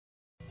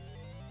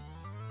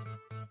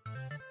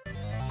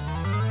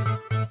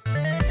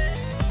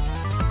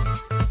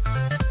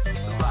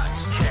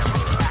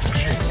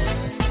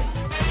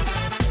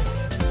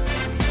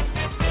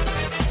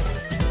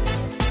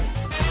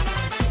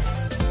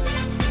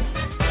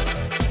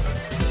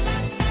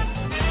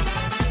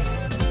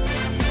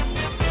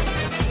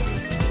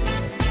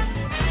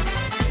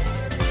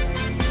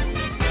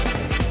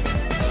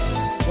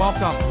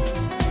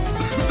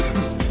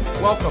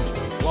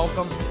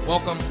welcome.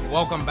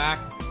 welcome back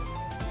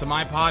to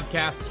my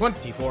podcast,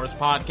 24's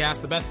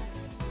Podcast, the best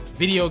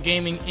video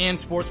gaming and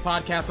sports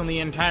podcast on the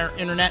entire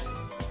internet.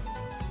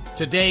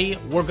 Today,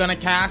 we're going to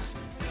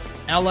cast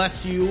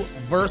LSU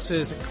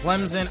versus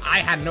Clemson. I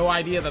had no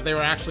idea that they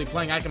were actually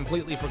playing. I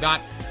completely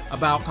forgot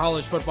about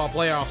college football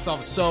playoffs. I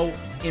was so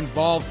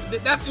involved.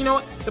 You know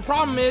what? The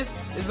problem is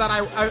that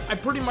I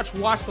pretty much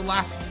watched the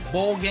last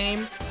bowl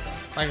game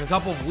like a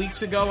couple of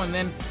weeks ago, and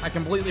then I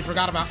completely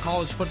forgot about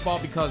college football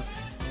because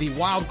the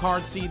wild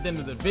card seed, then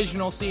the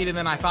divisional seed, and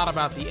then I thought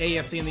about the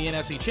AFC and the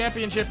NFC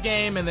championship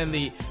game, and then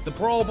the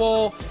Pro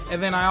Bowl,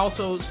 and then I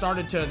also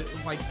started to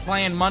like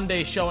plan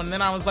Monday's show, and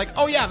then I was like,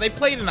 oh yeah, they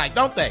play tonight,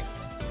 don't they?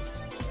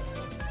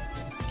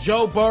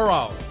 Joe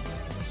Burrow,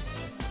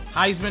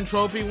 Heisman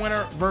Trophy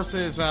winner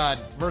versus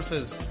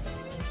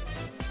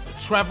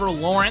Trevor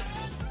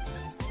Lawrence.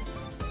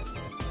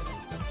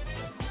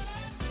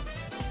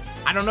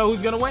 I don't know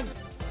who's gonna win.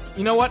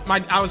 You know what?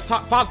 Pause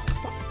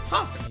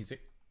the music.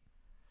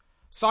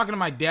 I was talking to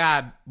my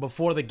dad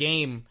before the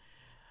game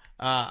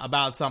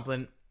about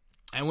something,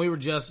 and we were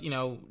just,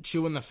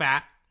 chewing the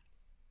fat.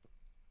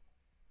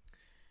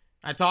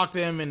 I talked to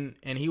him,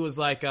 and he was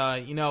like,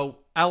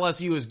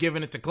 LSU is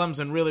giving it to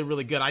Clemson really,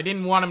 really good. I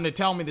didn't want him to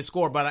tell me the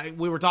score, but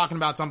we were talking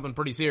about something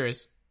pretty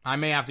serious. I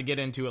may have to get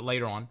into it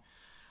later on,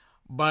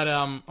 but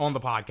on the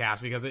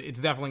podcast, because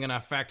it's definitely going to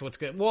affect what's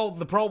good. Well,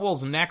 the Pro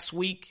Bowl's next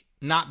week.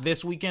 Not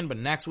this weekend, but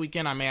next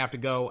weekend. I may have to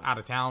go out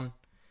of town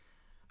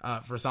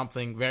for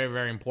something very,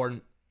 very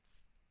important.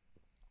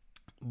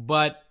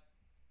 But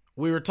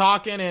we were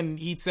talking, and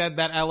he said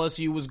that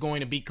LSU was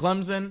going to beat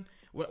Clemson,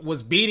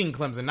 was beating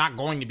Clemson, not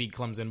going to beat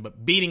Clemson,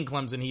 but beating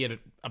Clemson. He had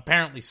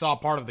apparently saw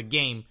part of the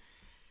game.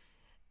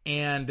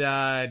 And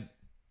I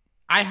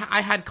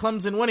had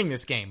Clemson winning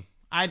this game.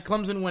 I had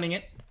Clemson winning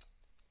it.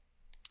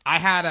 I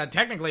had,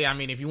 technically,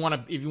 if you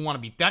want to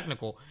be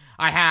technical,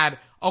 I had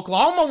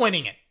Oklahoma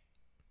winning it.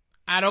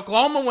 At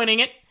Oklahoma winning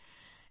it,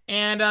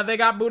 and they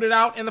got booted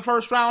out in the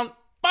first round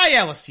by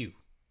LSU.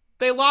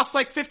 They lost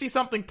like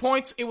 50-something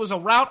points. It was a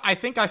rout. I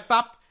think I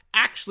stopped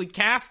actually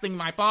casting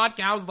my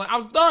podcast. I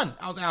was done.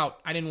 I was out.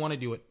 I didn't want to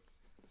do it.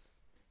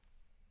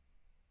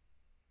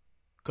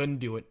 Couldn't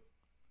do it.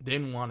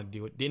 Didn't want to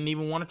do it. Didn't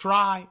even want to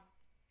try.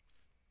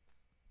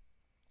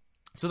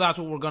 So that's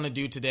what we're going to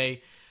do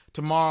today.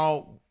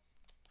 Tomorrow,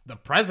 the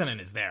president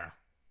is there.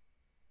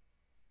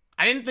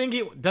 I didn't think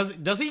he...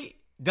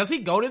 Does he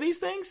go to these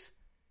things?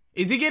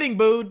 Is he getting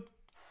booed?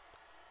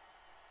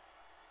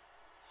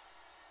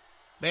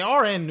 They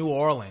are in New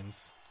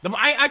Orleans.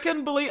 I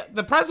couldn't believe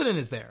the president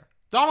is there.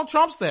 Donald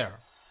Trump's there.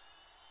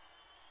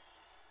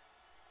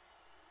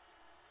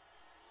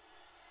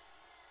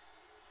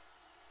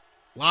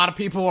 A lot of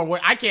people are...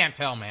 I can't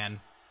tell,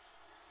 man.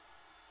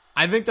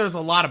 I think there's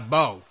a lot of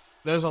both.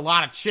 There's a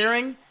lot of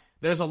cheering.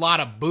 There's a lot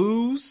of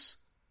boos.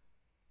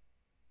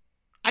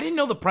 I didn't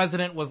know the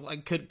president was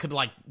like could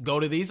go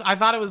to these. I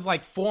thought it was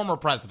like former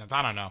presidents.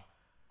 I don't know.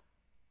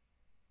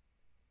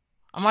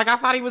 I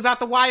thought he was at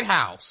the White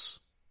House.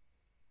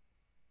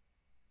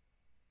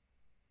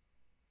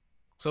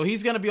 So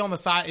he's going to be on the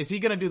side. Is he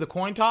going to do the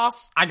coin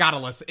toss? I got to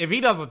listen. If he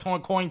does the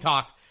coin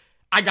toss,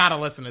 I got to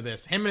listen to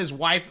this. Him and his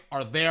wife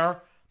are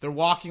there. They're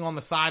walking on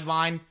the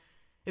sideline.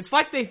 It's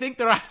like they think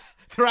they're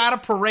at a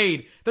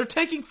parade. They're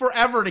taking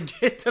forever to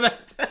get to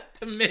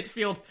to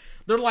midfield.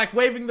 They're like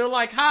waving. They're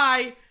like,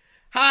 hi.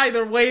 Hi,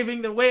 they're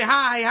waving.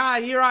 Hi,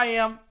 here I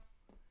am.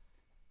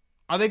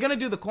 Are they going to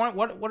do the coin?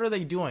 What are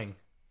they doing?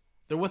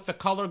 They're with the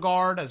color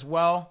guard as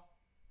well.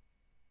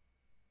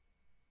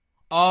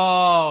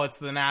 Oh, it's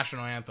the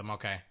national anthem.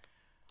 Okay.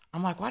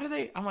 I'm like, why do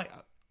they? I'm like,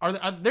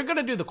 they're going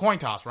to do the coin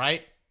toss,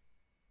 right?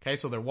 Okay,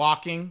 so they're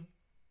walking.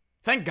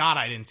 Thank God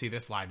I didn't see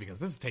this live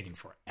because this is taking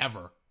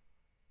forever.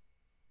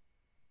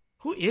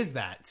 Who is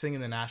that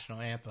singing the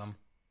national anthem?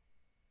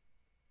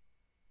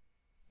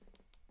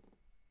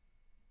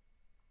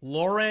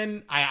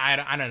 Lauren,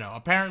 I don't know.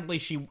 Apparently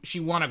she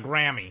won a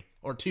Grammy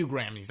or 2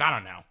 Grammys. I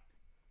don't know.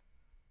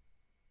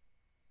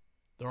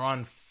 They're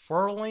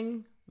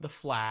unfurling the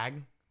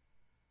flag.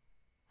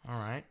 All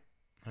right.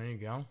 There you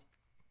go.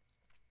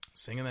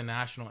 Singing the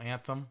national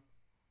anthem.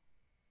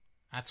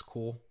 That's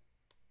cool.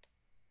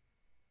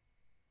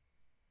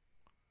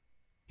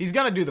 He's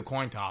going to do the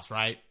coin toss,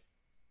 right?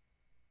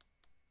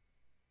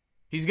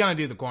 He's going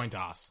to do the coin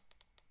toss.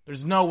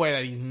 There's no way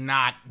that he's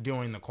not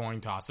doing the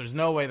coin toss. There's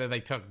no way that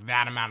they took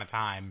that amount of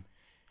time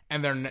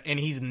and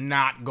he's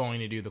not going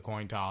to do the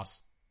coin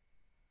toss.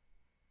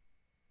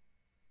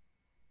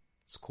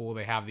 It's cool.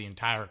 They have the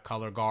entire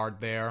color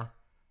guard there.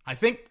 I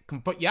think,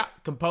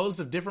 composed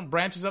of different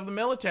branches of the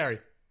military.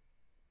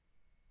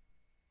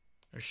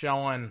 They're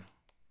showing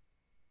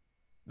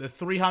the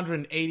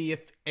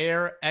 380th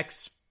Air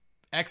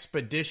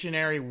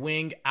Expeditionary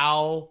Wing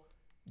Al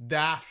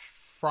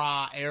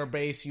Dhafra Air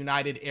Base,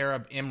 United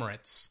Arab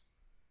Emirates.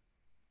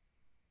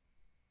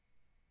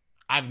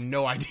 I have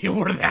no idea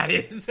where that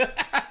is.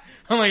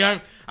 I'm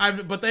like,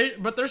 but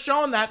they're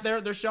showing that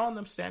they're showing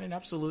them standing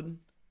up, saluting.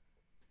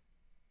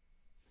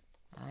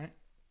 All right.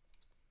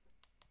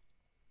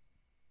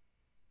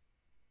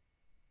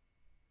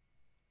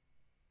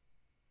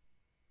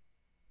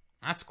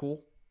 That's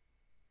cool.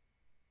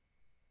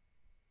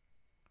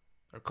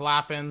 They're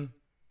clapping.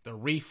 They're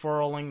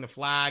refurling the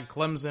flag.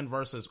 Clemson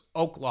versus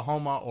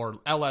Oklahoma or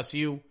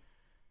LSU.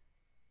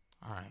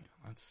 All right,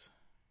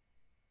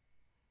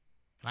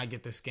 can I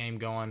get this game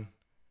going?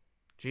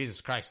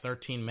 Jesus Christ,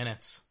 13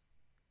 minutes.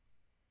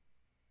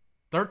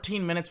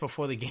 13 minutes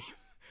before the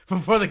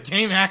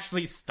game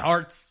actually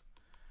starts.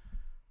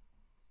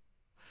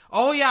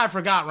 Oh yeah, I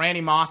forgot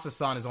Randy Moss's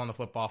son is on the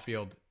football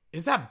field.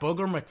 Is that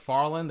Booger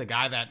McFarland, the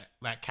guy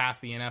that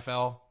cast the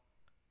NFL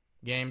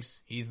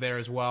games? He's there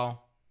as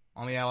well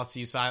on the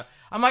LSU side.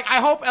 I'm like, I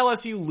hope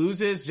LSU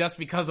loses just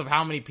because of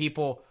how many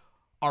people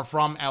are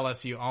from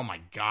LSU. Oh my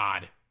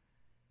God.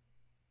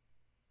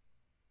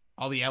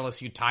 All the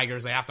LSU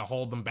Tigers, they have to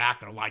hold them back.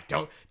 They're like,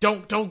 don't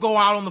go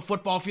out on the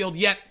football field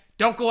yet.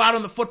 Don't go out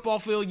on the football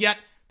field yet.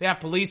 They have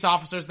police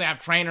officers. They have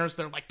trainers.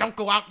 They're like, don't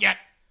go out yet.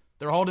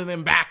 They're holding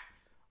them back.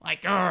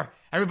 Like,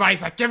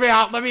 everybody's like, get me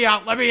out, let me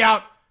out, let me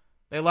out.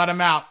 They let him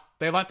out.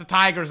 They let the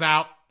Tigers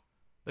out.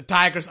 The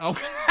Tigers,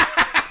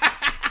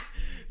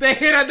 they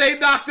hit him, they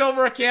knocked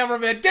over a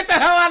cameraman. Get the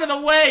hell out of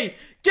the way.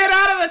 Get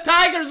out of the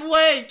Tigers'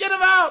 way. Get him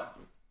out.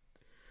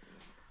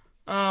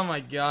 Oh my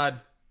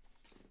God.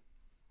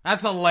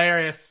 That's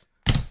hilarious.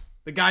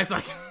 The guy's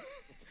like,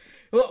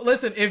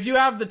 listen, if you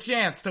have the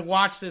chance to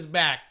watch this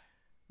back,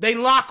 they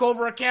lock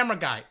over a camera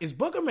guy. Is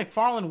Booger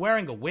McFarland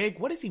wearing a wig?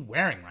 What is he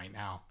wearing right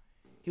now?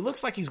 He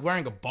looks like he's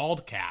wearing a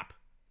bald cap.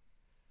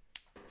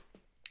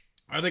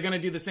 Are they going to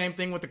do the same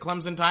thing with the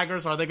Clemson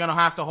Tigers? Are they going to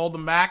have to hold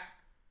them back?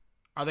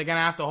 Are they going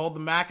to have to hold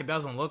them back? It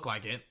doesn't look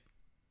like it.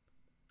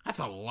 That's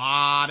a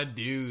lot of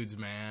dudes,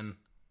 man.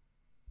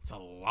 It's a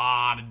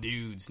lot of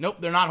dudes. Nope,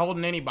 they're not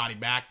holding anybody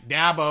back.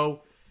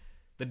 Dabo,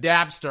 the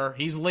Dabster,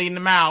 he's leading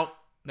them out.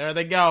 There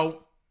they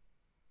go.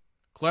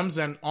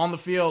 Clemson on the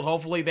field.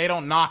 Hopefully they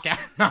don't knock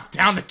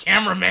down the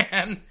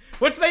cameraman.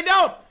 Which they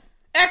don't.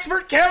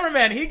 Expert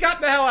cameraman. He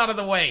got the hell out of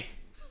the way.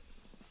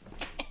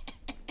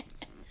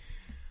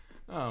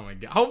 Oh my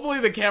God. Hopefully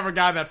the camera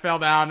guy that fell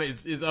down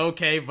is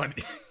okay,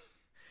 but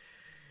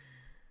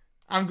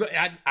I'm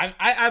glad.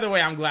 Either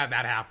way, I'm glad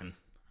that happened.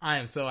 I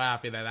am so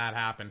happy that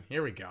happened.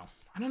 Here we go.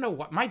 I don't know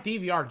what my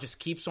DVR just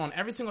keeps on.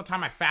 Every single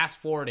time I fast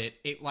forward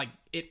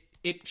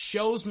it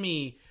shows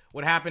me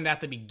what happened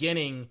at the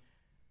beginning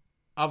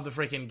of the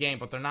freaking game,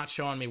 but they're not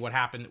showing me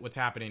what's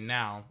happening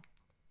now.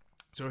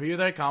 So here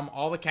they come,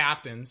 all the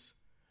captains.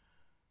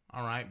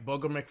 All right,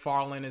 Booger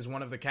McFarland is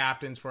one of the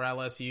captains for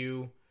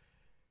LSU.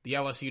 The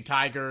LSU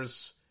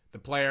Tigers, the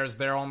players,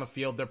 they're on the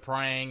field, they're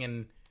praying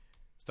and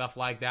stuff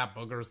like that.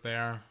 Booger's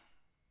there.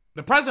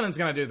 The president's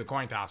going to do the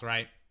coin toss,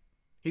 right?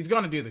 He's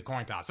going to do the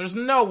coin toss. There's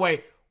no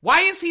way.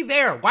 Why is he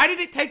there? Why did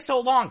it take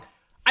so long?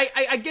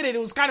 I get it.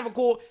 It was kind of a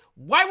cool...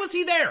 Why was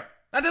he there?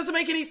 That doesn't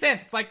make any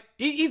sense. It's like,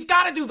 he's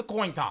got to do the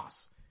coin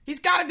toss. He's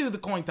got to do the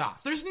coin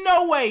toss. There's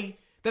no way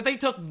that they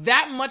took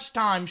that much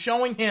time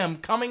showing him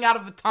coming out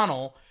of the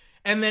tunnel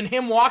and then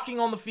him walking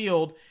on the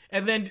field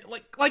and then,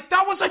 like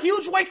that was a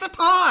huge waste of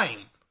time.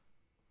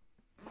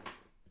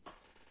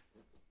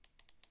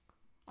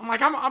 I'm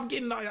like, I'm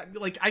getting,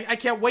 like, I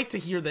can't wait to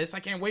hear this.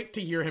 I can't wait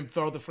to hear him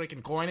throw the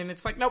freaking coin, and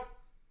it's like, nope.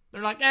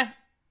 They're like,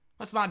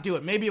 let's not do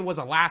it. Maybe it was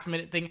a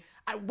last-minute thing.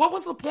 What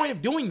was the point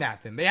of doing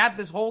that, then? They had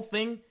this whole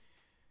thing,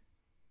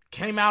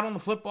 came out on the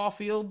football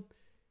field,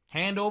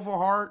 hand over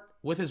heart,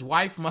 with his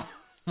wife,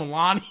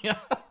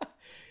 Melania.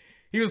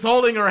 He was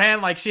holding her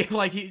hand he's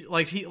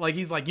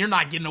like, you're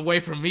not getting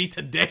away from me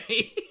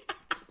today.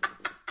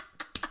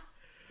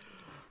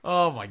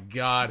 Oh, my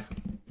God.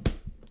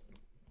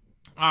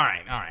 All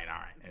right.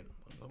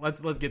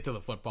 Let's get to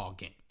the football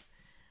game.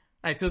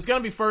 All right, so it's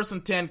going to be 1st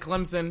and 10.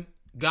 Clemson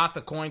got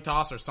the coin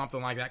toss or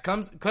something like that.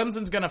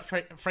 Clemson's going to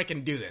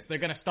freaking do this. They're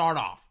going to start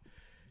off.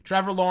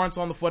 Trevor Lawrence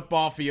on the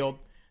football field.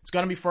 It's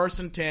going to be 1st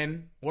and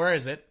 10. Where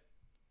is it?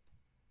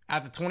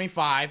 At the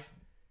 25.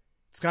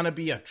 It's going to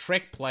be a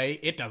trick play.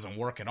 It doesn't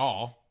work at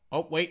all.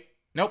 Oh, wait.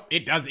 Nope,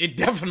 it does. It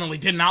definitely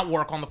did not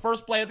work on the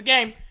first play of the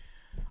game.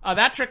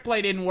 That trick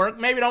play didn't work.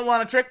 Maybe don't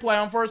run a trick play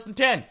on 1st and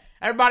 10.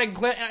 Everybody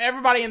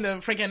in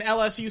the freaking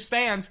LSU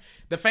stands,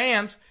 the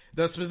fans,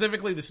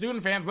 specifically the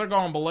student fans, they're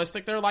going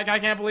ballistic. They're like, I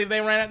can't believe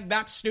they ran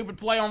that stupid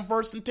play on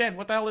 1st and 10.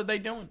 What the hell are they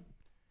doing?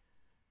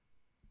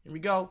 Here we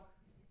go.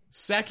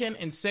 2nd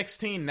and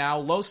 16 now.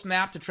 Low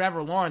snap to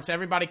Trevor Lawrence.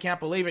 Everybody can't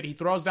believe it. He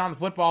throws down the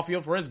football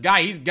field for his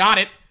guy. He's got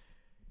it.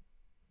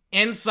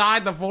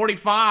 Inside the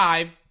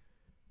 45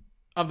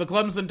 of the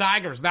Clemson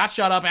Tigers. That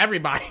shut up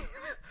everybody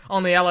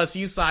on the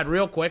LSU side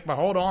real quick. But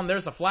hold on.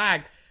 There's a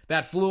flag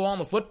that flew on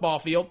the football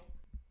field.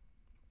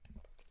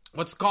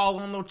 What's called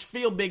on the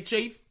field, Big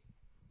Chief?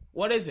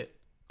 What is it?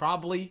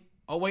 Probably,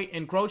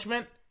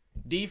 encroachment,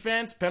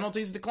 defense,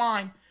 penalties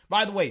decline.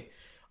 By the way,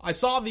 I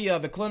saw the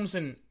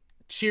Clemson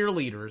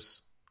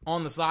cheerleaders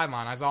on the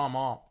sideline. I saw them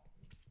all.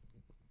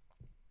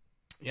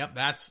 Yep,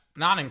 that's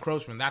not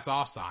encroachment. That's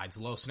offsides.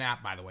 Low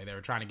snap, by the way. They were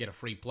trying to get a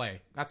free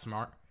play. That's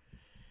smart.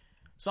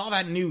 Saw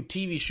that new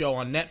TV show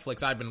on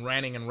Netflix I've been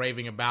ranting and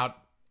raving about.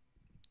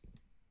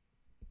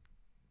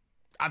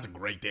 That's a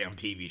great damn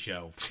TV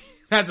show.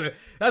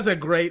 That's a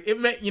great...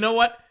 you know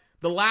what?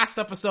 the last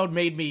episode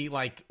made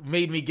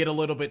me get a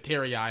little bit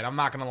teary-eyed. I'm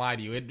not going to lie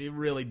to you. It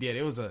really did.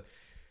 It was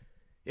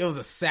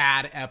a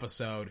sad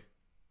episode.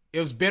 It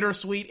was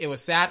bittersweet. It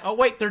was sad. Oh,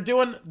 wait,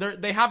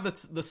 they have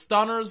the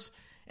stunners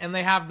and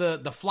they have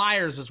the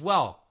flyers as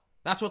well.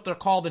 That's what they're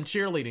called in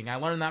cheerleading. I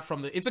learned that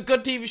it's a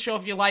good TV show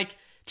if you like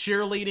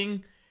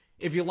cheerleading,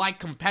 if you like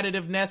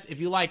competitiveness, if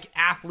you like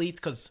athletes,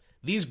 because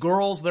these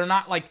girls, they're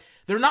not like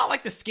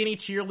the skinny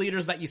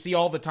cheerleaders that you see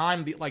all the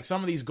time. Like,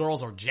 some of these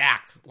girls are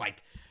jacked,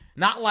 like,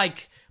 not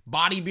like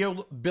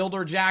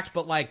bodybuilder jacked,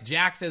 but like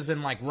jacked as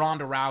in like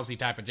Ronda Rousey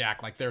type of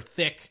jacked. Like, they're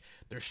thick,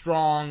 they're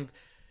strong,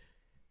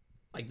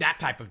 like that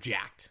type of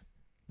jacked.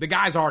 The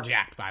guys are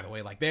jacked, by the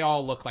way. Like, they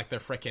all look like they're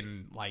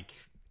freaking, like,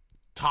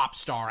 top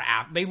star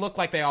They look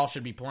like they all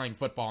should be playing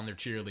football and they're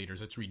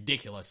cheerleaders. It's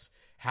ridiculous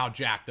how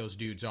jacked those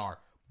dudes are.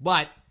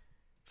 But,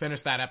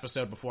 finished that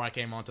episode before I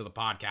came onto the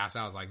podcast.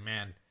 I was like,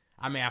 man,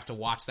 I may have to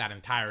watch that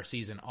entire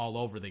season all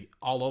over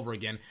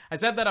again. I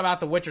said that about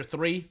The Witcher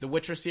 3, The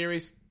Witcher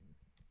series.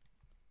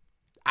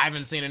 I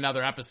haven't seen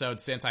another episode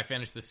since I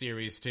finished the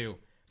series 2,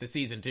 the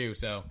season 2,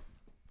 so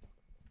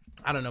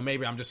I don't know,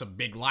 maybe I'm just a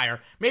big liar.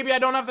 Maybe I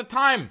don't have the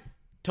time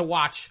to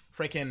watch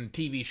freaking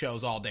TV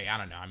shows all day. I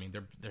don't know. I mean,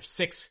 they're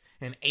 6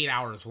 and 8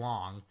 hours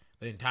long,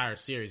 the entire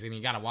series, and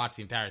you got to watch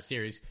the entire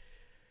series.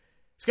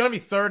 It's going to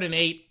be 3rd and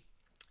 8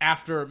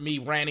 after me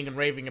ranting and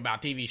raving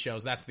about TV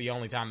shows. That's the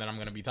only time that I'm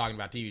going to be talking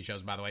about TV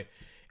shows, by the way.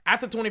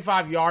 At the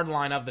 25-yard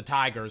line of the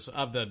Tigers,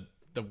 of the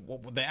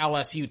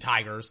LSU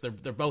Tigers,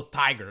 they're both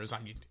Tigers. I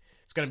mean,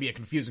 it's going to be a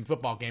confusing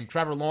football game.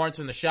 Trevor Lawrence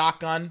in the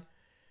shotgun,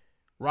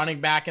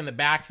 running back in the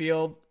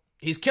backfield.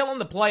 He's killing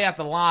the play at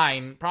the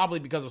line, probably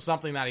because of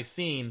something that he's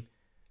seen.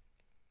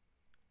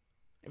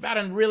 They've had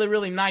a really,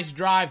 really nice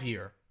drive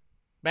here.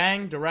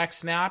 Bang, direct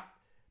snap.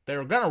 They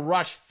were going to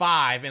rush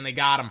 5, and they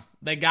got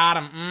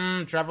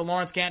him. Trevor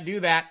Lawrence can't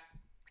do that.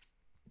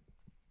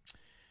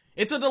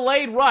 It's a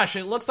delayed rush.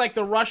 It looks like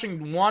they're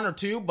rushing 1 or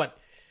 2, but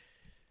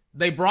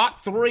they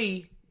brought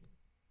 3.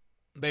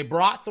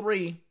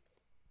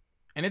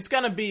 And it's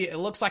going to be, it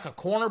looks like a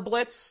corner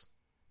blitz.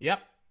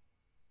 Yep.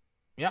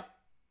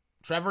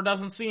 Trevor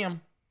doesn't see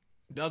him.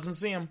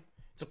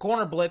 It's a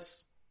corner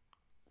blitz.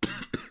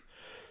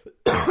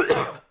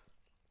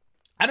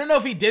 I don't know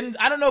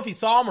if he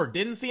saw him or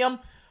didn't see him,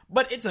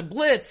 but it's a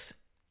blitz.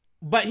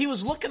 But he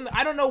was looking,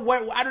 I don't know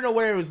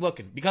where he was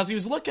looking, because he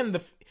was looking,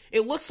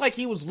 it looks like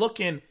he was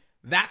looking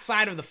that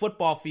side of the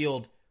football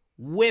field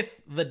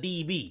with the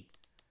DB.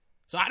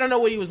 So I don't know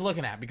what he was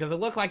looking at, because it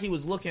looked like he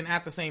was looking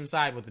at the same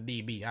side with the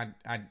DB.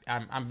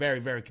 I'm very,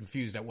 very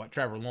confused at what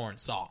Trevor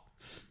Lawrence saw.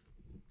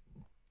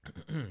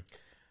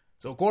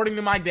 So according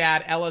to my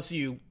dad,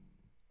 LSU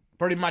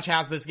pretty much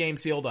has this game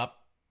sealed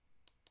up.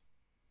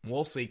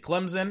 We'll see.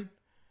 Clemson,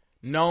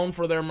 known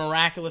for their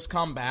miraculous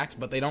comebacks,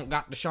 but they don't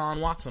got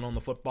Deshaun Watson on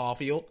the football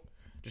field.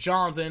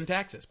 Deshaun's in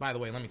Texas. By the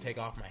way, let me take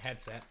off my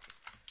headset.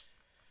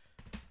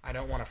 I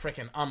don't want to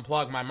freaking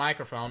unplug my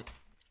microphone.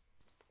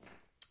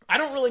 I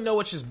don't really know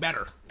which is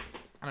better.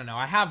 I don't know.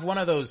 I have one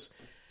of those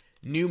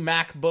new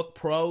MacBook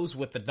Pros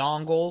with the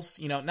dongles.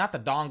 You know, not the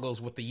dongles,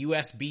 with the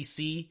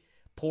USB-C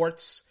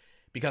ports.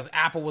 Because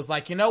Apple was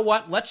like, you know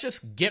what? Let's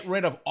just get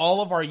rid of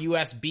all of our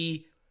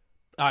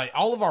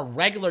all of our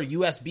regular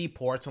USB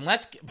ports, and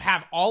let's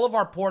have all of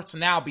our ports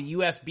now be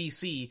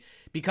USB-C,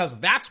 because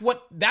that's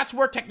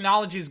where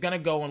technology is going to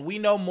go, and we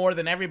know more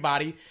than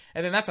everybody.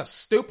 And then that's a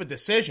stupid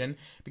decision,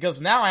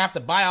 because now I have to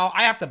buy a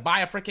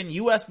freaking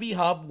USB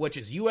hub, which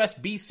is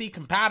USB-C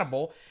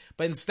compatible.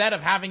 But instead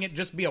of having it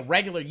just be a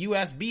regular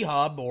USB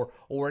hub or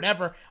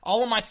whatever,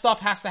 all of my stuff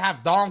has to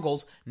have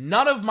dongles.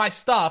 None of my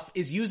stuff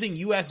is using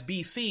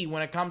USB-C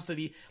when it comes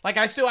to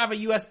I still have a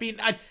USB.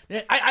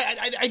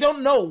 I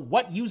don't know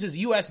what uses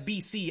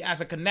USB-C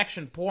as a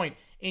connection point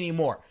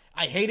anymore.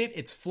 I hate it.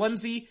 It's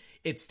flimsy.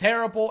 It's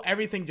terrible.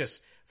 Everything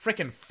just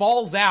freaking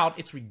falls out.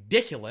 It's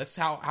ridiculous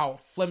how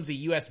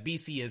flimsy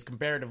USB-C is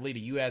comparatively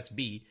to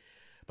USB.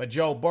 But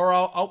Joe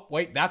Burrow, oh,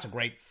 wait, that's a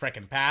great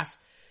freaking pass.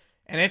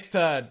 And it's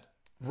to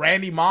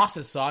Randy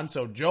Moss's son,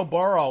 so Joe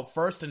Burrow,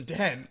 1st and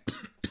 10,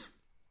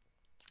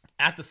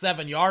 at the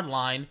 7-yard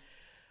line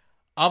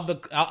of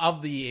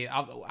the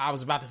I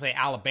was about to say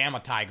Alabama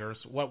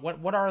Tigers.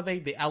 What are they?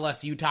 The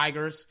LSU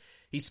Tigers.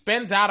 He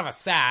spins out of a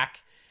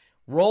sack,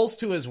 rolls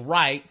to his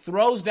right,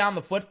 throws down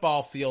the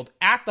football field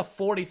at the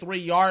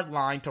 43-yard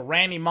line to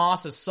Randy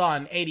Moss's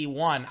son,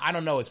 81. I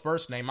don't know his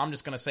first name. I'm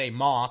just going to say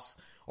Moss,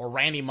 or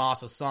Randy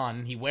Moss's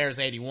son. He wears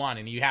 81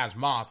 and he has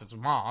Moss. It's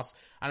Moss.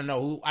 I don't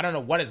know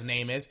what his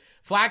name is.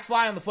 Flags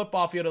fly on the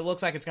football field. It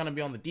looks like it's going to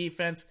be on the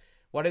defense.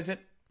 What is it?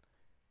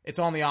 It's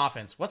on the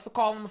offense. What's the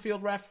call on the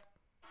field, ref?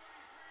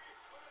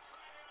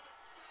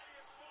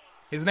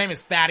 His name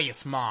is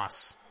Thaddeus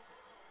Moss.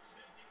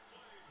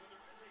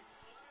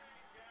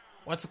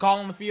 What's the call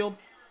on the field?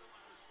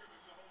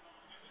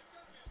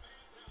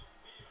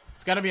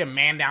 It's got to be a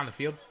man down the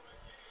field.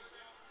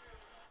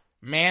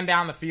 Man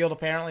down the field,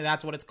 apparently.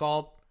 That's what it's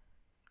called.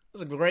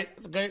 It's a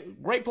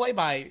great play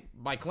by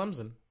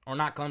Clemson. Or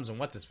not Clemson,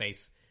 what's his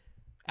face?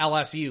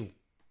 LSU.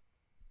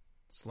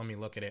 So let me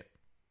look at it.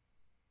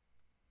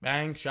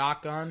 Bang,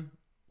 shotgun,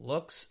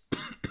 looks.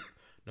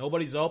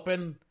 Nobody's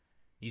open.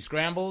 He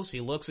scrambles.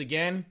 He looks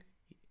again.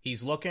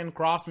 He's looking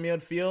cross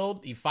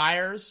midfield. He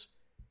fires.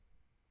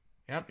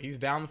 Yep, he's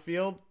down the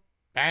field.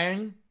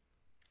 Bang.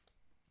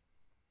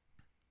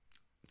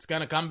 It's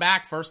going to come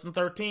back 1st and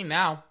 13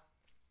 now.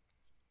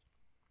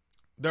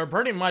 They're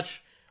pretty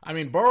much,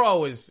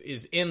 Burrow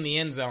is in the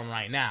end zone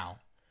right now.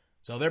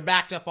 So they're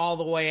backed up all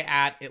the way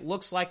at, it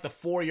looks like the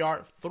 4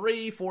 yard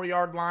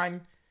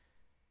line.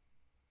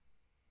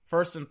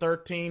 1st and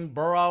 13,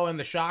 Burrow in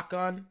the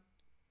shotgun.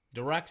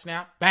 Direct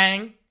snap.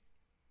 Bang.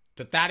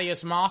 To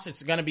Thaddeus Moss.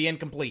 It's going to be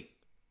incomplete.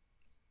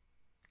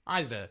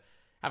 Eyes to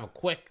have a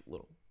quick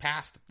little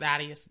pass to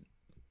Thaddeus.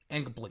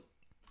 Incomplete.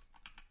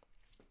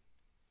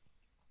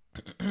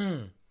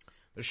 They're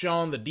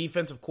showing the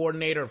defensive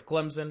coordinator of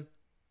Clemson.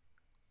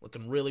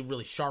 Looking really,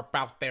 really sharp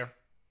out there.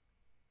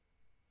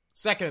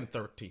 2nd and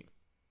 13.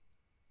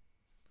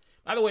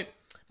 By the way,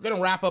 I'm going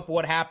to wrap up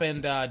what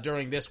happened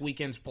during this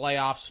weekend's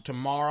playoffs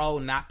tomorrow,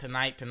 not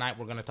tonight. Tonight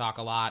we're going to talk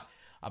a lot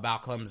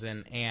about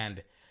Clemson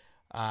and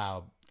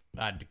I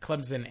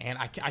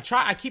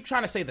keep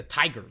trying to say the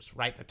Tigers,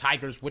 right? The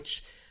Tigers,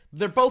 which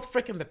they're both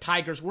freaking the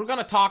Tigers. We're going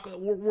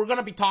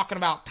to be talking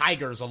about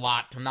Tigers a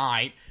lot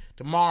tonight.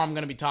 Tomorrow I'm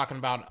going to be talking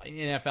about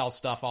NFL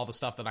stuff, all the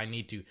stuff that I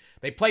need to.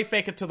 They play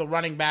fake it to the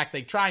running back.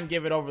 They try and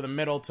give it over the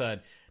middle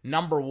to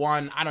number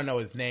 1. I don't know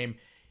his name.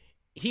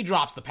 He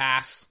drops the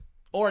pass.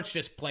 Or it's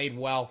just played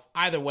well.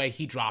 Either way,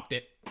 he dropped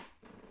it.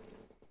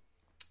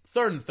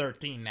 3rd and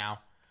 13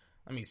 now.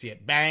 Let me see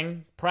it.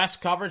 Bang. Press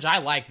coverage. I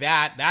like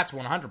that. That's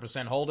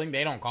 100% holding.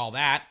 They don't call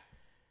that.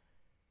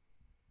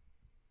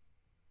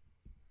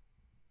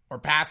 Or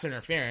pass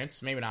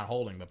interference. Maybe not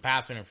holding, but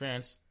pass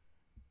interference.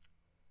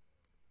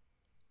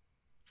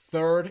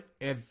 3rd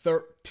and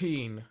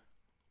 13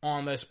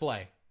 on this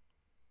play.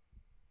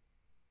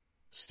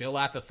 Still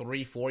at the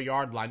 3-4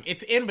 yard line.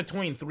 It's in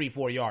between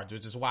 3-4 yards,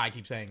 which is why I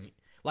keep saying...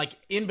 Like,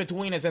 in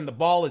between as in the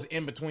ball is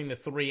in between the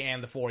 3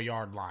 and the 4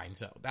 yard line.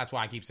 So, that's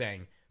why I keep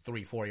saying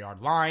 3-4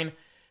 yard line.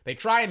 They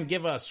try and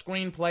give a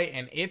screenplay,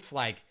 and it's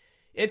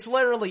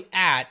literally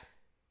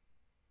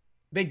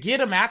they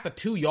get him at the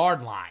 2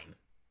 yard line.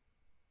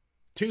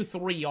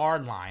 2-3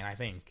 yard line, I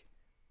think.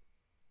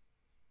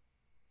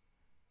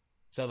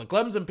 So, the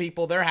Clemson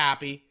people, they're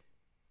happy.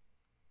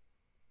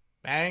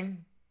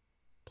 Bang.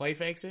 Play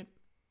fakes it.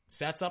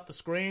 Sets up the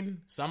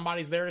screen.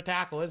 Somebody's there to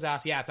tackle his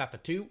ass. Yeah, it's at the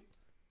 2.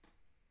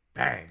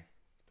 Bang.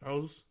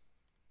 Throws.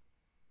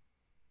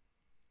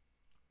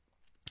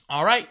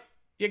 All right.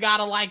 You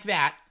gotta like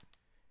that.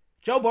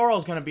 Joe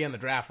Burrow's gonna be in the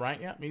draft, right?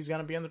 Yep, he's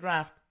gonna be in the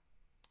draft.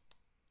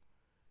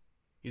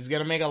 He's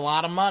gonna make a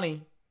lot of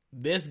money.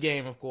 This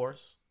game, of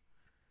course.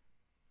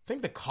 I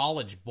think the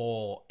College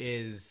Bowl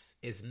is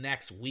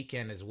next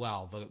weekend as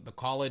well. The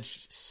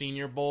College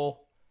Senior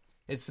Bowl.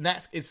 It's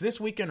this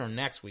weekend or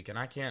next weekend.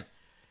 I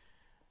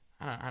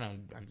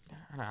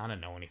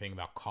don't know anything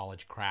about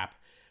college crap.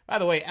 By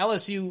the way,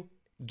 LSU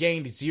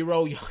gained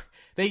 0.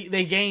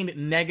 They gained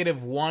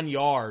 -1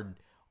 yard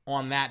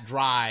on that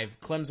drive.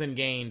 Clemson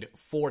gained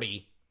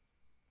 40.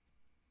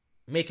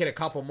 Make it a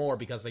couple more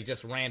because they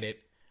just ran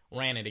it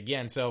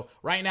again. So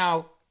right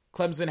now,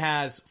 Clemson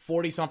has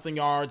 40-something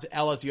yards.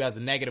 LSU has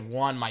a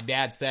 -1. My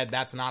dad said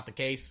that's not the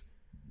case.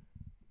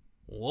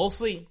 We'll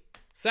see.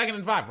 2nd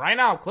and 5. Right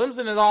now,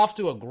 Clemson is off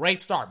to a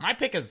great start. My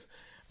picks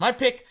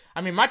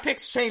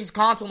change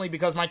constantly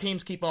because my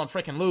teams keep on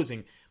freaking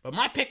losing. But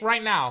my pick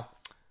right now,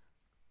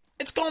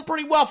 it's going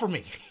pretty well for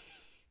me.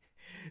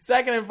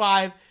 2nd and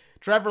 5,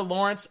 Trevor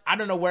Lawrence. I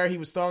don't know where he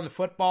was throwing the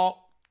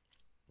football.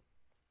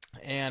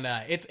 And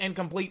it's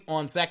incomplete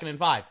on 2nd and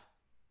 5.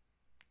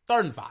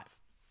 3rd and 5.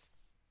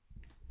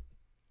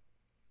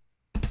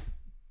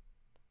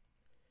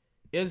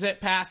 Is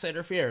it pass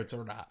interference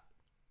or not?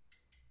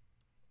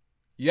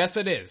 Yes,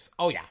 it is.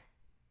 Oh, yeah.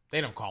 They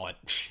don't call it.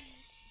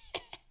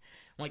 I'm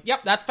like,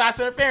 yep, that's pass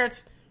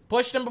interference.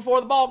 Pushed him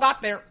before the ball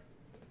got there.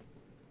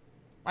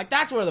 Like,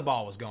 that's where the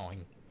ball was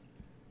going.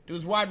 To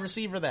his wide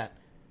receiver that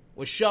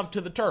was shoved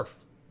to the turf.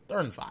 3rd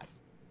and 5.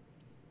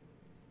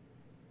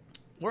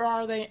 Where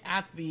are they?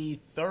 At the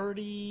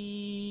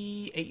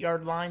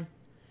 38-yard line.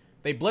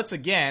 They blitz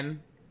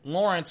again.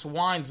 Lawrence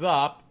winds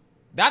up.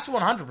 That's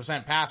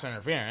 100% pass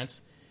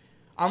interference.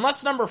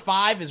 Unless number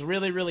 5 is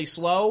really, really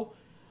slow,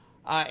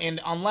 and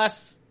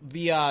unless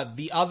the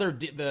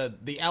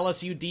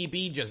LSU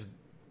DB just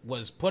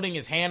was putting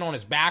his hand on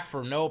his back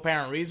for no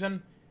apparent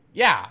reason,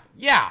 yeah,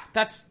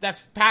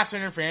 that's pass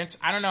interference.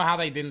 I don't know how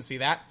they didn't see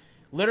that.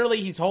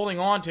 Literally, he's holding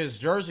on to his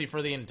jersey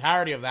for the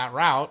entirety of that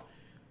route.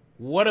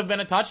 Would have been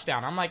a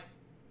touchdown. I'm like,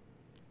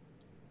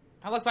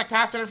 that looks like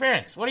pass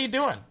interference. What are you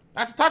doing?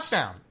 That's a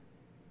touchdown.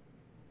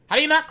 How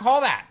do you not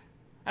call that?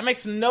 That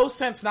makes no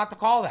sense not to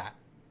call that.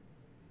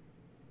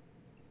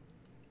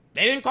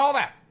 They didn't call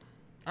that.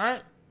 All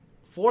right.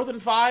 4th and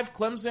 5.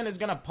 Clemson is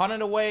going to punt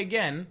it away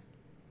again.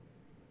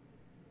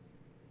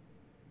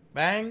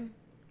 Bang.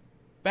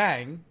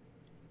 Bang.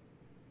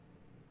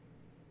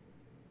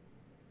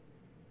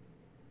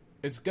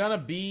 It's going to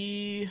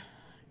be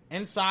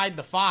inside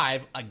the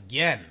 5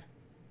 again.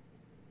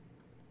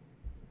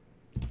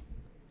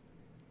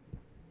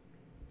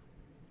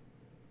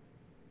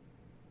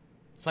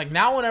 It's like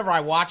now whenever I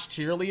watch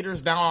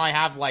cheerleaders, now I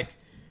have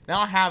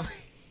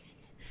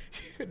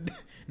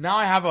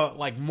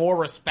a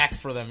more respect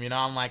for them, you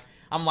know?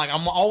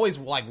 I'm always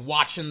like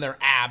watching their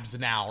abs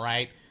now,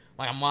 right?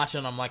 Like I'm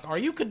watching, I'm like, are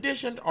you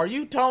conditioned? Are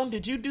you toned?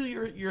 Did you do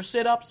your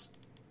sit-ups?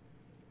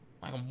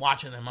 Like I'm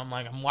watching them.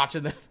 I'm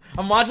watching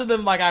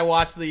them like I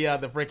watch the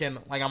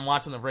freaking, like I'm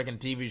watching the freaking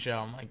TV show.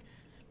 I'm like,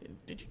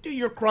 did you do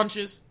your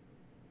crunches?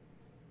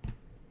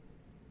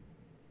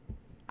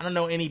 I don't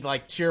know any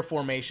like cheer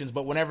formations,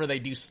 but whenever they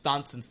do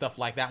stunts and stuff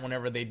like that,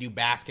 whenever they do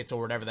baskets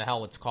or whatever the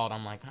hell it's called,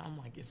 I'm like,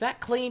 is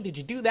that clean? Did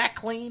you do that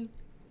clean?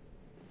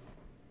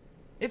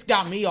 It's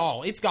got me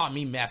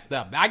messed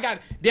up. I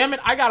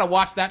gotta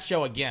watch that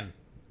show again.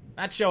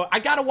 I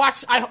gotta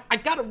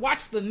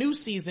watch the new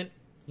season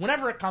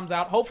whenever it comes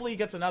out. Hopefully it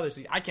gets another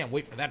season. I can't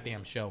wait for that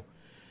damn show.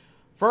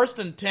 1st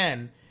and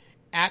 10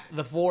 at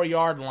the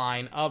 4-yard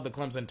line of the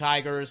Clemson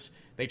Tigers.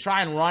 They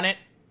try and run it.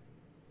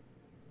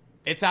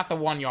 It's at the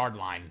 1-yard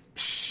line.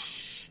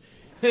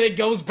 It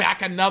goes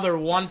back another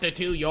 1 to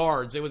 2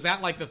 yards. It was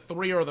at like the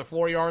 3 or the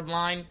 4-yard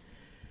line.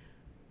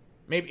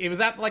 Maybe it was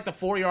at like the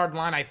 4-yard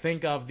line, I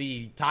think, of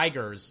the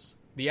Tigers,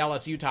 the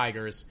LSU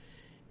Tigers.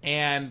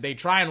 And they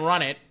try and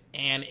run it,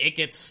 and it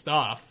gets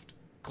stuffed.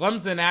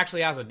 Clemson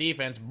actually has a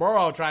defense.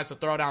 Burrow tries to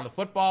throw down the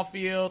football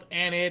field,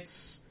 and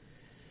it's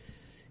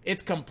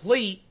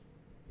complete.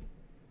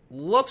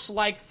 Looks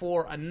like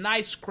for a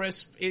nice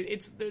crisp,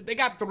 they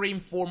got 3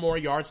 and 4 more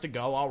yards to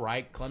go. All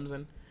right,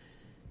 Clemson.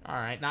 All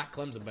right, not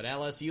Clemson, but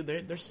LSU.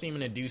 They're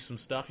seeming to do some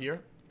stuff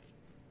here.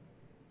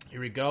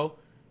 Here we go.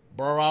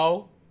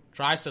 Burrow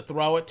tries to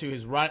throw it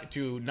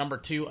to number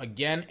 2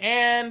 again,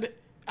 and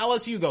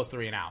LSU goes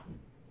 3 and out.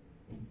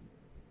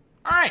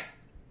 All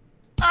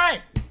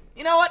right.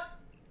 You know what?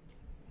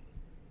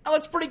 That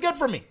looks pretty good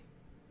for me.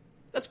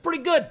 That's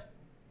pretty good.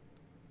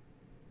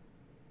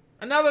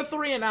 Another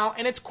 3 and out,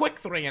 and it's quick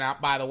 3 and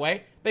out, by the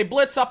way. They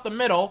blitz up the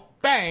middle.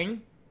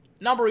 Bang.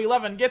 Number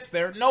 11 gets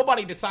there.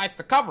 Nobody decides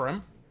to cover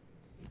him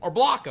or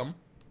block him.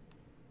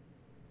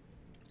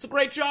 It's a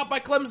great job by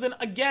Clemson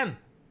again.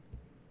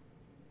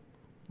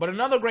 But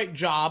another great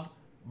job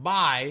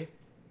by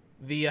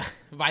the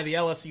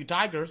LSU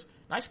Tigers.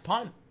 Nice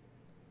punt.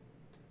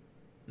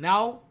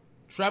 Now,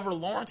 Trevor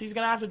Lawrence, he's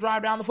going to have to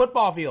drive down the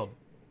football field.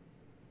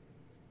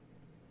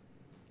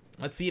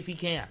 Let's see if he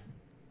can.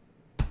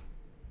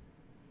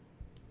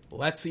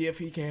 Let's see if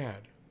he can.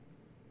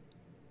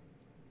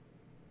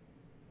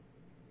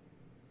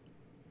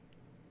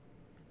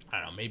 I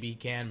don't know. Maybe he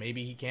can.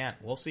 Maybe he can't.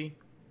 We'll see.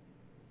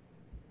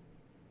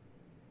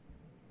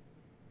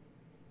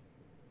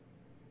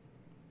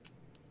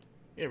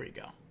 Here we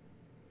go.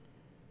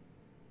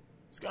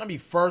 It's going to be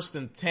 1st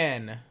and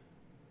 10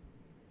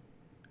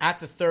 at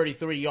the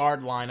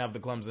 33-yard line of the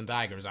Clemson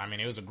Tigers. I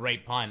mean, it was a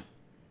great punt.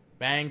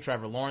 Bang,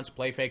 Trevor Lawrence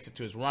play fakes it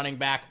to his running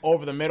back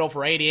over the middle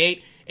for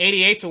 88.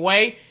 88's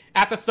away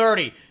at the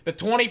 30, the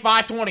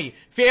 25-20,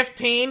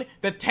 15,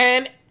 the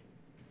 10.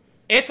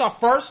 It's a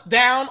first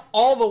down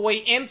all the way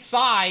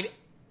inside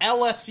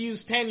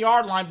LSU's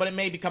 10-yard line, but it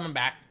may be coming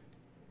back.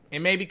 It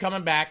may be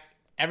coming back.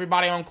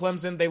 Everybody on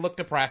Clemson, they look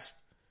depressed.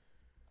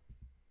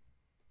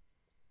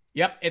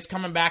 Yep, it's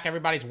coming back.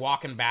 Everybody's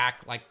walking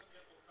back like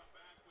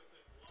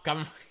it's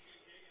coming.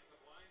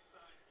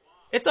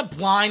 It's a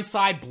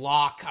blindside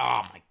block.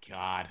 Oh, my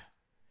God.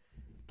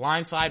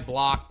 Blindside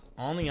block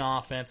on the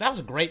offense. That was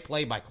a great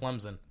play by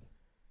Clemson.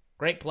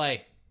 Great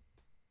play.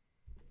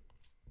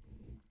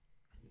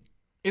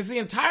 Is the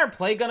entire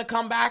play going to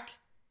come back?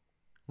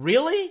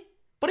 Really?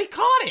 But he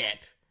caught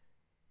it.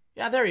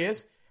 Yeah, there he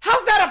is.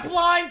 How's that a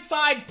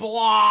blindside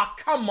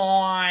block? Come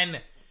on.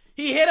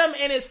 He hit him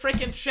in his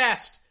freaking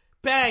chest.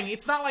 Bang.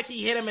 It's not like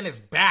he hit him in his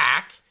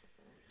back.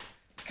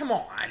 Come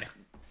on.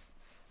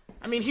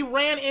 I mean, he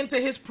ran into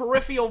his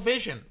peripheral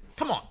vision.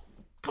 Come on.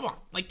 Come on.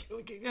 Like,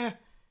 come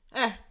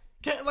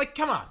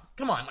on.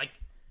 Come on. Like,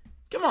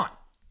 come on.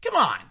 Come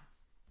on.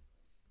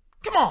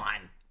 Come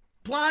on.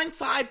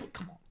 Blindside.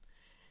 Come on.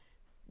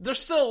 They're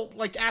still,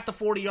 like, at the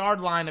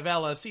 40-yard line of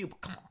LSU,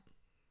 but come on.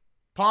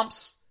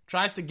 Pumps,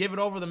 tries to give it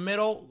over the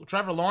middle.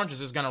 Trevor Lawrence is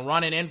just going to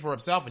run it in for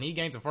himself, and he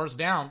gains a first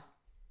down.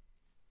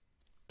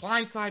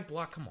 Blindside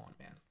block. Come on,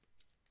 man.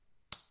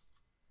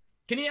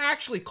 Can you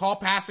actually call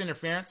pass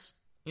interference?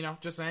 You know,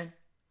 just saying.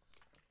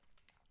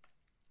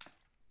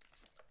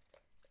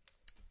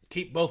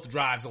 Keep both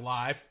drives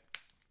alive.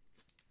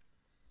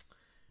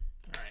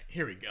 All right,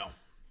 here we go.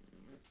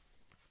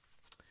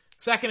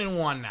 2nd and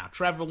 1 now.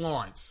 Trevor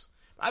Lawrence.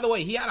 By the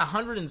way, he had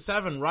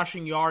 107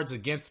 rushing yards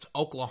against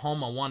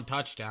Oklahoma, 1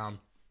 touchdown.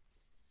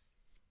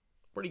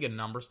 Pretty good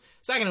numbers.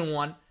 2nd and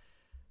 1.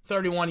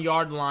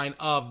 31-yard line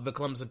of the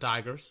Clemson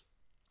Tigers.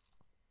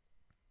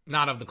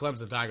 Not of the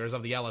Clemson Tigers,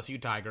 of the LSU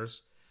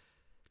Tigers.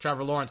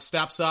 Trevor Lawrence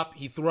steps up.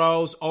 He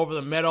throws over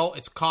the middle.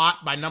 It's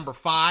caught by number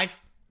 5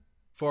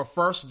 for a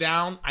first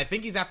down. I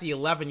think he's at the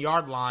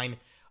 11-yard line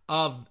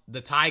of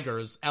the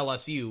Tigers,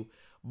 LSU.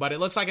 But it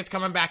looks like it's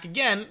coming back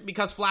again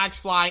because flags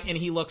fly and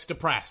he looks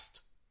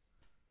depressed.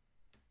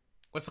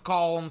 What's the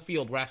call on the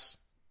field, refs?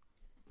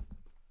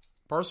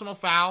 Personal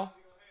foul.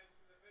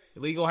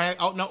 Illegal hand.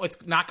 Oh, no,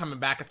 it's not coming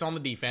back. It's on the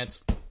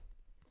defense.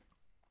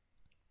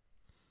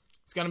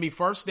 It's going to be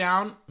first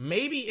down,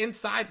 maybe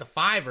inside the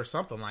 5 or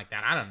something like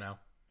that. I don't know.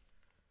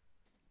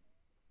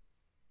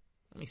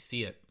 Let me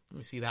see it. Let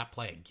me see that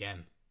play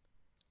again.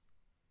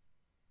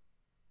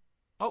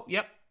 Oh,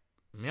 yep.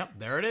 Yep,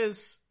 there it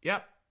is.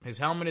 Yep. His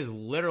helmet is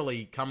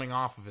literally coming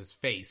off of his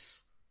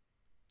face.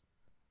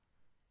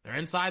 They're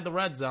inside the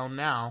red zone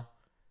now.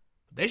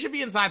 They should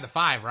be inside the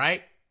 5,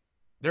 right?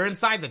 They're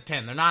inside the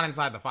 10. They're not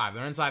inside the 5.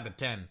 They're inside the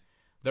 10.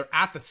 They're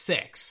at the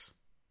 6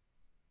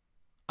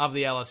 of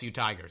the LSU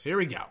Tigers. Here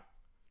we go.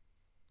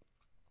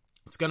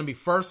 It's going to be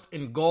first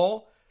and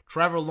goal.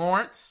 Trevor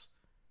Lawrence.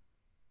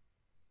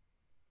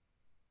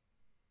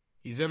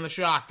 He's in the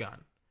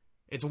shotgun.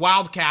 It's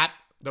Wildcat.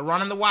 They're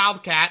running the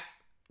Wildcat.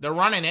 They're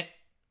running it.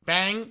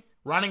 Bang.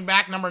 Running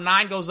back number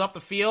 9 goes up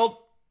the field.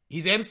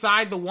 He's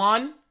inside the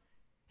 1.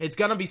 It's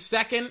going to be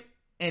second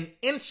and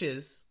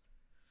inches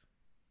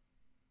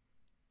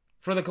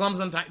for the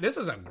Clemson Tigers. This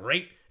is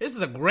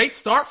a great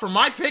start for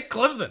my pick,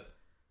 Clemson.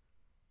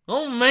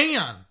 Oh,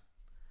 man.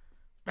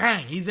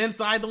 Bang. He's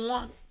inside the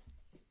 1.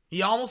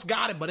 He almost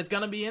got it, but it's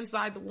going to be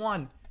inside the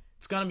 1.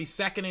 It's going to be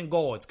second and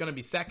goal. It's going to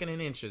be second and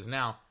inches.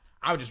 Now,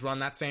 I would just run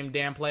that same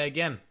damn play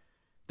again.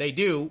 They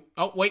do.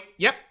 Oh, wait.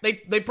 Yep, they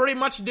pretty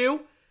much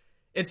do.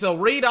 It's a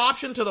read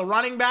option to the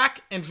running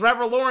back, and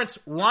Trevor Lawrence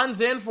runs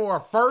in for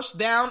a first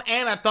down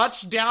and a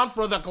touchdown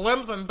for the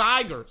Clemson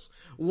Tigers.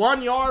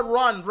 1-yard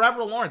run,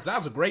 Trevor Lawrence. That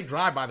was a great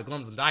drive by the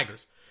Clemson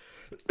Tigers.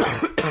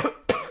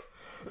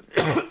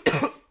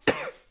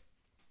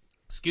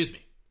 Excuse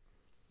me.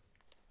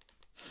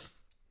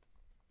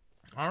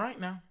 All right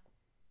now.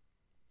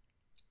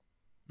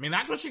 I mean,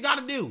 that's what you got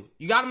to do.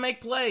 You got to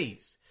make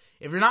plays.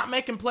 If you're not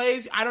making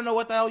plays, I don't know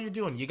what the hell you're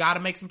doing. You got to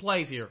make some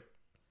plays here.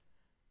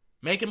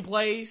 Making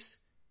plays,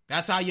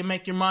 that's how you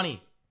make your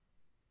money.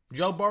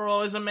 Joe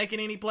Burrow isn't making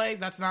any plays.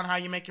 That's not how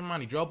you make your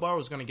money. Joe Burrow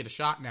is going to get a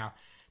shot now.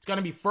 It's going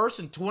to be first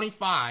and 10, at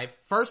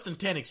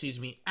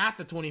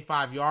the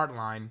 25-yard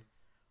line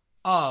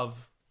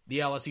of the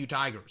LSU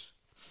Tigers.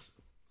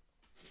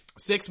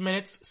 6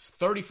 minutes,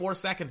 34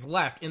 seconds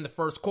left in the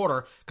first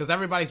quarter because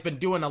everybody's been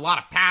doing a lot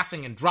of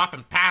passing and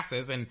dropping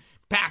passes, and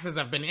passes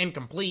have been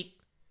incomplete.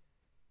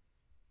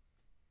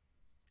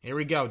 Here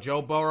we go.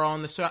 Joe Burrow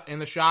in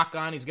the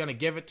shotgun. He's going to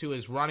give it to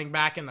his running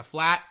back in the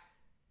flat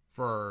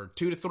for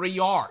 2 to 3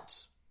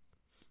 yards.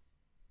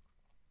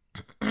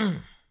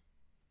 It's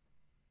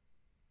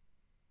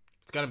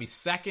going to be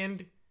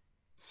second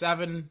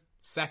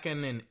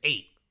and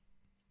 8.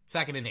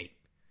 Second and 8.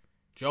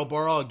 Joe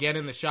Burrow again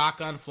in the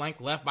shotgun,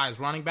 flanked left by his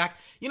running back.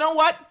 You know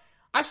what?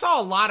 I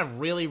saw a lot of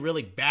really,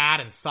 really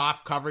bad and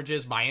soft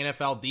coverages by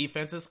NFL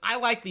defenses. I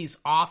like these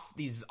off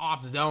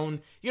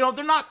zone. You know,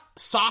 they're not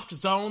soft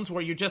zones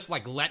where you just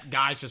like let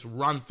guys just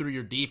run through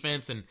your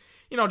defense and,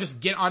 you know,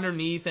 just get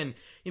underneath and,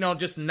 you know,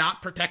 just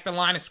not protect the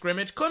line of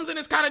scrimmage. Clemson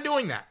is kind of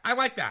doing that. I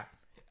like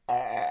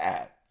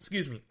that.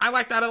 Excuse me. I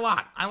like that a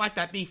lot. I like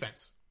that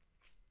defense.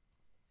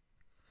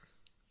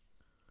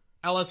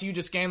 LSU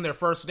just gained their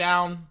first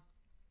down.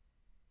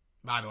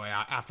 By the way,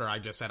 after I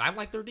just said I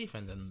like their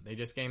defense, and they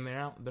just gained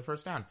the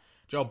first down.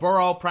 Joe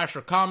Burrow,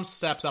 pressure comes,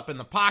 steps up in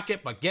the pocket,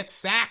 but gets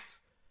sacked.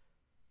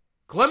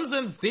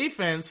 Clemson's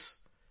defense,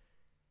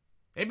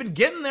 they've been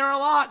getting there a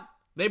lot.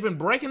 They've been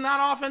breaking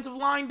that offensive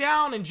line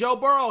down, and Joe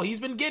Burrow,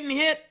 he's been getting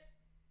hit.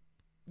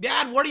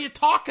 Dad, what are you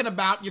talking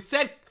about? You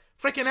said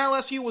freaking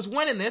LSU was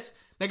winning this.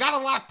 They got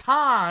a lot of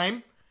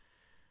time,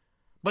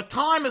 but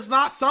time is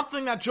not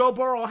something that Joe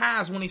Burrow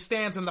has when he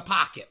stands in the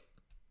pocket.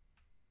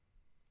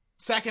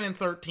 Second and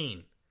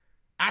 13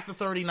 at the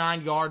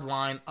 39-yard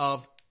line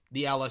of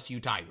the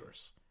LSU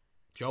Tigers.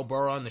 Joe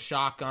Burrow in the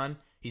shotgun.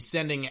 He's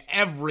sending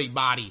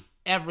everybody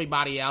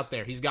out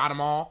there. He's got them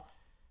all.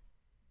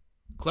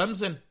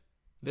 Clemson,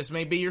 this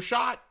may be your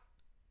shot.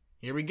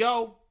 Here we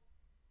go.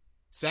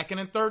 Second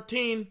and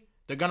 13.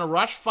 They're going to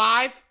rush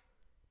 5.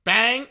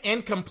 Bang,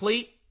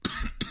 incomplete.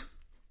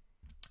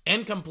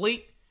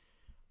 Incomplete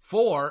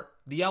for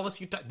the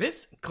LSU Tigers.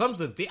 This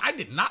Clemson, I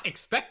did not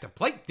expect to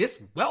play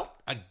this well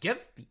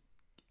against the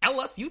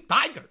LSU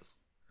Tigers.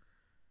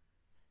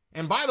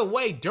 And by the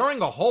way,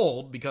 during a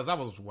hold, because that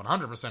was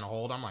 100% a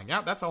hold, I'm like,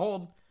 yeah, that's a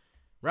hold.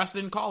 Refs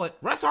didn't call it.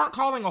 Refs aren't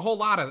calling a whole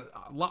lot of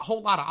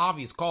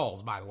obvious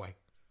calls, by the way.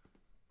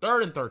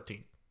 Third and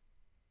 13.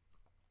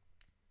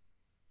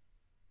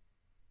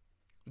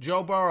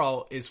 Joe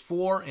Burrow is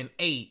 4 and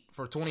 8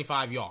 for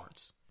 25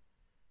 yards.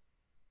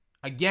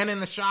 Again in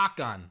the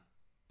shotgun.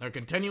 They're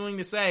continuing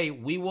to say,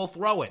 we will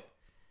throw it.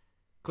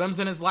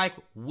 Clemson is like,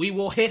 we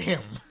will hit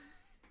him.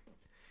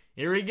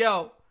 Here we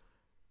go.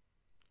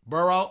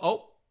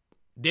 Burrow,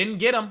 didn't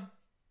get him.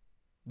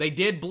 They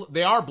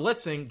are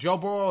blitzing. Joe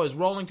Burrow is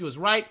rolling to his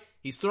right.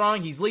 He's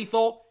throwing. He's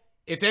lethal.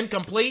 It's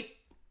incomplete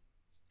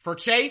for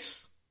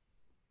Chase.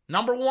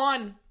 Number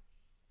 1.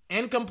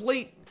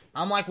 Incomplete.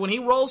 I'm like, when he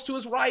rolls to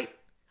his right,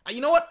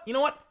 you know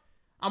what?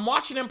 I'm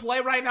watching him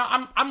play right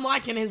now. I'm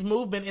liking his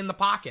movement in the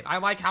pocket. I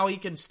like how he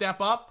can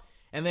step up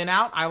and then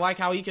out. I like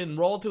how he can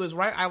roll to his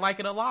right. I like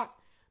it a lot.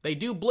 They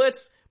do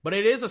blitz, but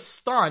it is a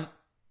stunt.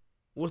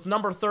 with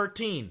number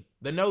 13,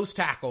 the nose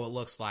tackle, it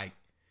looks like.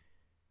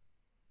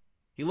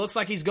 He looks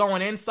like he's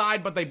going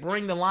inside, but they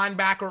bring the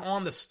linebacker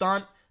on the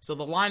stunt. So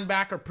the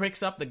linebacker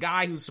picks up the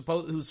guy who's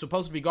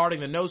supposed to be guarding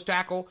the nose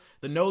tackle.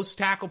 The nose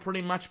tackle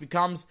pretty much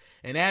becomes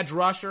an edge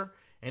rusher,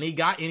 and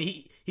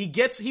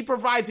he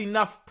provides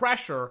enough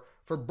pressure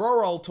for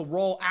Burrow to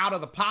roll out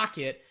of the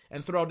pocket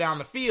and throw down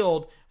the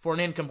field for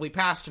an incomplete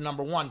pass to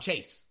number 1,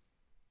 Chase.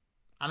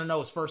 I don't know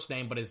his first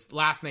name, but his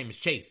last name is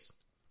Chase.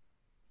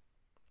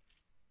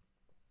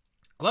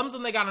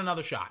 Clemson, they got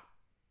another shot.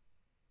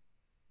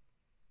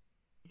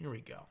 Here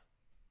we go.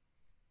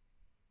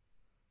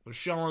 We're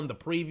showing the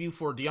preview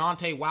for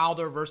Deontay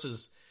Wilder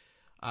versus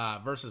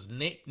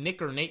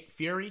Nick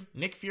Fury.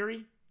 Nick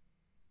Fury?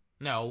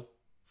 No,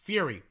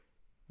 Fury.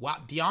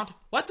 What?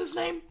 What's his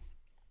name?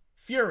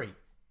 Fury.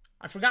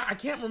 I forgot. I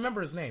can't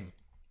remember his name.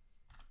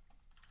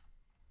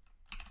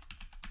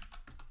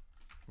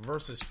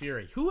 Versus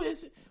Fury. Who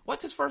is it?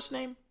 What's his first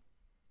name?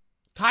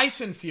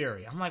 Tyson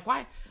Fury. I'm like,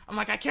 why?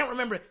 I can't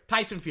remember it.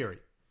 Tyson Fury. I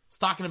was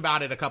talking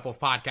about it a couple of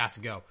podcasts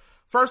ago.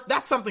 First,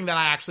 that's something that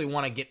I actually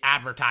want to get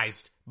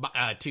advertised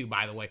to,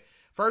 by the way.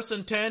 1st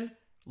and 10.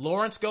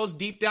 Lawrence goes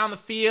deep down the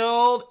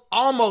field.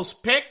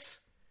 Almost picked.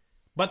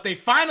 But they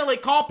finally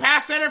call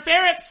pass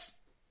interference.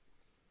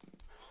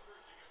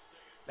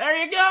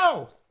 There you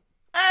go.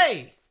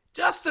 Hey,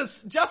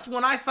 just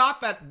when I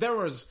thought that there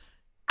was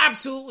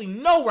absolutely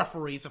no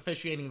referees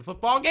officiating the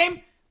football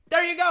game,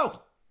 there you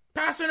go.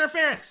 Pass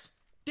interference.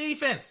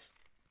 Defense.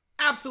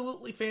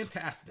 Absolutely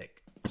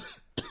fantastic.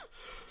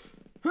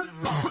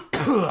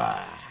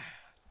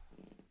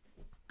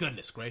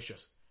 Goodness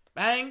gracious.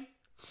 Bang.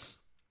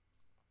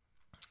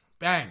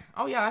 Bang.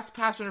 Oh yeah, that's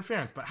pass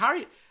interference. But how are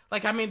you...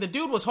 the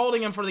dude was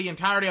holding him for the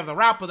entirety of the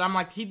route, but I'm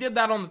like, he did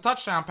that on the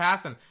touchdown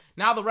pass, and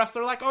now the refs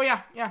are like, oh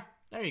yeah,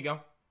 there you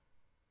go.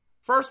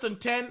 1st and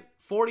 10,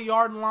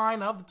 40-yard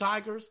line of the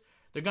Tigers.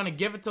 They're going to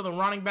give it to the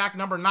running back,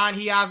 number 9.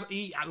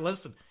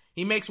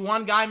 He makes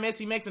one guy miss,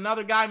 he makes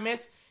another guy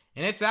miss,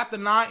 and it's at the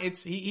 9.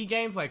 He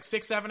gains like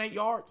 6, 7, 8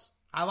 yards.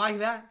 I like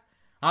that.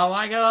 I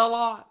like it a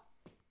lot.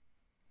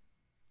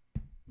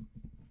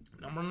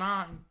 Number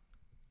 9.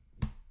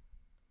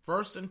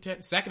 1st and 10.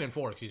 2nd and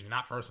 4, excuse me.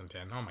 Not 1st and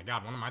 10. Oh my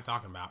God, what am I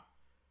talking about?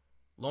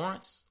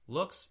 Lawrence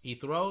looks, he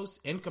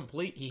throws,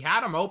 incomplete. He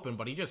had him open,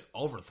 but he just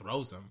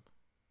overthrows him.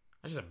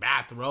 That's just a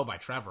bad throw by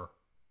Trevor.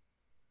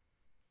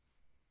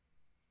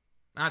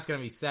 Now it's going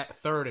to be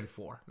 3rd and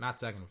 4. Not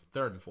 2nd,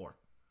 3rd and 4.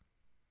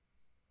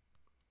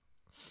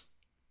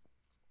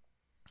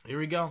 Here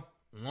we go.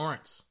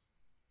 Lawrence.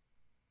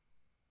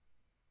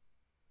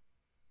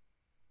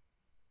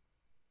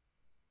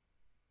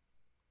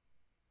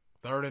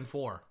 Third and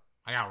 4.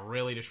 I got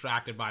really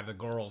distracted by the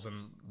girls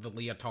and the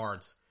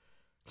leotards.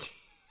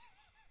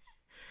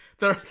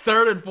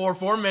 3rd and 4,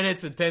 4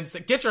 minutes and 10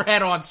 seconds. Get your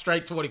head on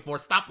straight, 24.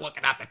 Stop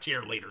looking at the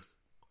cheerleaders.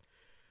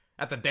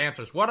 At the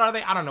dancers. What are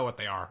they? I don't know what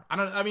they are.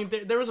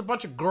 There was a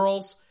bunch of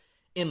girls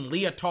in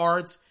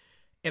leotards,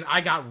 and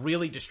I got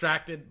really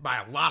distracted by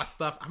a lot of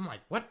stuff. I'm like,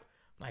 what?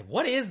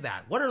 What is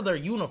that? What are their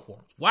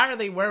uniforms? Why are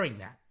they wearing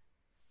that?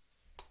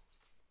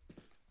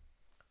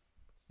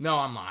 No,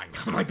 I'm lying.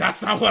 I'm like,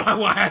 that's not what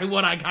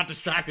I got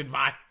distracted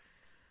by.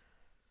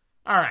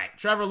 All right,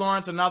 Trevor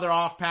Lawrence, another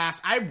off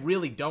pass. I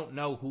really don't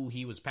know who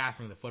he was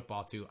passing the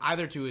football to.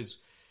 Either to his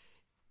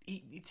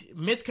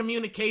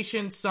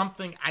miscommunication,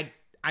 something.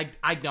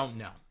 I don't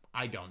know.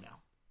 I don't know.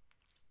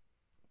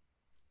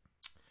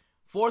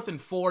 4th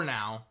and 4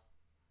 now.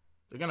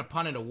 They're going to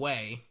punt it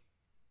away.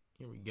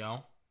 Here we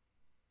go.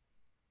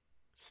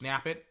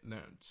 Snap it. No,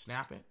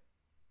 snap it.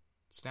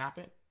 Snap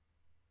it.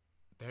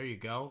 There you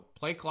go.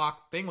 Play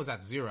clock thing was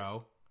at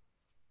 0.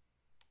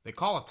 They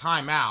call a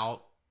timeout.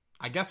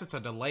 I guess it's a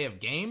delay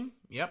of game.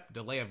 Yep,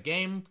 delay of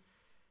game.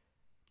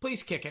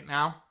 Please kick it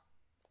now.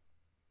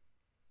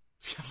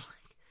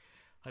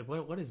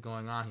 What is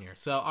going on here?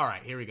 So, all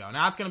right, here we go.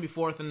 Now it's going to be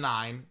 4th and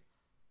 9.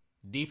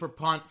 Deeper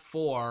punt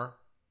for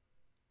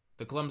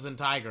the Clemson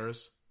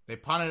Tigers. They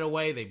punt it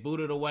away. They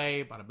boot it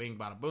away. Bada bing,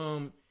 bada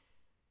boom.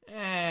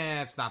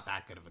 It's not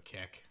that good of a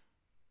kick.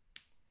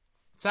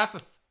 It's at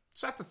the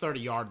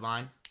 30-yard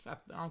line.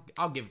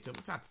 I'll give it to them.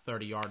 It's at the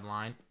 30-yard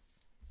line.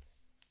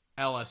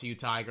 LSU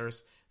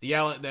Tigers.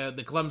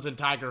 The Clemson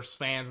Tigers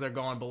fans, they're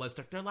going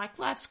ballistic. They're like,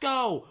 let's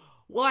go.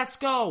 Let's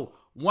go.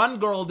 One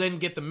girl didn't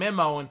get the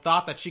memo and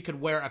thought that she could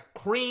wear a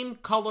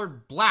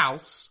cream-colored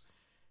blouse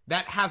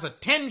that has a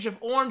tinge of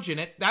orange in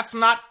it. That's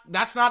not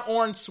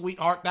orange,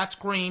 sweetheart. That's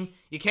cream.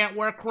 You can't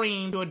wear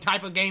cream to a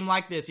type of game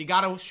like this. You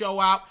got to show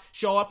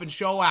up and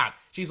show out.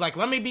 She's like,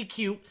 let me be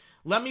cute.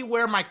 Let me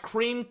wear my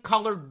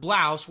cream-colored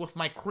blouse with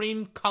my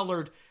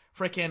cream-colored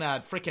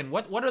freaking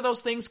what are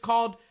those things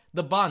called?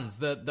 The buns,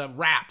 the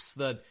wraps,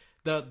 the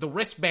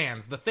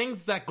wristbands, the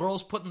things that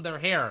girls put in their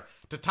hair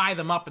to tie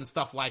them up and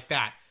stuff like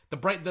that.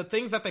 The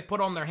things that they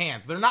put on their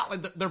hands. They're not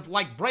like, they're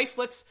like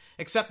bracelets,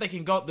 except they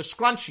can go, the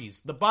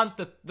scrunchies, the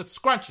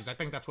scrunchies. I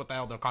think that's what the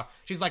hell they're called.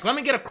 She's like, let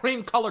me get a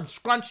cream colored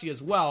scrunchie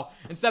as well,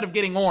 instead of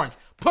getting orange.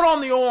 Put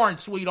on the orange,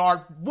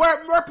 sweetheart.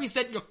 Where Murphy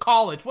said your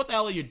college. What the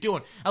hell are you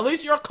doing? At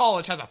least your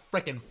college has a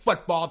freaking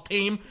football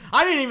team.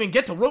 I didn't even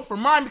get to root for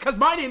mine because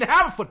mine didn't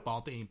have a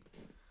football team.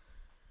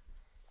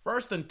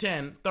 1st and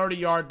 10,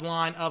 30-yard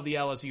line of the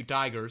LSU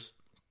Tigers.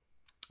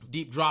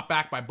 Deep drop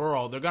back by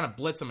Burrow. They're going to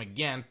blitz him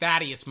again.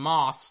 Thaddeus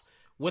Moss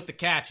with the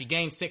catch. He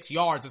gained 6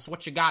 yards. That's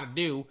what you got to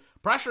do.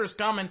 Pressure is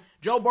coming.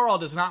 Joe Burrow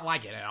does not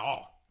like it at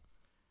all.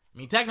 I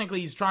mean,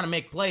 technically he's trying to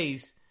make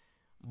plays,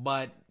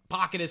 but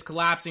pocket is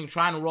collapsing,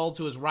 trying to roll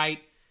to his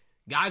right.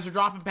 Guys are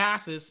dropping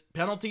passes.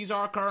 Penalties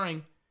are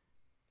occurring.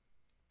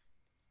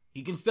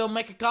 He can still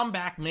make a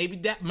comeback. Maybe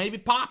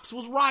Pops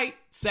was right.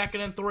 2nd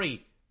and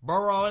 3.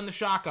 Burrow in the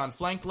shotgun.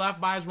 Flanked left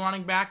by his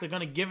running back. They're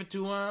going to give it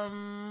to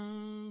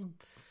him.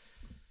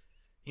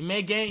 He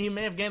may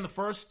have gained the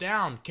first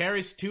down.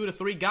 Carries 2 to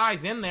 3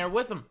 guys in there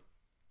with him.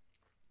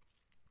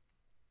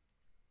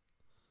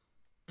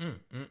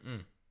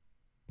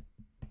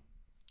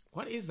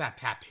 What is that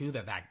tattoo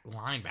that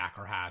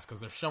linebacker has?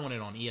 Because they're showing it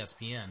on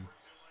ESPN.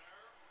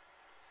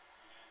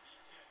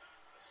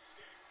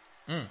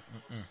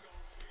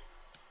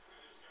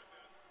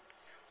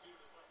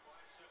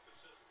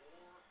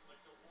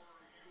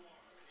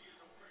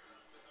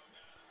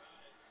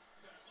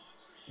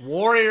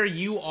 Warrior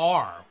you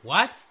are.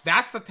 What?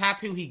 That's the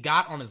tattoo he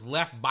got on his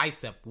left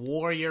bicep.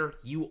 Warrior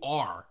you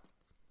are.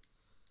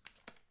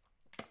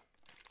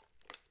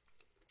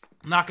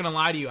 I'm not going to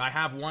lie to you. I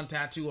have one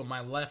tattoo on my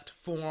left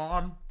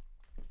forearm.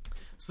 I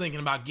was thinking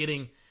about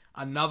getting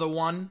another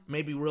one,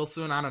 maybe real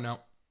soon. I don't know.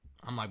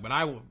 I'm like, but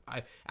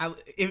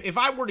if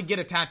I were to get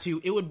a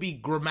tattoo, it would be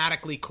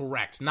grammatically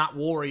correct, not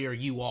warrior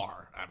you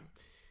are.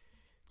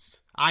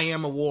 I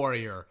am a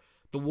warrior.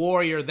 The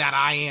warrior that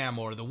I am,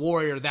 or the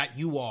warrior that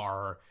you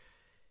are,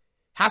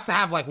 has to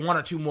have like 1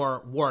 or 2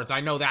 more words.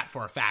 I know that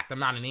for a fact. I'm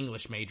not an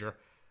English major,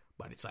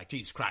 but it's like,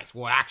 Jesus Christ.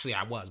 Well, actually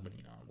I was, but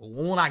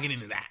we'll not get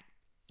into that.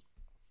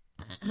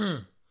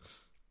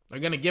 They're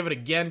going to give it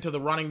again to the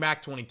running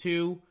back,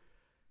 22.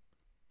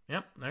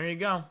 Yep, there you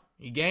go.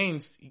 He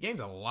gains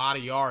a lot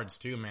of yards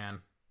too,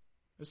 man.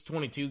 This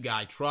 22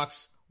 guy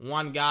trucks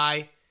one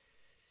guy,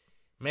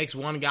 makes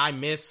one guy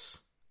miss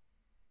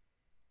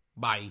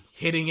by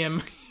hitting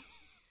him.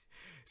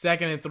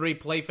 2nd and 3,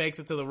 play fakes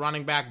it to the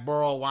running back.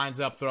 Burrow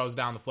winds up, throws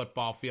down the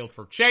football field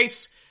for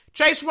Chase.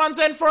 Chase runs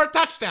in for a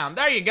touchdown.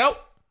 There you go.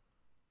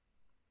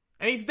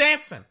 And he's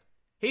dancing.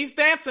 He's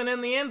dancing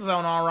in the end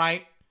zone, all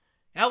right.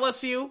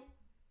 LSU,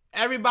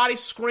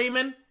 everybody's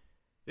screaming.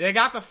 They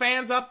got the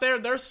fans up there.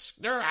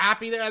 They're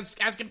happy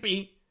as can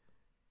be.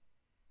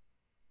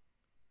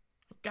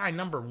 Guy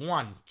number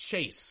 1,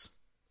 Chase.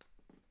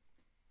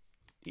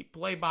 Deep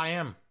play by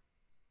him.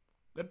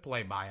 Good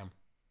play by him.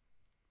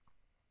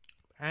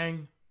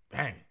 Bang,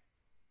 bang.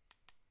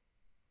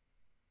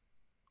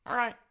 All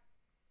right.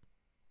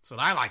 That's what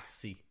I like to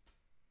see.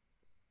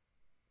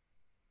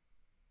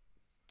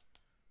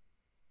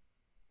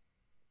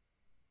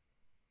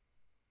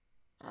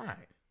 All right.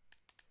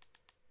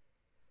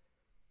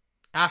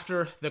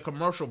 After the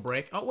commercial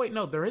break. Oh, wait,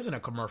 no, there isn't a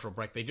commercial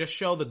break. They just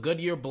show the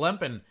Goodyear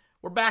blimp, and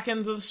we're back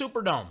into the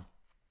Superdome.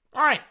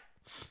 All right.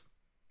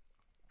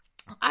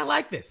 I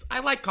like this. I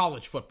like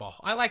college football.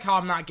 I like how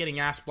I'm not getting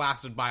ass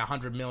blasted by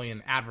 100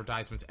 million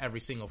advertisements every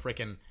single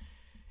freaking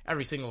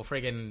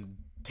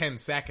 10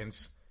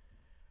 seconds.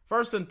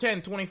 1st and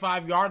 10,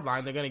 25-yard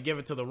line. They're going to give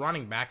it to the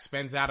running back.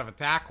 Spins out of a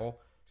tackle.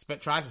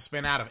 Tries to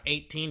spin out of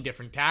 18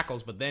 different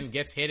tackles, but then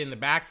gets hit in the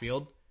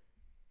backfield.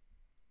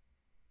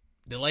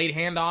 Delayed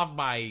handoff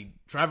by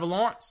Trevor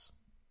Lawrence.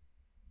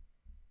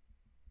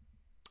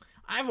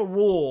 I have a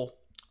rule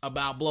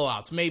about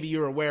blowouts. Maybe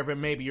you're aware of it,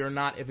 maybe you're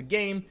not. If a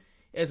game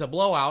is a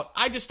blowout,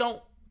 I just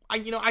don't,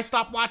 I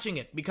stop watching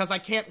it because I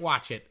can't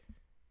watch it.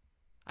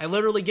 I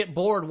literally get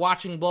bored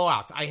watching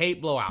blowouts. I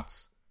hate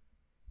blowouts.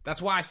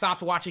 That's why I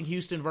stopped watching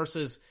Houston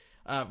versus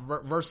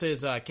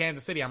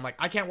Kansas City. I'm like,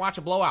 I can't watch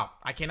a blowout.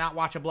 I cannot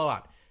watch a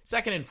blowout.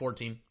 2nd and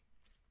 14.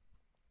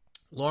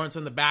 Lawrence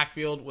in the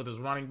backfield with his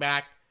running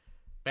back.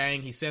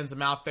 Bang, he sends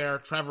him out there.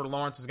 Trevor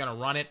Lawrence is going to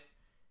run it.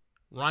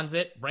 Runs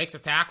it, breaks a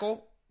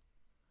tackle.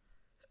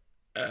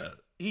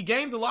 He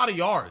gains a lot of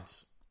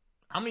yards.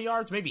 How many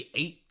yards? Maybe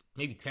 8,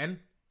 maybe 10.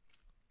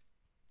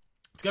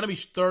 It's going to be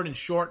 3rd and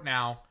short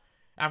now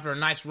after a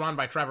nice run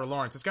by Trevor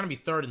Lawrence. It's going to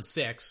be 3rd and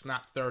 6,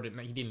 not 3rd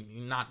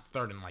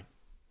and like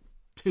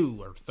 2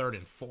 or 3rd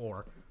and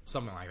 4,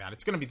 something like that.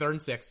 It's going to be 3rd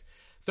and 6.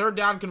 3rd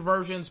down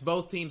conversions,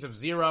 both teams have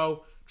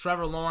 0.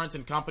 Trevor Lawrence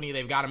and company,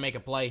 they've got to make a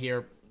play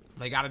here.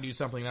 They got to do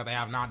something that they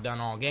have not done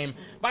all game.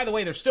 By the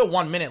way, there's still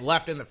 1 minute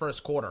left in the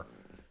first quarter.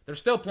 They're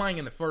still playing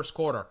in the first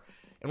quarter.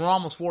 And we're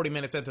almost 40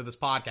 minutes into this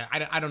podcast.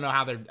 I don't know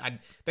how they've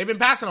been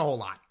passing a whole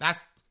lot.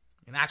 That's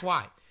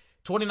why.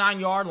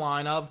 29-yard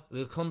line of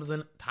the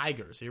Clemson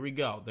Tigers. Here we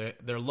go.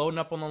 They're loading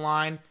up on the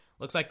line.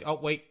 Looks like, oh,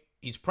 wait,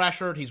 he's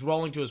pressured. He's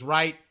rolling to his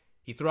right.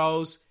 He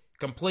throws.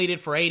 Completed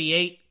for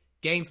 88.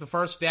 Gains the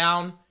first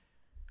down.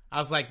 I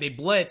was like, they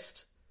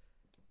blitzed.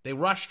 They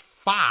rushed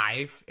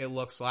 5, it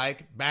looks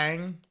like.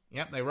 Bang.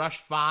 Yep, they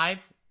rushed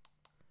 5.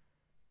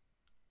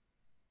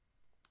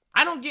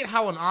 I don't get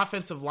how an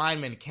offensive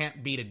lineman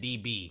can't beat a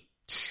DB.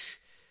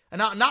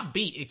 not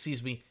beat,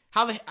 excuse me.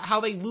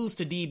 How they lose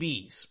to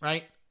DBs,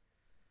 right?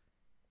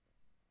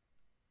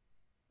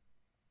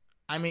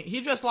 I mean,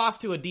 he just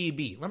lost to a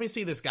DB. Let me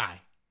see this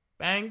guy.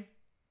 Bang.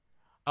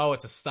 Oh,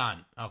 it's a stunt.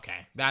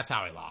 Okay, that's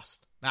how he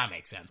lost. That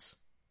makes sense.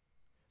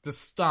 It's a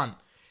stunt.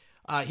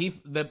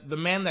 The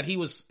man that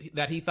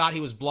he thought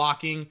he was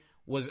blocking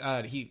was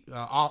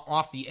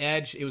off the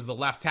edge. It was the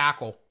left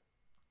tackle.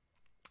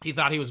 He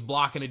thought he was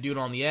blocking a dude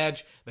on the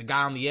edge. The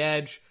guy on the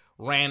edge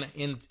ran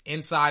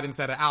inside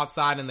instead of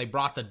outside, and they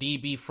brought the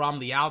DB from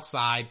the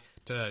outside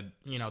to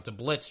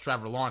blitz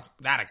Trevor Lawrence.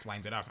 That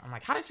explains it. I'm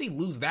like, how does he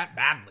lose that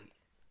badly?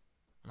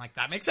 I'm like,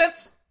 that makes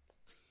sense.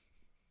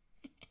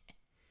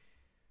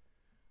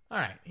 All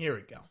right, here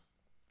we go.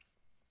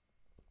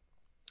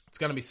 It's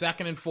going to be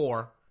 2nd and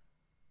 4.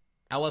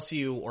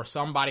 LSU or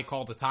somebody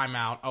called a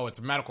timeout. Oh, it's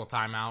a medical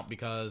timeout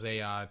because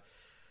an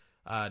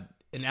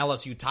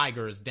LSU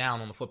Tiger is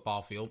down on the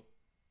football field.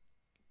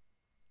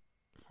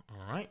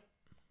 All right.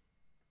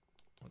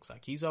 Looks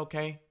like he's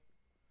okay.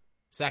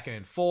 2nd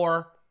and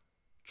 4.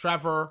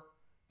 Trevor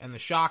and the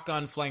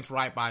shotgun flanked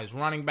right by his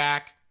running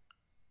back.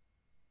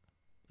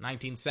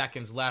 19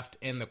 seconds left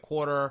in the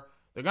quarter.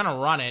 They're going to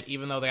run it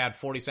even though they had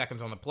 40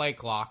 seconds on the play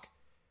clock.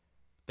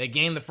 They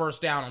gained the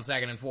first down on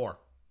 2nd and 4.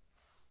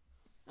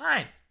 All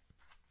right.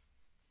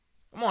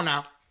 Come on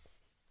now.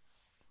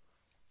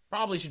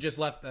 Probably should just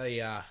let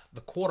the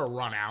quarter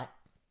run out.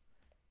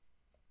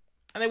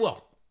 And they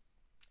will.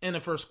 In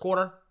the first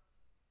quarter.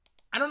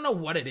 I don't know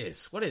what it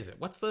is. What is it?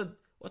 What's the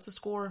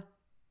score?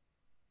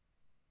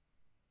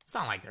 It's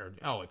not like they're...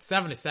 Oh, it's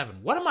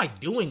 7-7. What am I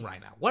doing right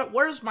now?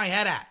 Where's my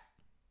head at?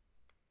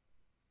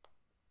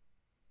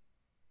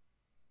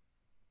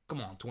 Come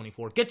on,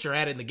 24. Get your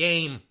head in the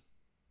game.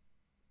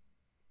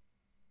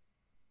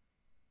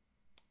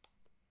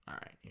 All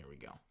right, here we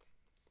go.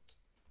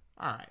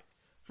 All right.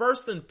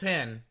 1st and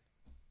 10,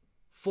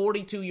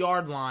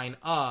 42-yard line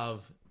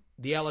of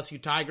the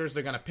LSU Tigers.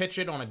 They're going to pitch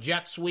it on a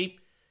jet sweep.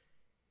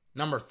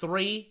 Number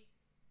 3,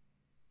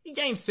 he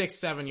gained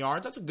 6-7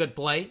 yards. That's a good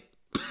play.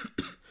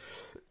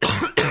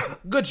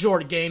 Good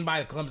short gain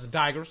by the Clemson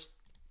Tigers.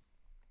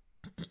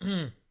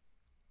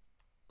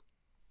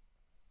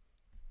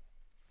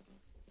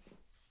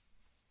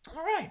 All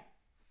right.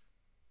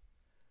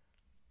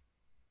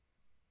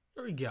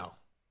 Here we go.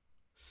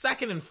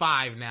 2nd and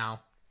 5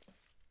 now.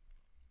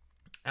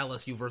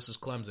 LSU versus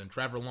Clemson.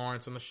 Trevor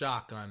Lawrence in the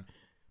shotgun.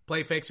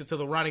 Play fakes it to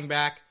the running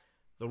back.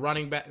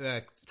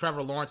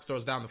 Trevor Lawrence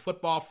throws down the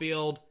football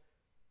field.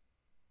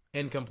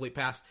 Incomplete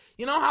pass.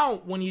 You know how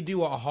when you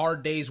do a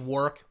hard day's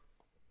work,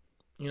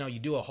 you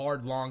do a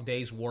hard, long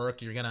day's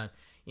work, you're going to,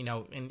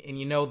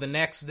 and the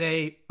next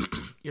day,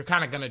 you're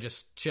kind of going to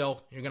just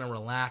chill. You're going to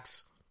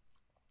relax.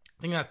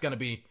 I think that's going to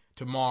be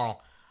tomorrow.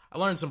 I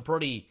learned some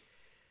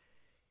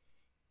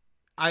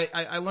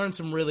I learned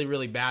some really,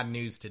 really bad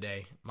news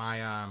today.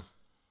 My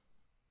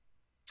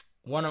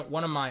one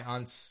of my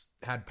aunts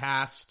had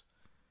passed,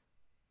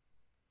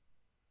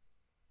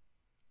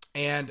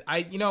 and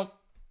I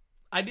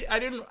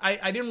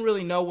didn't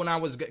really know when I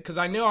was, because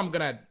I know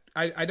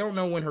I don't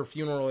know when her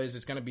funeral is.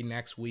 It's gonna be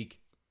next week,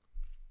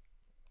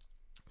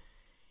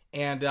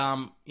 and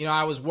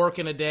I was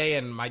working a day,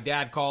 and my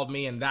dad called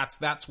me, and that's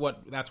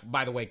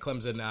by the way,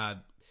 Clemson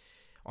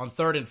on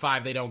 3rd and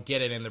 5 they don't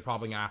get it, and they're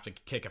probably gonna have to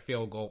kick a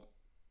field goal.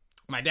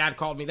 My dad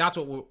called me. That's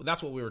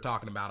what we were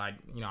talking about. I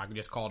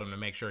just called him to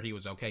make sure he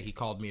was okay. He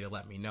called me to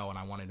let me know, and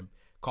I wanted to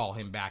call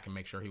him back and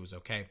make sure he was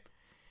okay.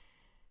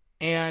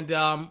 And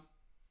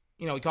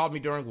he called me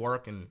during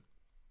work, and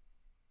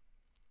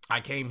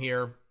I came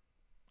here.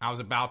 I was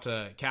about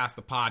to cast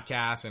the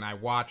podcast, and I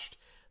watched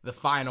the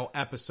final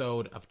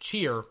episode of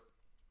Cheer.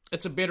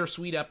 It's a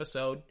bittersweet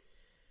episode.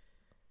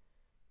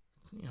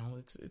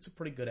 It's a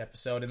pretty good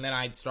episode. And then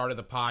I started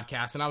the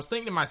podcast, and I was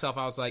thinking to myself,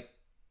 I was like,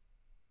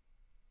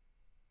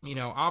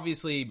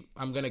 obviously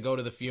I'm going to go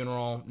to the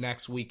funeral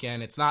next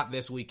weekend. It's not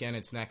this weekend,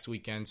 it's next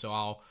weekend.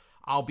 So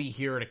I'll be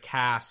here to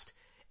cast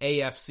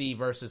AFC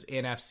versus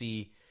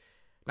NFC.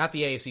 Not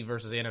the AFC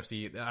versus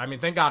NFC. I mean,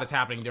 thank God it's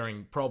happening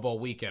during Pro Bowl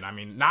weekend. I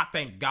mean, not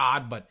thank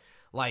God, but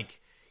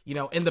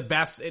in the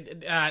best.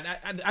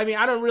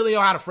 I don't really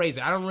know how to phrase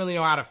it. I don't really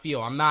know how to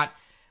feel. I'm not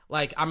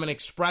I'm an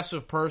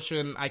expressive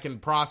person. I can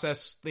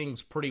process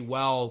things pretty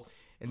well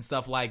and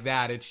stuff like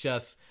that. It's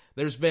just,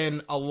 there's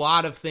been a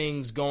lot of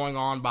things going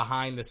on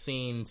behind the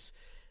scenes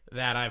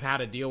that I've had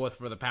to deal with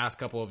for the past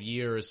couple of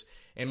years.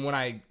 And when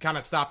I kind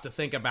of stop to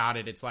think about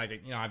it, it's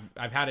like,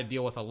 I've had to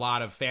deal with a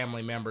lot of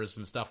family members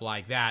and stuff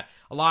like that.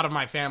 A lot of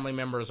my family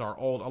members are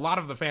old. A lot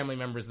of the family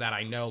members that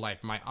I know,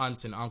 like my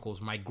aunts and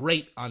uncles, my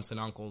great aunts and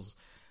uncles,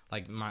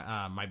 like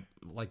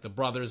the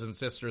brothers and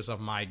sisters of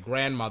my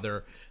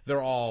grandmother,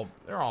 they're all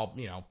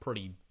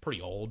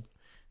pretty old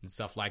and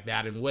stuff like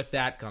that. And with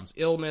that comes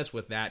illness,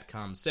 with that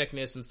comes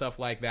sickness and stuff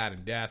like that,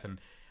 and death. And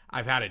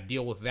I've had to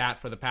deal with that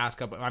for the past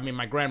couple. I mean,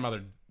 my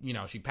grandmother,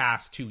 she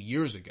passed 2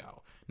 years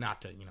ago.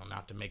 Not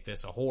to make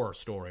this a horror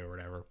story or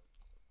whatever.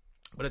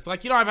 But it's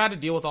like, I've had to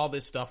deal with all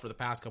this stuff for the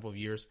past couple of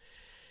years.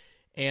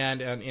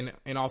 And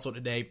also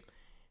today.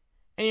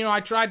 And, I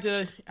tried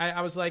to,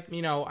 I was like,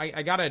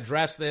 I got to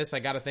address this. I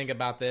got to think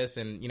about this.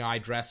 And, I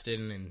addressed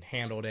it and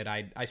handled it.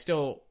 I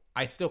still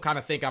kind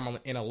of think I'm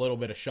in a little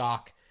bit of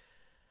shock.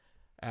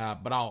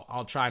 But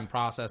I'll try and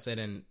process it.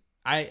 And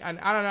I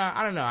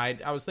don't know.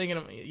 I was thinking,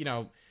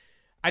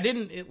 I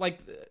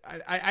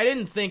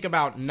didn't think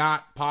about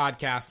not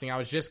podcasting. I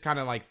was just kind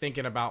of like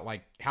thinking about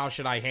like, how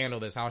should I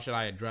handle this? How should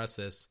I address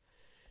this?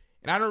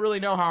 And I don't really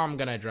know how I'm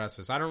going to address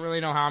this. I don't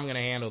really know how I'm going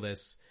to handle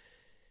this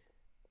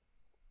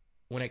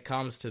when it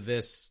comes to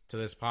this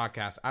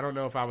podcast. I don't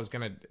know if I was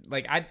going to,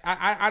 like,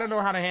 I don't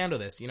know how to handle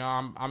this.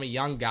 I'm a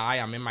young guy.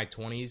 I'm in my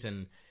 20s,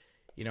 and,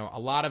 a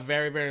lot of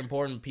very, very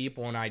important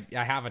people, and I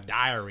have a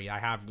diary. I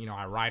have,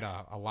 I write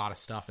a lot of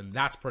stuff, and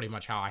that's pretty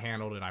much how I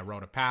handled it. I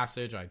wrote a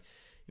passage. I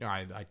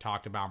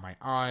talked about my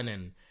aunt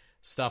and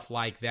stuff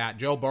like that.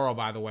 Joe Burrow,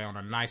 by the way, on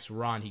a nice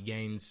run, he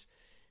gains,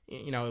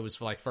 it was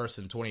for like first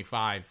and 10,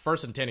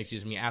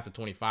 at the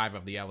 25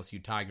 of the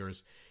LSU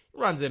Tigers.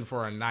 He runs in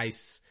for a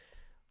nice,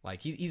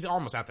 like, he's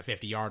almost at the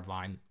 50-yard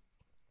line.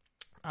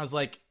 I was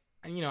like,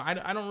 I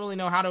don't really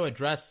know how to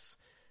address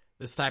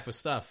this type of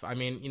stuff. I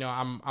mean,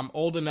 I'm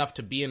old enough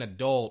to be an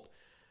adult,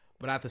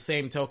 but at the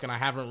same token, I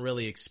haven't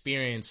really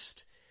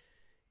experienced,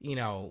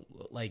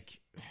 like,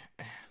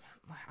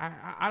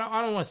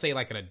 I don't want to say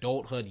like an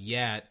adulthood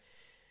yet,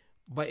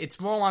 but it's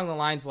more along the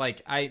lines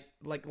like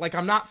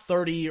I'm not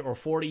 30 or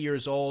 40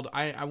 years old.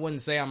 I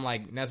wouldn't say I'm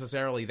like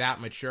necessarily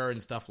that mature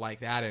and stuff like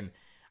that, and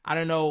I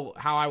don't know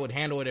how I would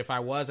handle it if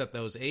I was at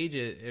those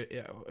ages,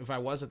 if I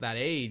was at that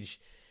age.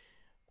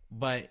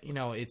 But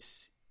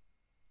it's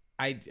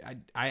I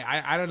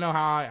don't know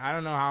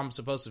how I'm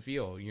supposed to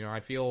feel. I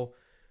feel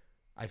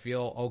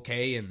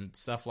okay and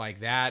stuff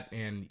like that,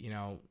 and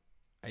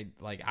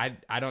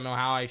I don't know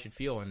how I should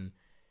feel, and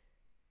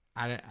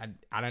I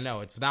don't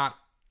know. It's not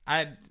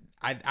I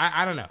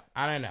don't know.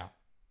 I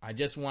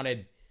just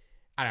wanted,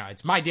 I don't know.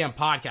 It's my damn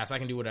podcast. I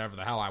can do whatever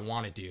the hell I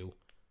want to do,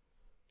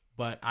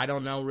 but I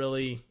don't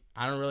really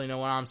know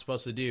what I'm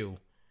supposed to do,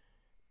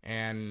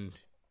 and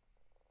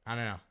I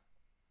don't know.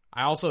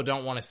 I also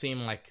don't want to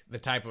seem like the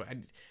type of,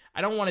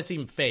 I don't want to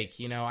seem fake.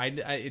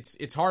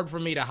 It's hard for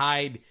me to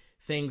hide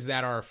things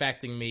that are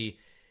affecting me.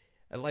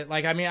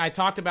 I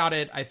talked about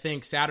it, I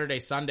think, Saturday,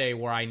 Sunday,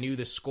 where I knew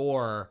the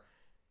score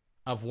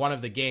of one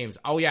of the games.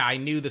 Oh, yeah, I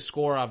knew the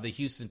score of the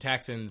Houston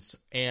Texans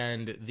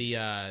and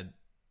the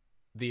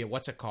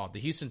what's it called? The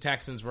Houston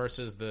Texans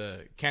versus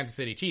the Kansas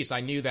City Chiefs. I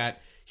knew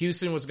that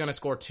Houston was going to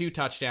score 2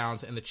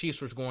 touchdowns and the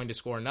Chiefs was going to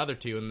score another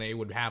 2, and they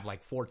would have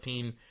like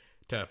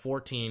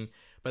 14-14.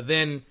 But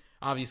then,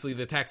 obviously,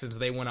 the Texans,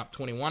 they went up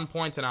 21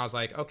 points, and I was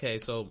like, okay,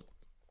 so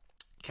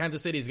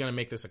Kansas City is going to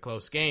make this a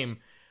close game.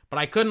 But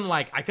I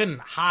couldn't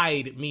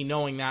hide me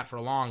knowing that for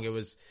long. It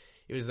was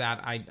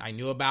that I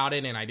knew about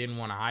it and I didn't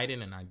want to hide it.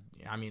 And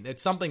I mean,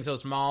 it's something so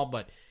small,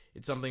 but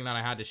it's something that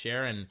I had to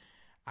share. And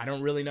I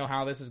don't really know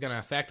how this is going to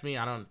affect me.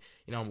 I don't,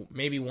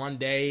 maybe one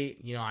day,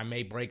 I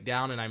may break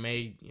down and I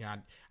may,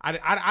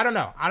 I don't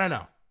know. I don't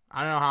know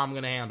how I'm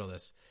going to handle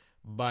this,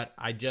 but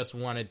I just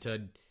wanted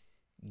to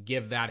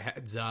give that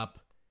heads up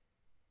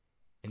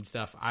and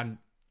stuff. I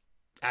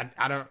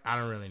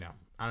don't really know.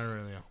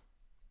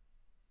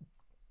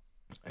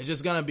 It's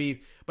just going to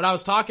be, but I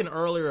was talking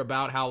earlier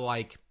about how,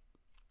 like,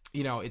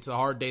 it's a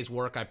hard day's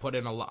work. I put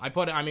in a lot.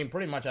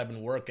 Pretty much I've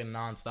been working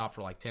nonstop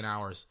for like 10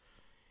 hours.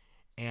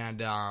 And,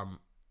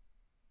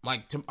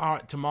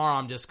 tomorrow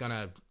I'm just going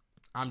to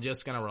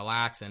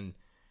relax, and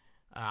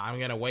I'm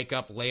going to wake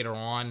up later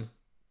on.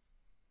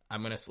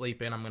 I'm going to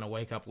sleep in. I'm going to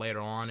wake up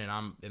later on,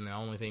 and the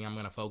only thing I'm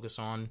going to focus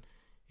on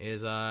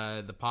is,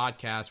 the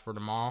podcast for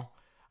tomorrow.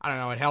 I don't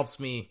know. It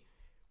helps me,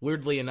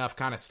 weirdly enough,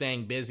 kind of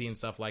staying busy and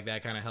stuff like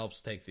that kind of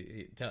helps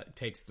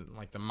takes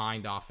the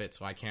mind off it,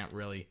 so I can't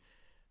really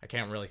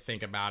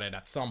think about it.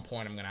 At some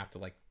point, I'm gonna have to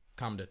like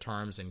come to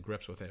terms and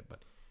grips with it,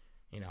 but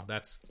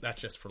that's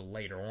just for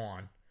later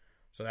on.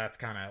 So that's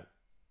kind of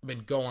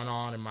been going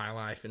on in my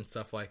life and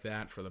stuff like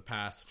that for the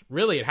past.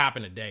 Really, it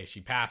happened today.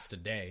 She passed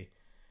today,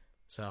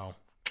 so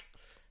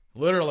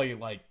literally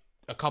like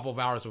a couple of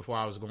hours before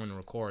I was going to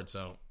record.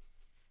 So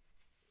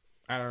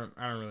I don't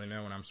really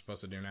know what I'm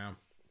supposed to do now.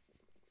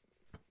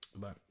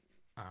 But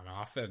I don't know.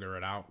 I'll figure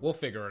it out. We'll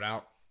figure it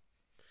out.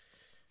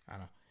 I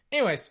don't know.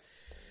 Anyways,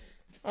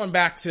 on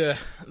back to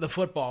the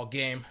football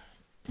game.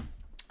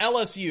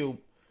 LSU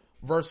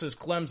versus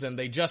Clemson.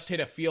 They just hit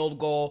a field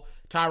goal.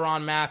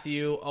 Tyrann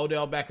Mathieu,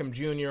 Odell Beckham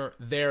Jr.,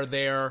 they're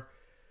there.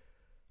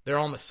 They're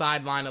on the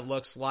sideline, it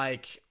looks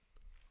like.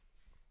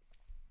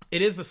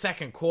 It is the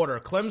second quarter.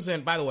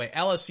 Clemson, by the way,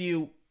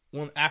 LSU,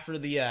 after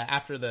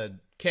the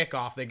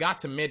kickoff, they got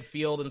to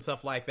midfield and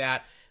stuff like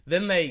that.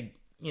 Then they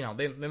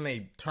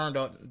turned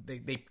out,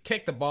 they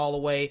kicked the ball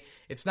away.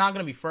 It's now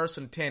going to be 1st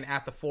and 10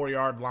 at the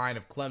 4-yard line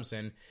of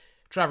Clemson.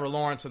 Trevor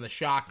Lawrence in the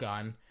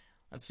shotgun.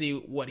 Let's see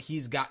what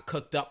he's got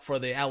cooked up for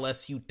the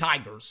LSU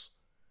Tigers.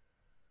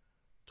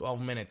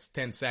 12 minutes,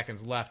 10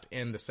 seconds left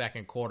in the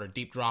second quarter.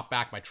 Deep drop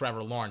back by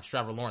Trevor Lawrence.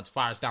 Trevor Lawrence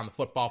fires down the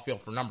football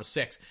field for number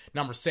 6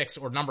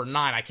 or number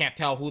 9. I can't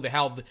tell who the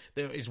hell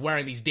is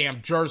wearing these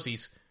damn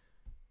jerseys.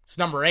 It's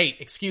number 8.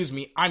 Excuse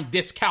me. I'm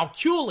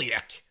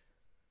dyscalculic.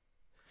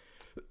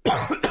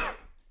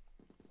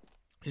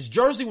 His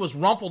jersey was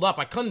rumpled up.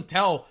 I couldn't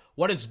tell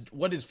what his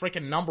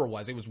freaking number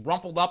was. It was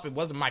rumpled up. It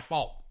wasn't my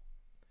fault.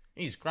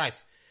 Jesus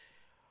Christ.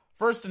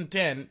 1st and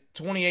 10,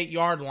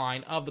 28-yard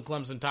line of the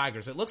Clemson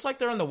Tigers. It looks like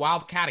they're in the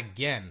Wildcat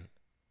again.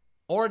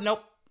 Or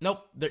nope.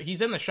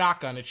 He's in the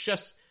shotgun. It's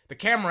just the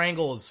camera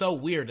angle is so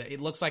weird.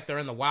 It looks like they're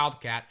in the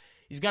Wildcat.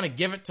 He's going to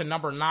give it to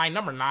number 9.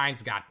 Number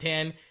 9's got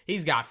 10.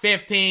 He's got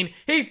 15.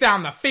 He's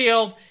down the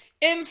field.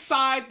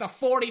 Inside the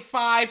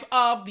 45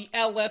 of the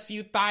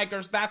LSU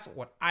Tigers. That's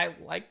what I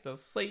like to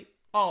see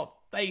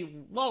all day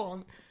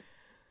long.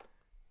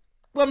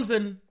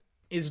 Clemson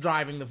is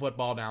driving the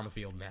football down the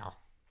field now.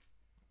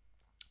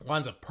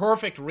 Runs a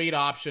perfect read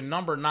option.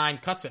 Number 9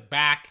 cuts it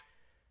back.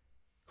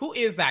 Who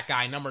is that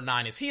guy, number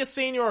 9? Is he a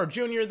senior or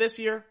junior this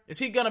year? Is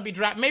he going to be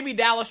drafted? Maybe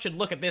Dallas should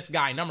look at this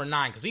guy, number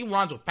 9, because he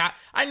runs with Pat.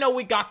 I know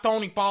we got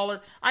Tony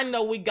Pollard. I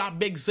know we got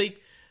Big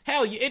Zeke.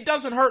 Hell, it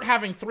doesn't hurt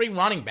having 3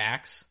 running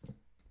backs.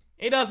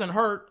 It doesn't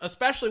hurt,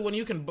 especially when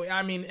you can,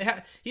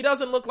 he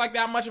doesn't look like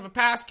that much of a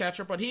pass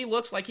catcher, but he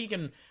looks like he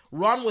can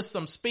run with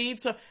some speed.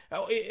 So,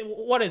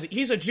 what is he?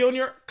 He's a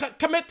junior.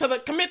 Commit to the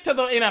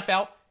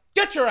NFL.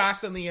 Get your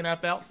ass in the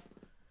NFL.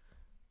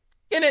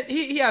 In it,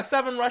 he has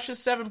 7 rushes,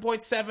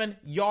 7.7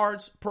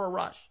 yards per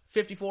rush,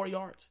 54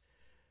 yards.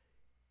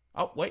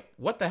 Oh, wait,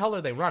 what the hell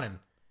are they running?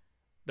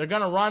 They're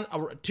going to run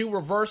 2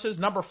 reverses.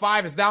 Number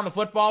 5 is down the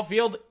football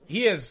field.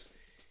 He is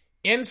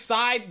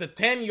inside the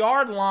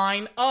 10-yard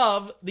line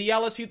of the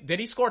LSU.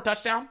 Did he score a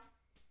touchdown?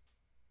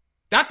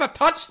 That's a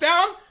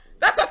touchdown?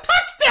 That's a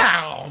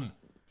touchdown!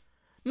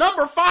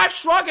 Number 5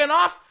 shrugging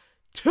off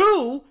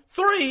 2,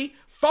 3,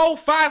 4,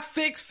 5,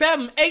 6,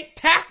 7, 8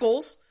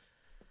 tackles.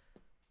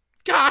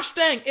 Gosh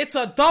dang, it's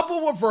a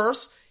double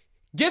reverse.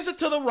 Gives it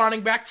to the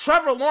running back.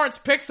 Trevor Lawrence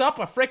picks up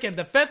a freaking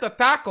defensive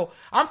tackle.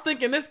 I'm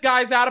thinking this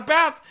guy's out of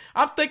bounds.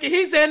 I'm thinking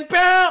he's in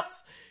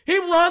bounds. He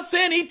runs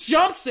in, he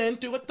jumps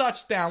into a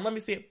touchdown. Let me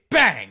see it.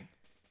 Bang!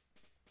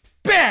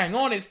 Bang!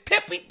 On his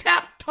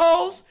tippy-tap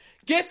toes.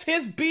 Gets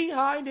his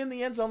behind in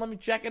the end zone. Let me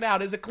check it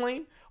out. Is it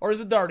clean or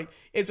is it dirty?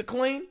 Is it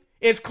clean?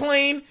 It's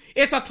clean.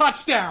 It's a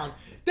touchdown.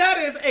 That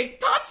is a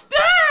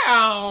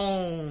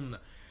touchdown!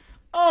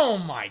 Oh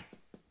my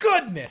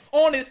goodness.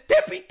 On his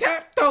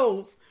tippy-tap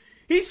toes.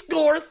 He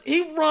scores.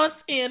 He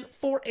runs in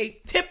for a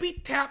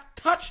tippy-tap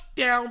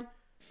touchdown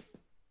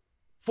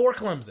for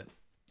Clemson.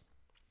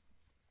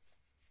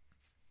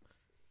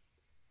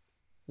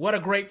 What a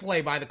great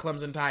play by the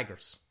Clemson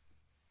Tigers.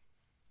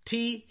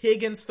 T.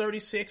 Higgins,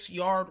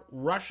 36-yard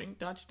rushing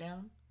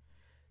touchdown.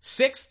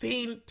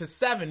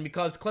 16-7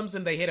 because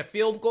Clemson, they hit a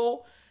field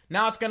goal.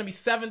 Now it's going to be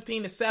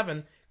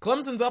 17-7.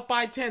 Clemson's up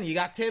by 10. You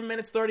got 10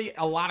 minutes, 30,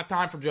 a lot of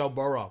time for Joe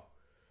Burrow.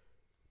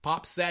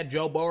 Pop said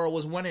Joe Burrow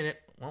was winning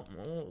it. Well,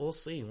 we'll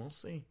see. We'll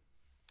see.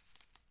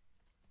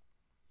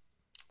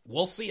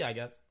 We'll see, I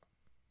guess.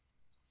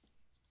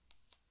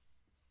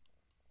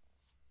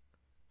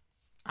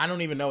 I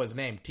don't even know his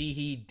name.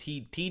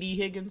 T.D.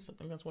 Higgins? I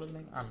think that's what his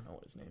name is. I don't know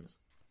what his name is.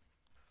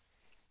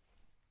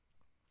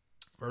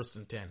 1st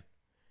and 10.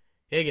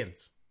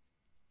 Higgins.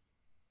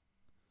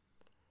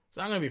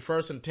 So I'm going to be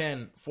 1st and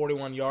 10,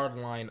 41-yard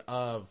line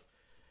of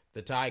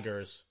the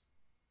Tigers.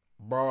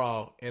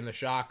 Burrow in the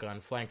shotgun,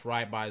 flanked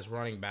right by his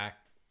running back.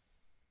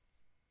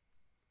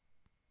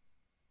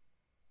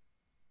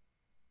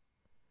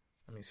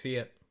 Let me see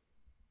it.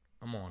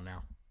 I'm on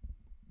now.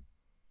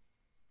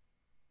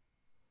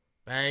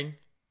 Bang.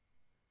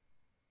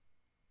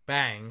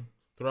 Bang.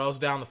 Throws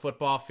down the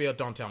football field.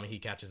 Don't tell me he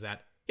catches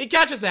that. He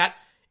catches that.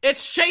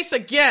 It's Chase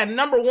again,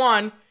 number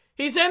 1.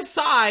 He's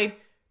inside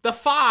the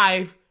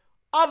 5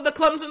 of the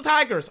Clemson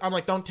Tigers. I'm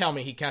like, don't tell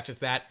me he catches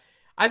that.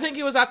 I think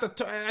he was at the,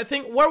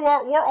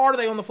 where are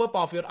they on the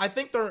football field? I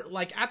think they're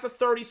like at the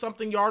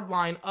 30-something yard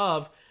line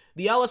of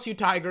the LSU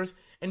Tigers,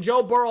 and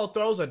Joe Burrow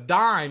throws a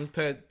dime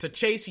to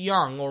Chase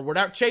Young, or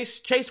whatever,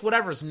 Chase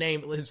whatever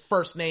his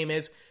first name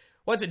is.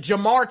 What's it,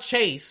 Jamar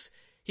Chase.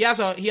 He has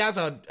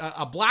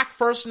a black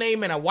first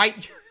name and a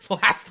white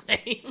last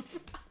name.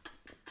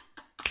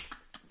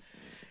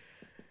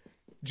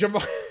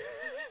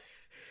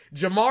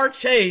 Jamar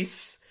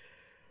Chase,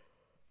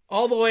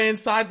 all the way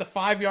inside the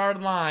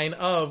 5-yard line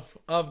of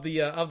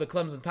the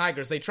Clemson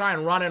Tigers. They try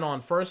and run it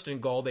on 1st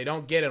and goal. They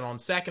don't get it on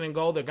 2nd and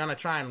goal. They're gonna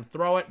try and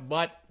throw it,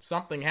 but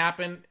something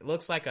happened. It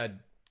looks like the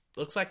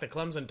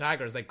Clemson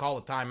Tigers. They call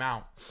a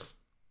timeout.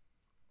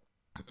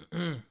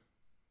 All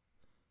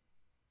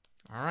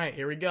right,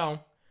 here we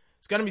go.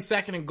 It's gonna be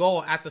 2nd and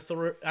goal at the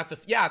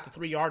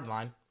 3-yard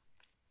line.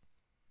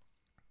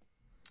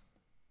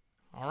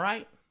 All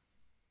right.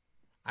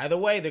 Either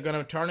way, they're going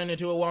to turn it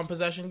into a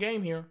 1-possession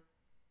game here.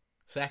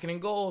 2nd and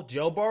goal.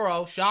 Joe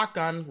Burrow,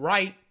 shotgun,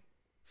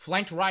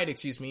 flanked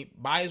right,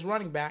 by his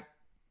running back.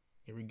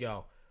 Here we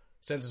go.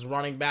 Sends his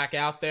running back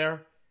out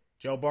there.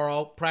 Joe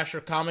Burrow, pressure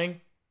coming.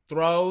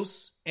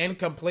 throws,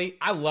 incomplete.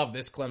 I love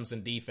this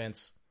Clemson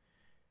defense.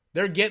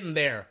 They're getting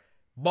there.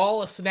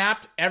 Ball is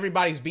snapped,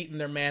 everybody's beating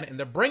their man, and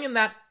they're bringing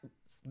that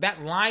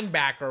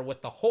linebacker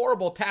with the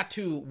horrible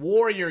tattoo,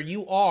 warrior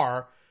you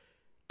are.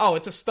 Oh,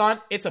 it's a stunt,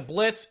 it's a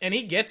blitz, and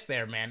he gets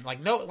there, man.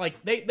 Like, no,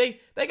 like, they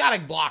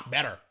gotta block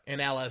better in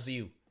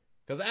LSU.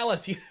 Because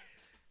LSU,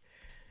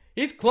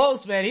 he's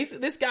close, man.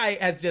 This guy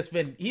has just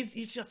been, he's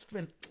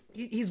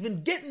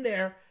been getting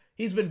there.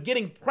 He's been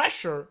getting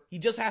pressure. He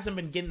just hasn't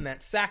been getting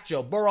that sack.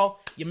 Joe Burrow,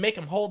 you make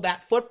him hold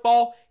that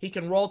football, he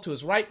can roll to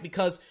his right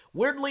because,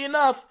 weirdly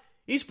enough,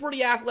 he's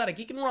pretty athletic.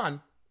 He can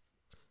run.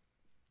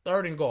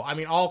 3rd and goal. I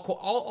mean,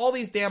 all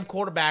these damn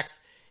quarterbacks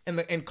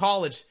in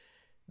college,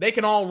 they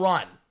can all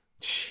run.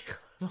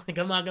 Like,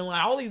 I'm not gonna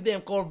lie. All these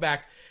damn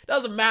quarterbacks,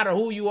 doesn't matter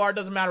who you are,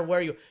 doesn't matter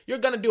where you're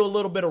gonna do a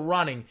little bit of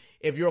running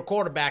if you're a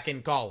quarterback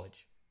in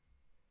college.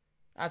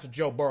 That's what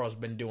Joe Burrow's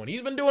been doing.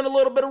 He's been doing a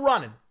little bit of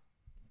running.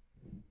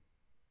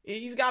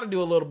 He's got to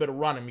do a little bit of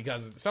running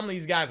because some of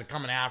these guys are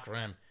coming after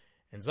him.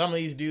 And some of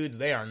these dudes,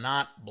 they are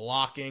not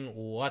blocking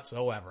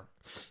whatsoever.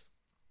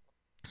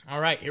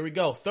 All right, here we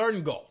go. 3rd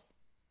and goal.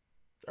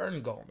 3rd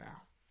and goal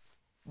now.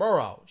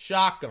 Burrow,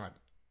 shotgun.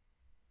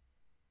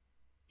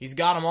 He's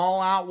got them all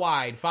out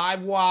wide.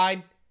 5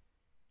 wide.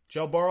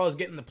 Joe Burrow is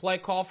getting the play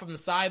call from the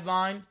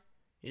sideline.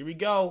 Here we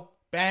go.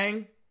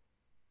 Bang.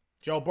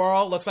 Joe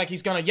Burrow looks like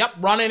he's going to,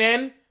 running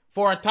in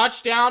for a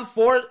touchdown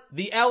for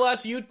the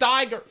LSU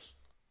Tigers.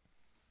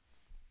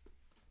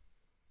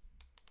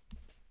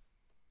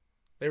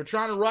 They were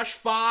trying to rush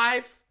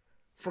 5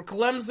 for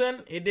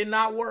Clemson. It did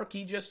not work.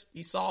 He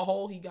saw a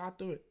hole. He got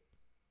through it.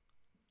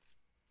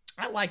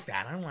 I like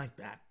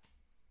that.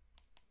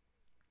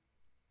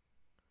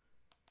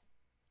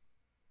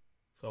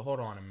 So hold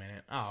on a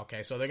minute. Oh,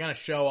 okay. So they're going to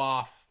show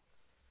off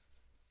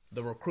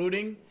the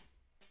recruiting.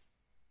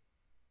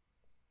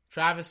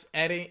 Travis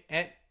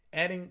Eddington,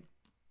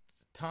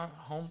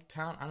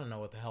 hometown. I don't know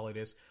what the hell it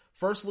is.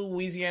 First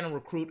Louisiana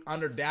recruit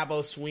under Dabo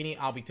Swinney.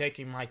 I'll be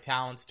taking my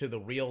talents to the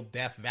real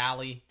Death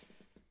Valley.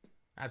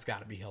 That's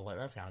got to be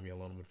hilarious. That's got to be a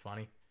little bit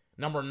funny.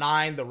 Number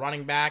 9, the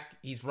running back.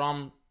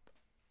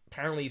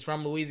 Apparently he's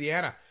from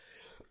Louisiana.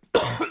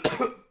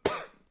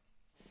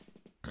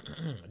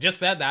 Just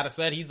said that. I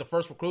said he's the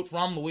first recruit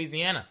from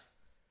Louisiana.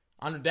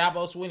 Under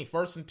Dabo Swinney.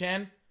 1st and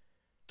 10,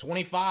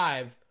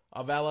 25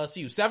 of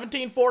LSU.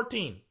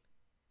 17-14.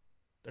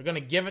 They're going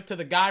to give it to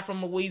the guy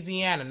from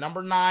Louisiana.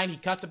 Number 9, he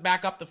cuts it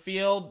back up the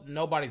field.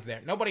 Nobody's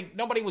there.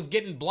 Nobody was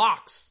getting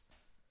blocks.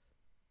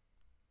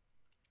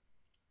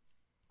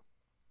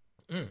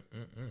 All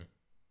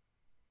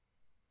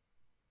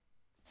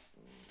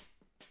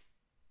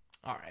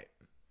right.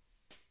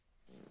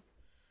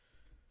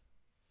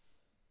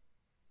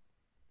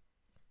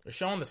 They're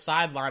showing the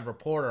sideline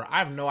reporter. I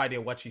have no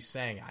idea what she's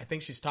saying. I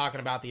think she's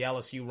talking about the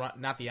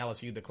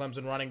the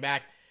Clemson running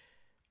back.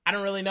 I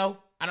don't really know.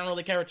 I don't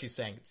really care what she's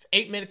saying. It's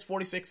 8 minutes,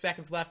 46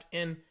 seconds left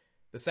in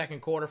the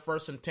second quarter.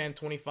 1st and 10,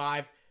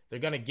 25. They're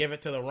going to give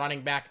it to the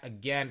running back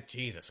again.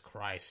 Jesus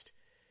Christ.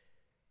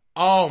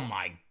 Oh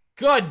my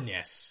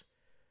goodness.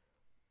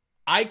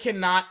 I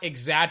cannot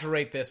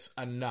exaggerate this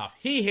enough.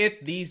 He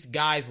hit these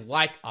guys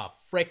like a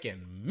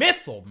freaking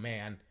missile,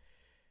 man.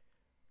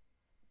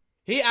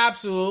 He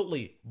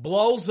absolutely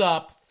blows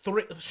up.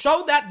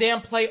 Show that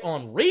damn play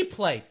on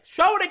replay.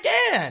 Show it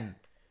again.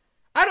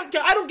 I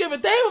don't give a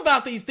damn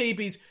about these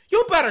DBs.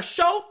 You better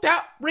show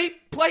that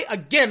replay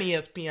again,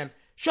 ESPN.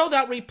 Show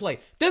that replay.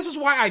 This is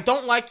why I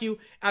don't like you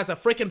as a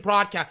freaking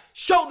broadcast.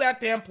 Show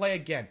that damn play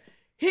again.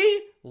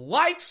 He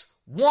lights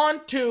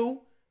 1,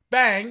 2,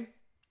 bang,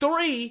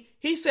 3.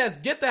 He says,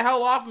 get the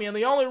hell off me. And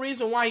the only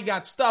reason why he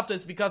got stuffed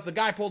is because the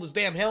guy pulled his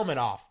damn helmet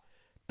off.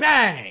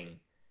 Bang.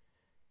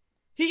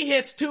 He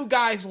hits 2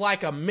 guys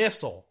like a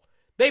missile.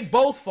 They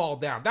both fall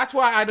down. That's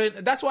why I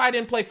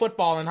didn't play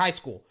football in high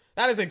school.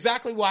 That is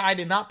exactly why I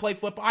did not play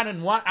football. I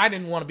didn't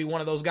want to be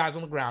one of those guys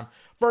on the ground.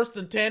 1st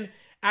and 10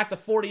 at the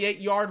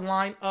 48-yard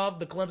line of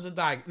the Clemson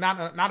Tigers.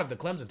 Not of the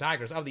Clemson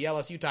Tigers, of the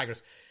LSU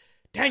Tigers.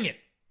 Dang it.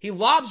 He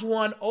lobs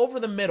one over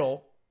the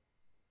middle.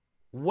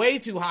 Way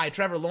too high,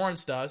 Trevor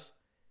Lawrence does.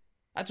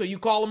 That's what you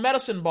call a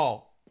medicine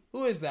ball.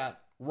 Who is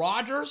that?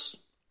 Rodgers?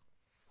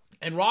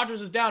 And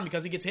Rodgers is down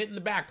because he gets hit in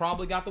the back.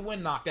 Probably got the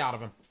wind knocked out of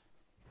him.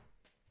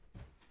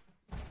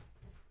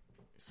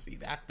 See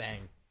that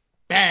thing.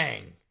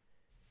 Bang.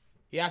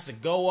 He has to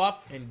go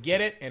up and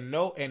get it,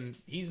 and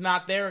he's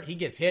not there. He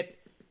gets hit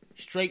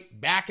straight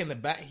back in the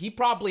back. He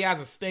probably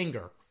has a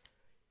stinger.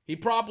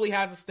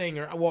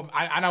 Well,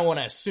 I don't want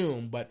to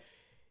assume, but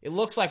it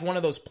looks like one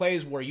of those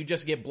plays where you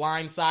just get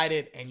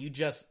blindsided and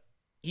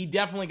he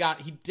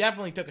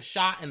definitely took a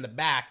shot in the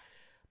back,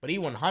 but he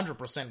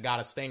 100% got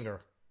a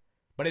stinger.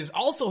 But it's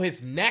also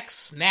his neck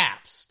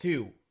snaps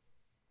too.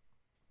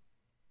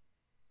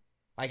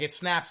 Like it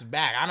snaps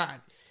back.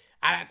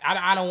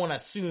 I don't want to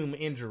assume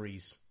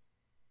injuries.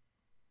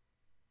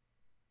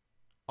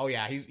 Oh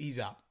yeah, he's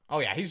up. Oh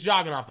yeah, he's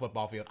jogging off the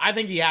football field. I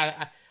think he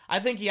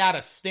had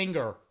a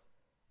stinger.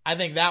 I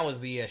think that was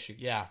the issue.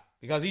 Yeah,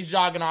 because he's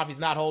jogging off. He's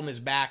not holding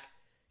his back.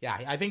 Yeah,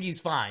 I think he's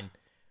fine.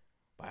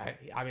 But,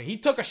 I mean, he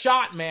took a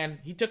shot, man.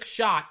 He took a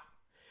shot.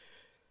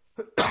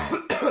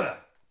 God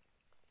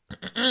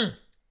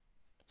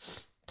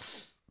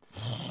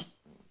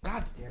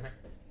damn it.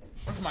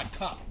 Where's my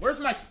cup? Where's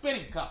my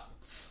spinning cup?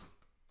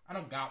 I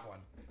don't got one.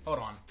 Hold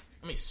on.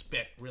 Let me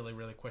spit really,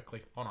 really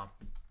quickly. Hold on.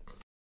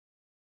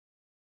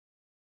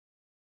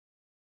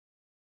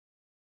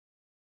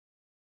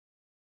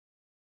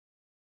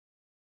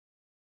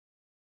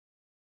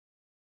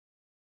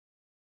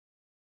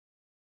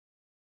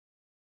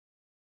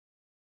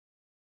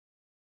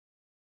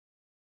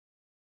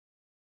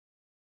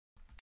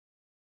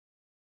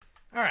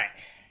 All right,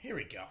 here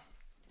we go.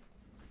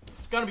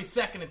 It's going to be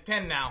 2nd and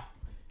 10 now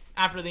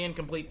after the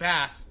incomplete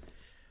pass.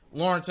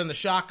 Lawrence in the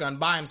shotgun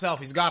by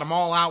himself. He's got them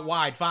all out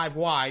wide, 5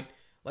 wide.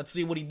 Let's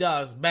see what he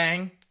does.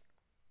 Bang.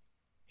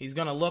 He's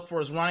going to look for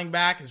his running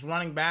back. His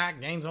running back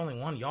gains only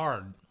 1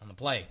 yard on the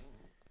play.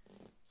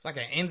 It's like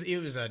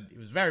it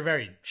was very,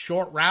 very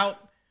short route.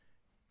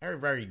 Very,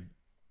 very,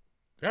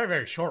 very,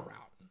 very short route.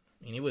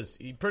 I mean,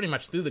 he pretty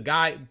much threw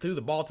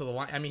the ball to the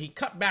line. I mean, he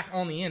cut back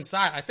on the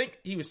inside. I think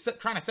he was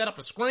trying to set up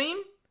a screen.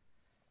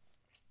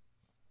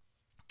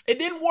 It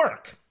didn't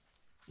work.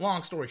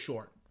 Long story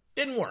short.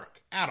 Didn't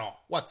work at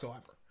all,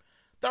 whatsoever.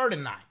 3rd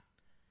and 9.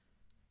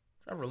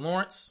 Trevor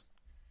Lawrence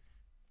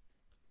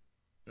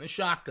in the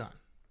shotgun.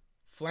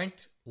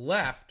 Flanked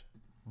left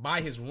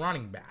by his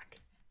running back.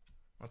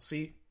 Let's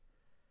see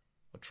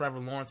what Trevor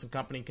Lawrence and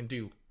company can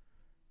do.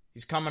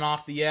 He's coming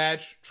off the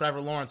edge.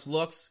 Trevor Lawrence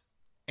looks.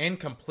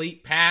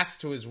 Incomplete pass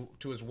to his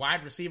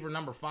wide receiver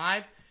number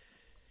 5. I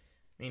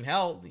mean,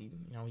 hell,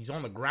 he's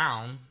on the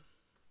ground,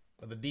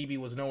 but the DB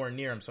was nowhere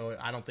near him, so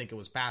I don't think it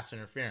was pass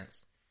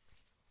interference.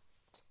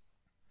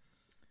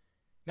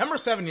 Number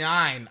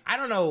 79, I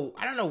don't know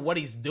what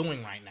he's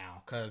doing right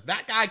now, because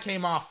that guy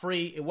came off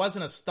free. It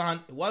wasn't a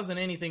stunt. It wasn't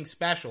anything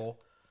special.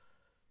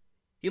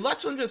 He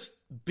lets him just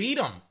beat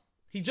him.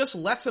 He just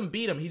lets him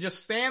beat him. He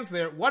just stands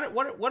there.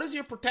 What is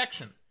your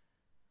protection?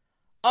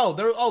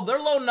 They're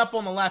loading up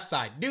on the left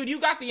side. Dude,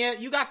 you got the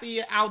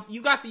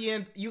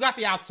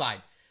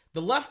outside.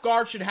 The left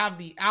guard should have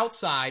the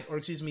outside, or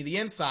excuse me, the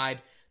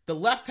inside. The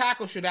left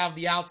tackle should have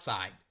the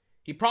outside.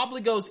 He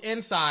probably goes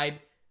inside.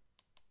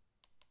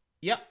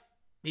 Yep.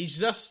 He's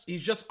just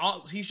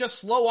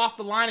slow off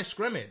the line of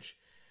scrimmage.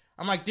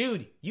 I'm like,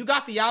 dude, you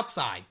got the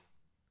outside.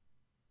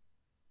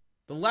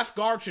 The left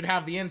guard should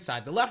have the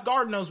inside. The left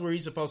guard knows where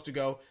he's supposed to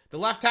go. The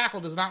left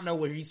tackle does not know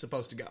where he's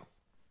supposed to go.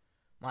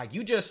 Like,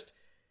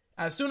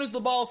 as soon as the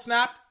ball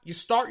snapped, you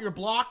start your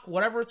block,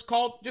 whatever it's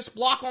called, just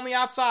block on the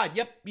outside.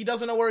 Yep, he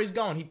doesn't know where he's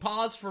going. He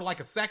paused for like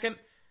a second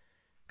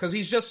because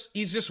he's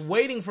just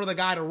waiting for the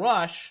guy to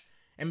rush,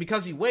 and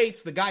because he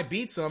waits, the guy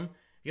beats him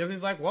because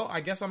he's like, well,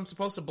 I guess I'm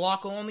supposed to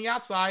block on the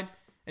outside,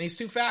 and he's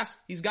too fast.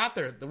 He's got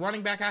there. The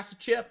running back has to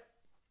chip.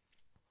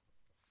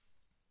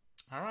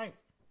 All right.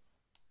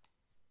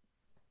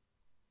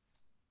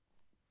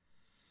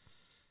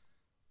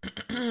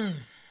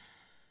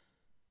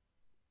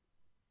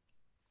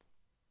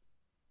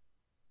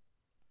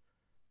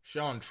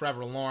 Showing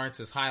Trevor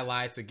Lawrence's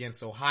highlights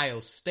against Ohio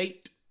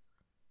State.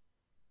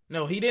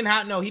 No, he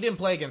didn't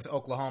play against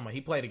Oklahoma. He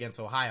played against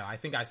Ohio. I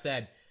think I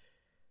said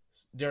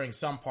during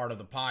some part of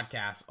the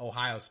podcast,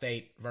 Ohio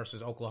State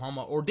versus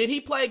Oklahoma. Or did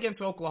he play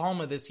against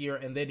Oklahoma this year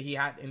and did he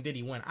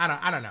win?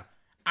 I don't know.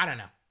 I don't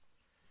know.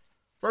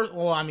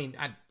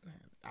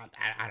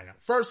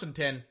 1st and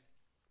 10,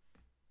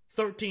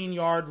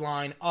 13-yard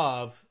line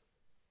of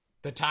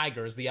the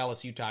Tigers, the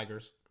LSU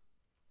Tigers.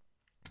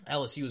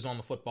 LSU is on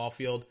the football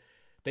field.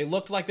 They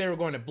looked like they were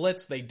going to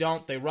blitz. They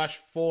don't. They rush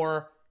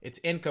 4. It's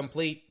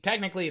incomplete.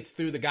 Technically, it's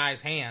through the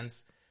guy's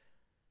hands.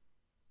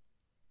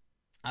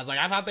 I was like,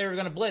 I thought they were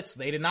going to blitz.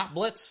 They did not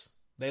blitz.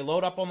 They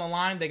load up on the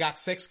line. They got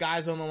 6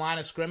 guys on the line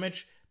of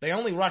scrimmage. They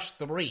only rushed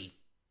 3.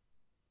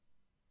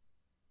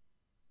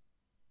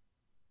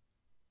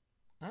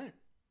 All right.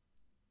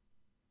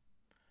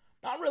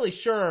 Not really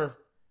sure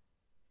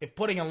if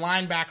putting a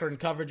linebacker in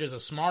coverage is a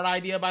smart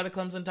idea by the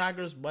Clemson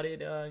Tigers, but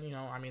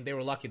they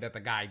were lucky that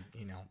the guy,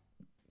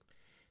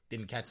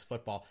 didn't catch the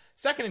football.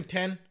 2nd and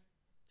 10,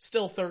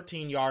 still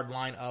 13-yard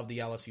line of the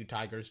LSU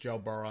Tigers. Joe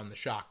Burrow in the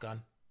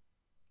shotgun.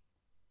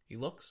 He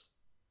looks.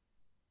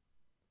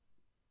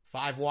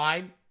 5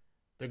 wide.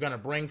 They're going to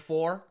bring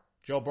 4.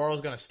 Joe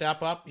Burrow's going to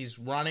step up. He's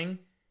running.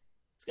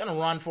 He's going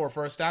to run for a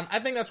first down. I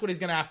think that's what he's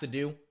going to have to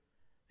do.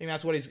 I think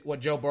that's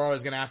what Joe Burrow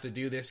is going to have to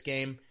do this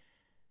game.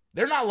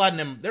 They're not letting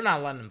him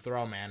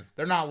throw, man.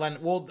 They're not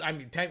letting, like,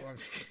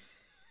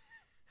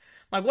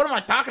 what am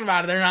I talking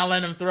about? They're not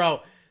letting him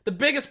throw. The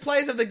biggest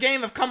plays of the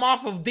game have come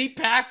off of deep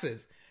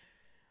passes.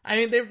 I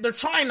mean, they're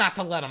trying not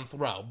to let him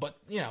throw, but,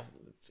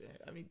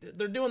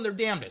 they're doing their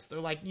damnedest. They're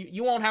like,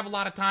 you won't have a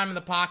lot of time in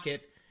the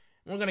pocket.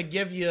 We're going to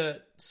give you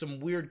some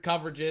weird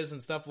coverages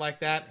and stuff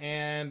like that,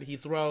 and he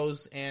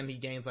throws, and he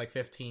gains like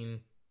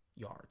 15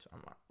 yards.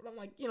 I'm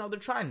like, they're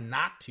trying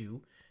not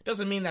to. It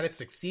doesn't mean that it's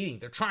succeeding.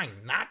 They're trying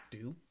not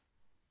to.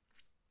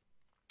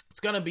 It's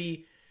going to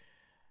be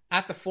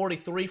at the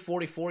 43,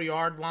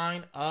 44-yard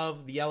line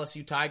of the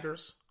LSU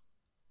Tigers.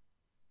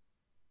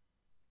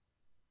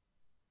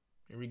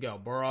 Here we go.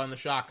 Burrow in the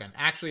shotgun.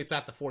 Actually, it's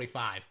at the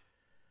 45.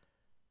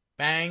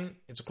 Bang.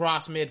 It's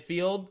across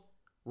midfield.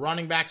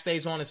 Running back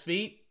stays on his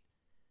feet.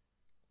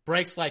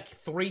 Breaks like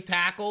 3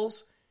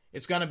 tackles.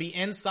 It's going to be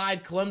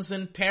inside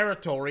Clemson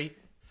territory.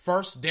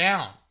 First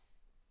down.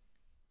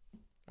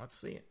 Let's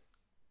see it.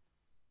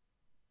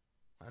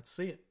 Let's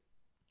see it.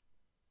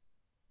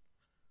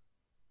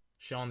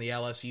 Showing the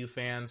LSU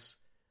fans.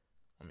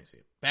 Let me see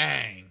it.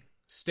 Bang.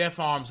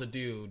 Stiff arms a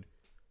dude.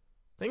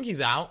 I think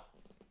he's out.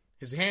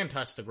 His hand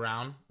touched the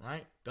ground,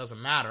 right?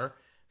 Doesn't matter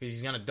because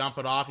he's going to dump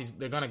it off.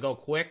 They're going to go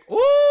quick. Ooh!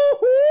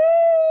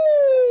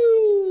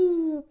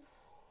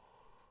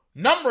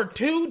 Number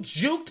 2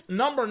 juked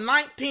number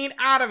 19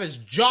 out of his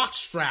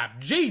jockstrap.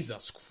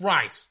 Jesus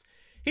Christ.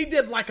 He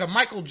did like a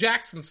Michael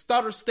Jackson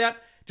stutter step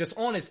just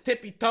on his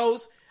tippy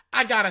toes.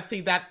 I got to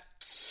see that.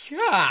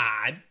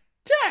 God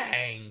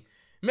dang.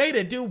 Made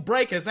a dude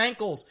break his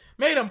ankles.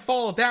 Made him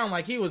fall down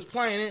like he was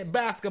playing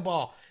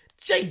basketball.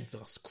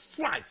 Jesus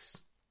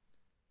Christ.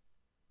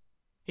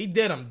 He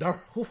did him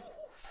dirt.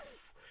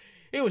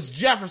 It was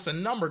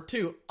Jefferson, number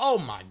 2. Oh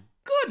my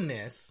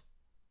goodness.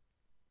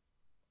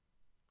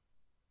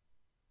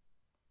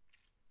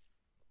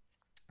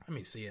 Let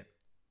me see it.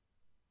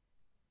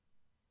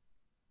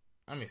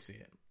 Let me see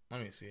it.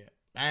 Let me see it.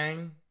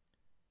 Bang.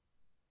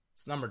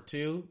 It's number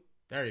 2.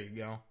 There you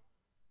go.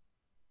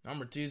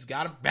 Number 2's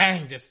got him.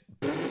 Bang. Just.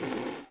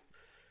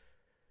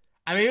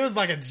 I mean, it was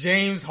like a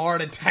James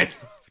Harden type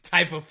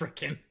of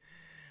freaking.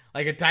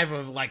 Like a type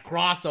of like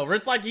crossover.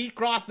 It's like he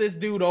crossed this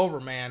dude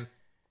over, man.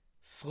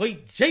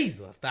 Sweet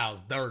Jesus, that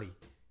was dirty.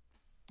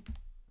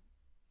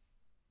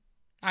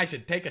 I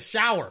should take a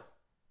shower.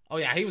 Oh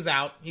yeah, he was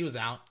out. He was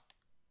out.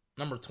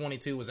 Number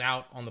 22 was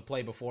out on the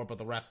play before, but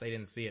the refs, they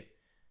didn't see it.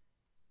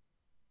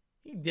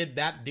 He did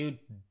that dude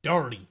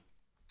dirty.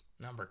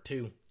 Number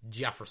 2,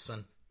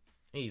 Jefferson.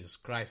 Jesus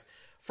Christ.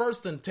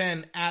 1st and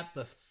 10 at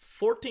the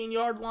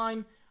 14-yard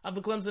line of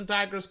the Clemson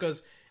Tigers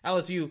because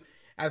LSU,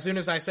 as soon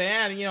as I say,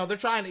 they're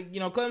trying to,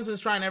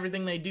 Clemson's trying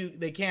everything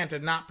they can to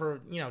not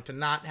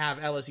have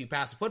LSU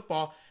pass the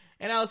football,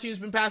 and LSU's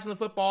been passing the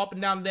football up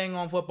and down the dang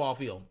on football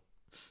field.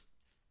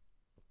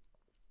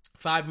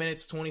 5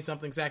 minutes,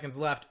 20-something seconds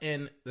left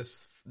in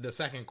the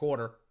second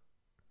quarter.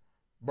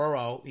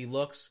 Burrow, he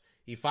looks,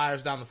 he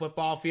fires down the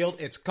football field.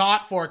 It's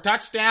caught for a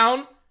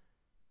touchdown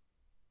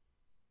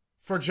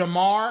for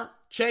Jamar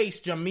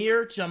Chase.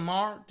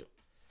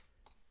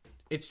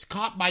 It's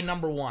caught by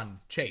number 1,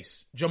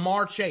 Chase.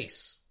 Jamar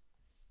Chase.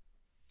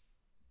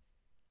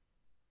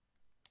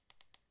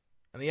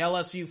 And the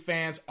LSU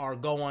fans are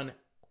going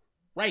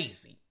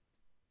crazy.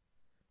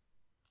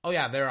 Oh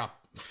yeah, they're up.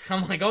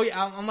 I'm like, oh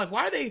yeah. I'm like,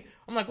 why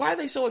are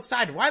they so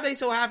excited? Why are they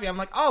so happy? I'm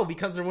like, oh,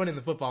 because they're winning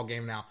the football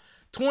game now.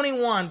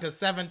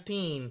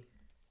 21-17,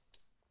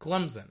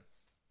 Clemson.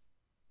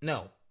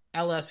 No,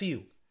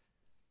 LSU.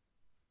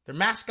 Their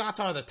mascots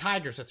are the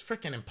Tigers. It's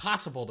freaking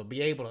impossible to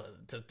be able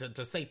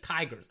to say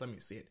Tigers. Let me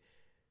see it.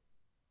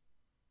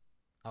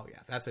 Oh, yeah,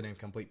 that's an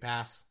incomplete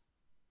pass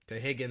to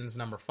Higgins,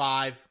 number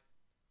 5.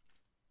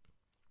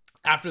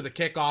 After the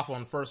kickoff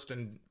on 1st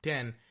and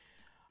 10,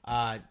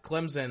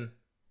 Clemson,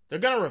 they're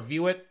going to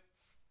review it.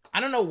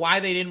 I don't know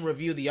why they didn't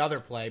review the other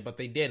play, but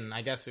they didn't.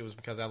 I guess it was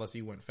because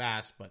LSU went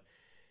fast, but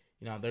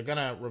they're going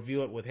to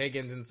review it with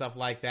Higgins and stuff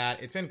like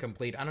that. It's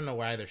incomplete. I don't know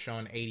why they're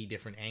showing 80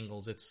 different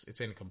angles.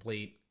 It's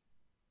incomplete.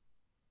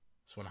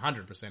 It's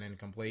 100%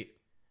 incomplete.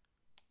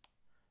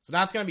 So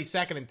now it's going to be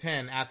 2nd and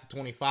 10 at the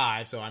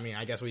 25. So,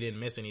 I guess we didn't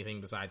miss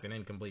anything besides an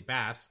incomplete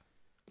pass.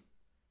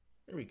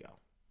 Here we go.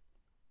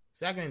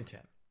 2nd and 10.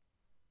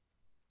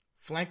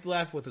 Flanked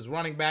left with his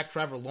running back,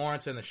 Trevor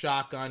Lawrence, in the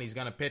shotgun. He's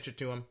going to pitch it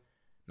to him.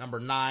 Number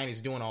 9,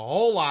 he's doing a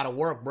whole lot of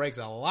work. Breaks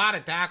a lot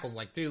of tackles,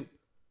 like 2.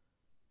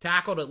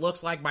 Tackled, it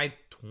looks like, by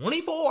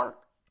 24.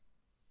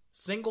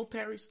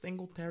 Singletary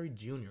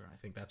Jr. I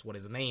think that's what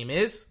his name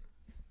is.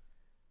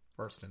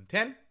 1st and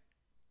 10.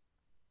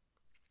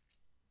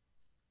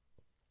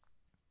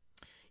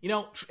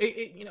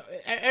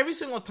 Every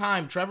single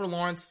time Trevor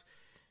Lawrence,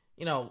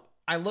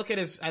 I look at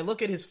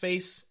his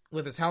face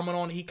with his helmet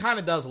on. He kind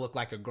of does look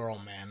like a girl,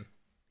 man.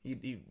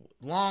 He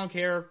long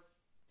hair,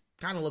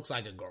 kind of looks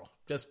like a girl.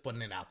 Just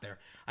putting it out there.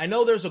 I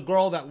know there's a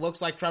girl that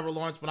looks like Trevor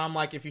Lawrence, but I'm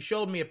like, if you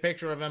showed me a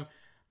picture of him,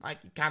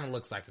 like, he kind of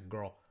looks like a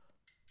girl.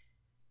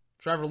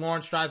 Trevor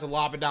Lawrence tries to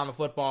lob it down the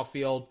football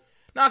field.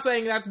 Not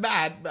saying that's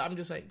bad, but I'm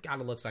just saying,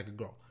 kind of looks like a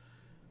girl.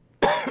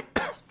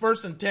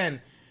 1st and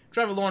 10.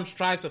 Trevor Lawrence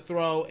tries to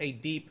throw a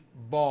deep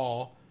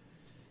ball.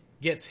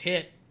 Gets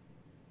hit.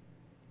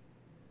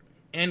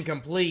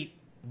 Incomplete.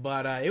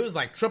 But it was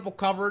like triple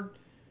covered.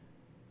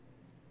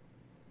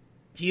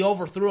 He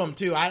overthrew him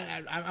too.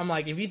 I'm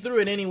like, if he threw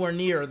it anywhere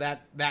near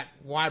that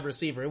wide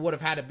receiver, it would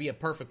have had to be a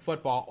perfect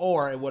football,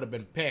 or it would have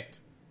been picked.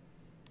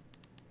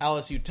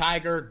 LSU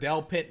Tiger,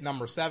 Del Pitt,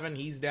 number 7.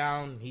 He's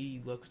down.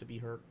 He looks to be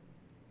hurt.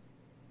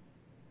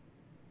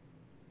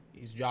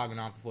 He's jogging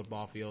off the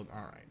football field. All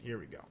right, here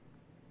we go.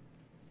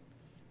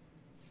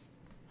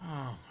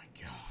 Oh my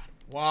God.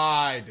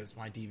 Why does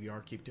my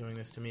DVR keep doing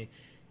this to me?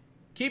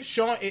 Keeps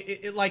showing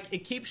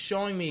it keeps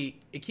showing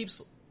me, it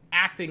keeps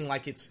acting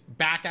like it's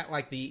back at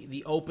like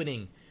the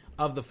opening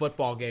of the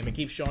football game. It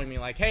keeps showing me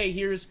like, hey,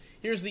 here's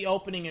the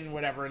opening and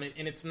whatever, and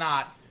it's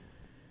not.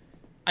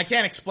 I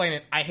can't explain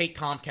it. I hate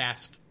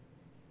Comcast.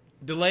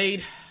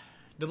 Delayed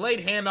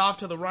handoff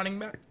to the running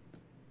back.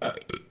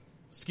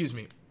 Excuse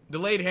me.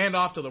 Delayed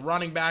handoff to the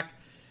running back.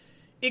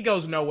 It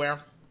goes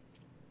nowhere.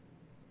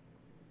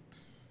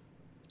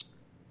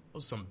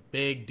 Those some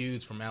big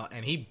dudes from L,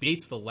 and he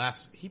beats the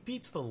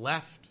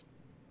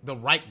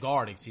right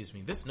guard, excuse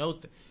me. This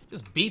nose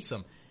just beats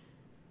him.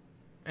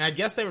 And I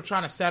guess they were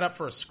trying to set up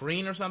for a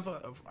screen or something.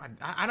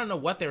 I don't know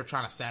what they were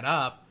trying to set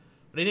up,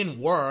 but it didn't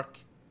work.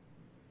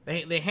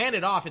 They hand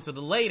it off. It's a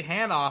delayed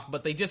handoff,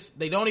 but they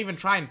don't even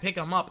try and pick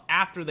him up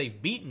after he's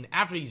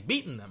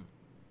beaten them.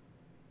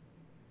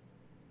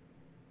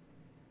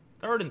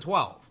 3rd and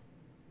 12.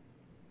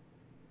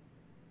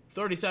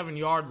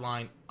 37-yard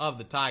line of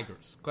the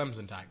Tigers,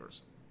 Clemson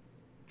Tigers.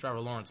 Trevor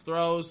Lawrence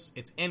throws.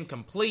 It's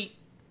incomplete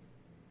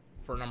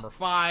for number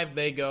 5.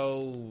 They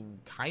go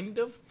kind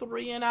of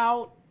 3 and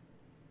out.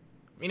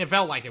 I mean, it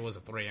felt like it was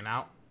a 3 and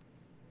out.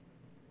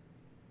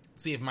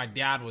 Let's see if my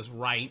dad was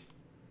right,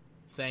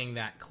 saying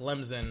that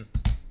Clemson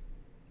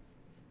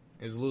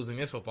is losing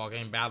this football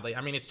game badly.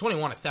 I mean, it's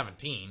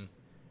 21-17.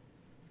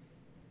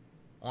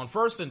 On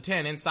 1st and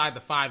 10, inside the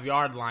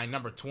 5-yard line,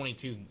 number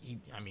 22,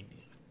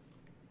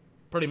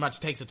 pretty much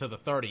takes it to the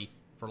 30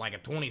 for like a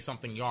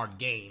 20-something yard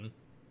gain.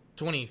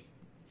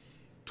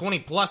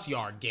 20-plus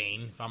yard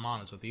gain, if I'm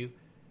honest with you.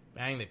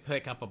 Bang, they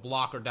pick up a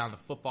blocker down the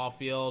football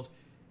field.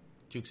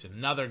 Jukes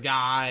another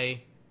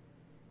guy.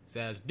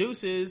 Says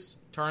deuces.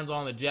 Turns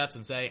on the Jets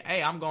and say,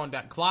 hey, I'm going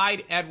down.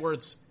 Clyde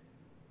Edwards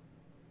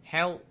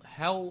Heliar?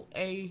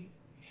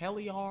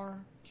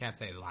 Can't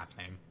say his last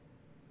name.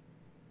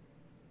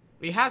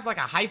 But he has like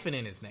a hyphen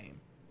in his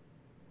name.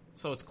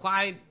 So it's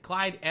Clyde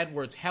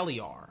Edwards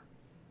Heliar.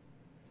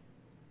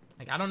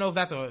 Like, I don't know if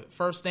that's a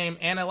first name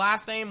and a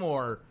last name,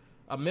 or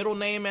a middle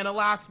name and a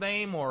last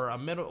name, or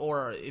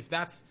if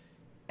that's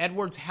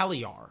Edwards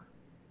Heliar.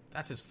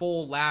 That's his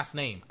full last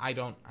name. I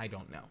don't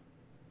know.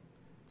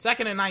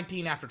 2nd and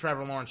 19 after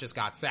Trevor Lawrence just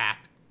got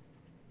sacked.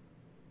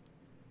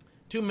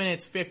 2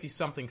 minutes,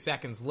 50-something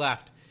seconds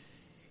left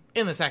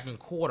in the second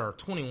quarter,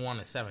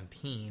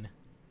 21-17.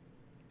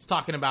 He's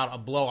talking about a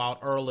blowout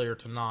earlier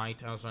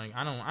tonight. I was saying,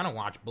 I don't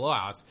watch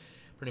blowouts.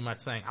 Pretty much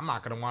saying, I'm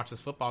not going to watch this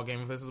football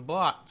game if this is a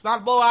blowout. It's not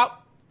a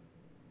blowout.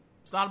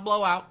 It's not a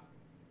blowout.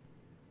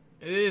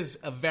 It is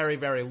a very,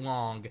 very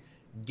long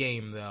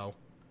game, though.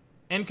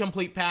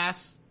 Incomplete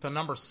pass to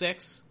number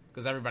 6,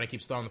 because everybody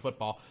keeps throwing the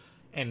football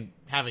and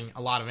having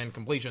a lot of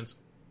incompletions.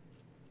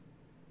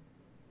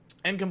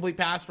 Incomplete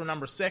pass for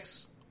number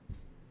 6.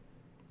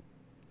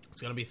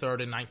 It's going to be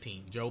 3rd and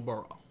 19. Joe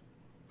Burrow,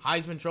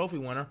 Heisman Trophy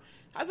winner,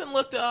 hasn't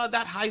looked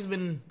that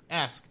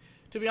Heisman-esque.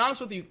 To be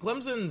honest with you,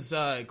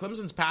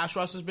 Clemson's pass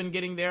rush has been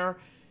getting there,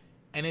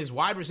 and his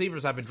wide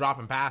receivers have been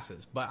dropping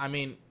passes. But, I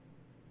mean,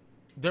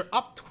 they're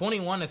up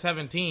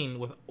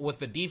 21-17 with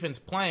the defense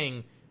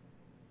playing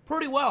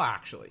pretty well,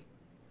 actually.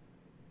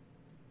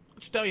 Let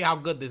me tell you how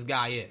good this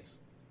guy is.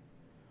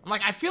 I'm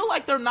like, I feel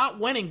like they're not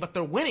winning, but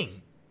they're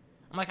winning.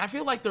 I'm like, I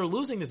feel like they're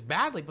losing this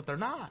badly, but they're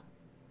not.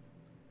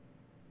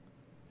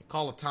 They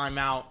call a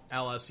timeout,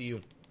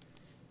 LSU.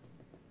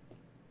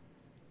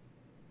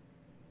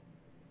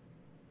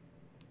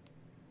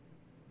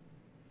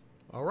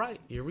 All right,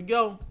 here we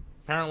go.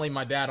 Apparently,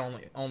 my dad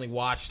only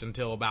watched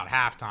until about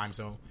halftime,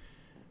 so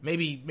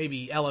maybe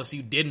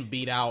LSU didn't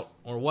beat out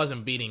or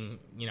wasn't beating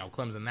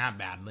Clemson that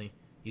badly.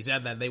 He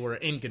said that they were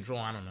in control.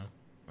 I don't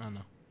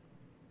know.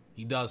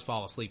 He does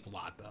fall asleep a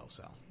lot though.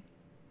 So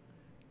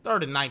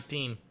 3rd and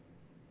 19.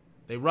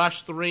 They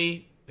rush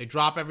 3. They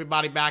drop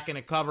everybody back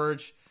into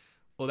coverage.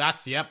 Well,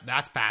 that's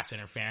pass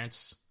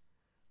interference.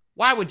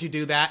 Why would you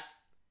do that?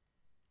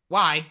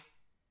 Why?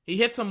 He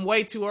hits him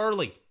way too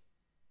early.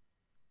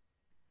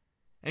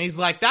 And he's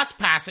like, that's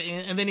passing.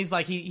 And then he's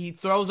like, he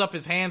throws up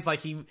his hands like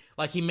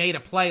he made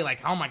a play.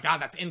 Like, oh my God,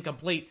 that's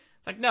incomplete.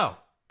 It's like, no,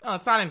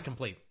 it's not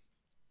incomplete.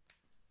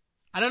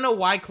 I don't know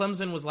why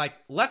Clemson was like,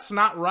 let's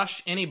not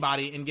rush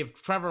anybody and give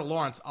Trevor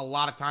Lawrence a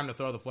lot of time to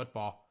throw the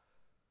football.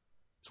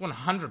 It's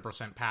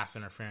 100% pass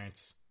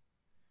interference.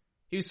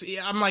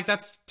 I'm like,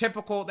 that's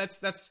typical.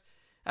 That's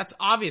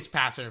obvious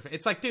pass interference.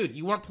 It's like, dude,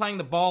 you weren't playing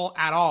the ball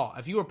at all.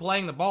 If you were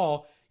playing the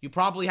ball, you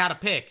probably had a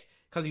pick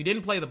because you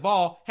didn't play the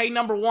ball. Hey,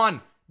 number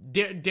 1.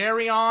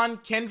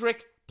 Darion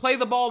Kendrick, play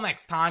the ball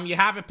next time. You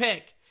have a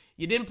pick.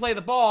 You didn't play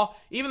the ball.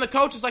 Even the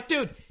coach is like,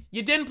 dude,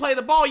 you didn't play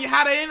the ball. You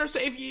had an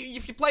interception.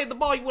 If you played the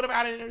ball, you would have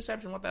had an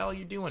interception. What the hell are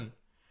you doing?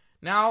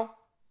 Now,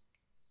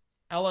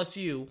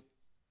 LSU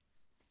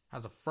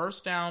has a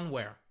first down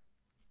where?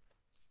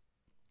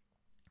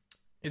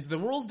 Is the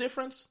rules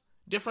different?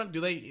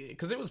 Do they?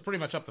 Because it was pretty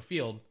much up the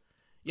field.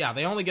 Yeah,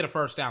 they only get a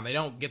first down. They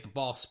don't get the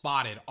ball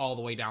spotted all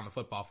the way down the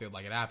football field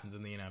like it happens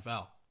in the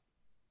NFL.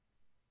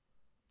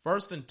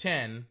 1st and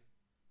 10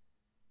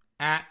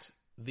 at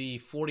the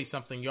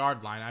 40-something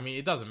yard line. I mean,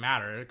 it doesn't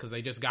matter because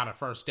they just got a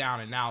first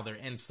down and now they're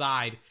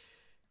inside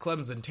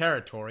Clemson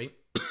territory.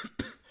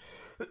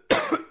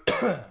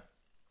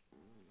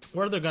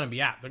 where they're going to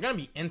be at. They're going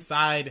to be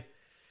inside.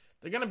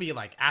 They're going to be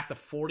like at the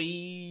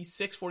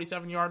 46,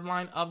 47-yard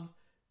line of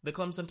the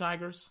Clemson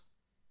Tigers.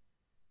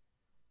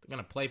 They're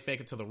going to play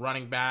fake it to the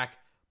running back.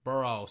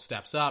 Burrow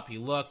steps up. He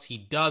looks. He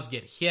does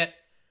get hit.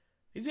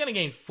 He's going to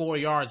gain 4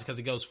 yards because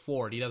he goes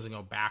forward. He doesn't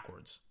go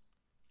backwards.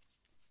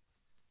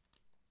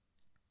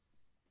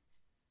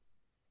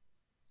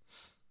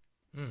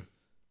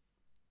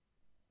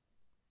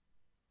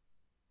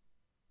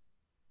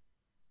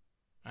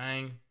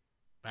 Bang.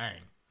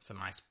 Bang. It's a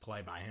nice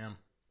play by him.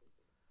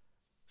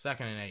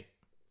 2nd and 8.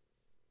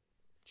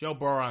 Joe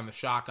Burrow on the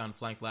shotgun,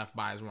 flank left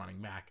by his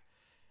running back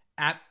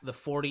at the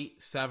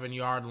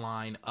 47-yard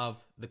line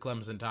of the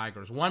Clemson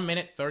Tigers. 1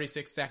 minute,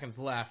 36 seconds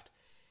left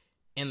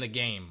in the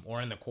game,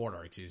 or in the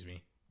quarter, excuse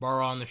me.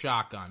 Burrow on the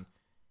shotgun.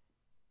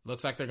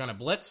 Looks like they're going to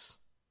blitz.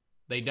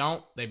 They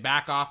don't. They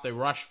back off. They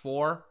rush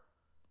 4.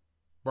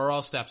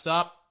 Burrow steps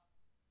up.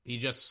 He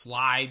just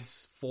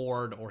slides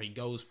forward, or he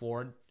goes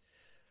forward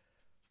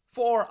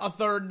for a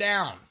 3rd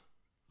down.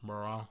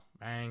 Burrow,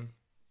 bang,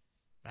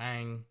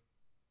 bang,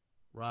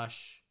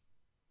 rush,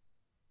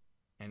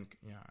 and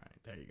all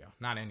right, there you go.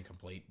 Not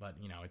incomplete, but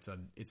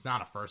it's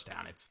not a 1st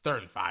down. It's 3rd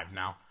and 5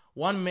 now.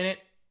 1 minute,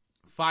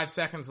 5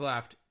 seconds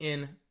left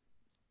in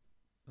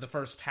the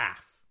first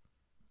half.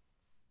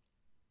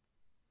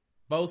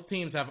 Both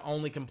teams have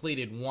only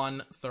completed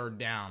 1 3rd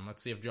down.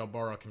 Let's see if Joe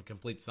Burrow can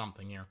complete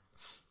something here.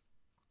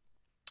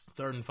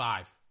 3rd and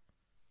 5.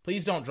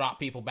 Please don't drop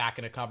people back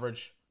into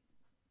coverage.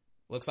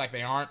 Looks like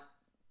they aren't.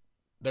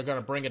 They're going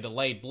to bring a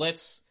delayed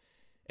blitz.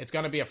 It's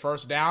going to be a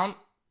 1st down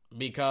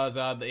because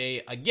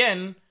they,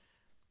 again,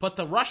 put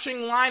the rushing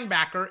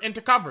linebacker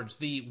into coverage.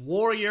 The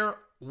warrior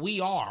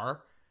we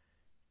are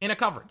in a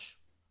coverage.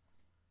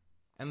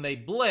 And they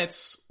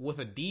blitz with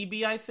a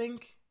DB, I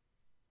think.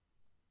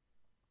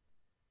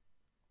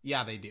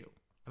 Yeah, they do.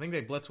 I think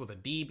they blitz with a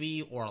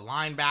DB or a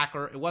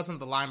linebacker. It wasn't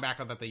the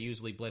linebacker that they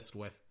usually blitzed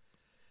with.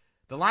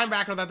 The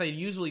linebacker that they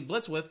usually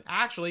blitz with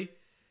actually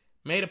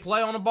made a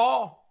play on a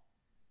ball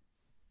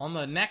on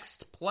the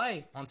next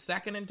play on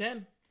 2nd and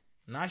 10.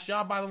 Nice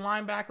job by the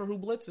linebacker who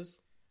blitzes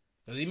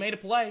because he made a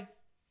play.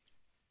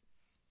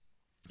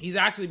 He's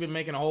actually been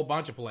making a whole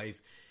bunch of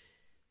plays.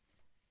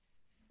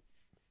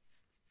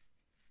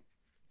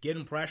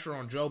 Getting pressure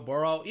on Joe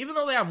Burrow. Even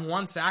though they have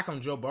 1 sack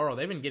on Joe Burrow,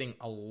 they've been getting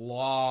a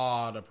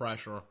lot of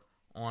pressure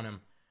on him.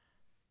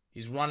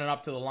 He's running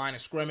up to the line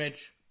of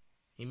scrimmage.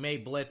 He may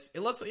blitz.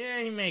 It looks like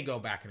he may go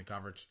back into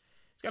coverage.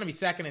 It's going to be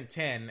 2nd and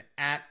 10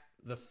 at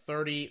the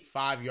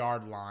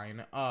 35-yard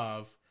line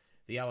of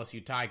the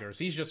LSU Tigers.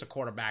 He's just a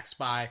quarterback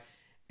spy,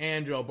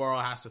 and Joe Burrow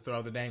has to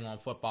throw the dang on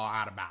football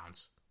out of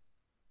bounds.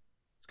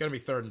 It's going to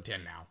be 3rd and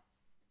 10 now.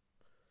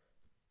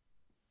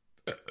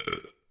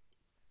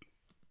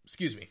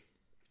 Excuse me.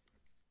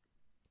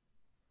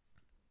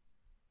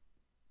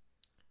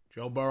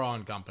 Joe Burrow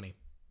and company.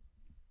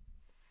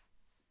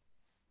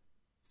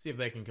 See if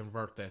they can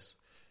convert this.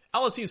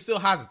 LSU still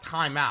has a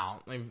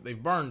timeout.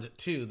 They've burned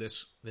 2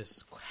 this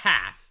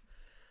half.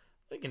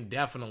 They can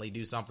definitely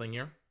do something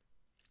here.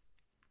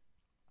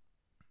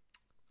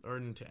 3rd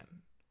and 10.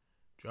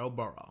 Joe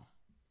Burrow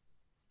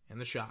in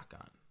the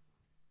shotgun.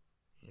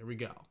 Here we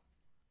go.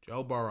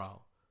 Joe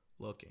Burrow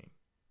looking.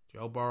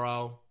 Joe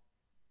Burrow.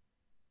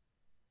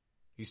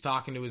 He's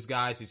talking to his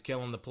guys. He's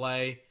killing the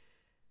play.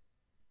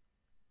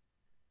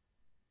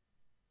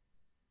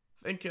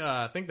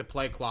 I think the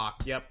play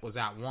clock, was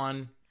at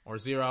 1 or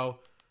 0.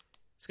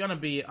 It's going to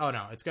be,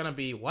 it's going to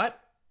be what?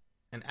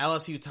 An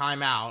LSU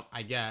timeout,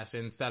 I guess,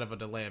 instead of a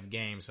delay of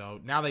game. So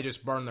now they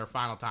just burned their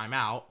final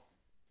timeout.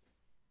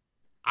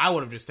 I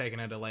would have just taken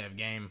a delay of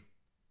game.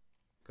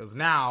 Because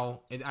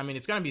now,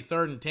 it's going to be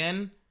 3rd and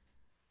 10.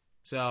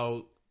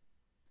 So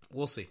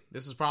we'll see.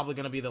 This is probably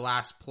going to be the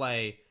last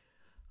play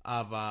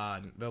of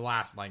the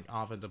last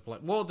offensive play.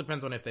 Well, it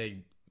depends on if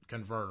they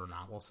convert or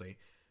not. We'll see.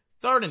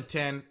 3rd and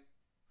 10.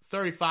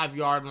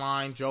 35-yard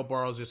line. Joe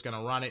Burrow's just going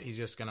to run it. He's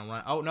just going to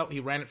run. Oh, no, he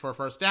ran it for a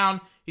 1st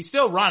down. He's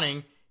still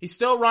running. He's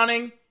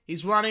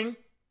running.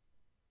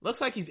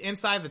 Looks like he's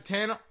inside the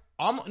 10.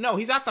 No,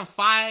 he's at the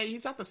 5.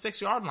 He's at the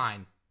 6-yard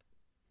line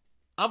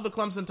of the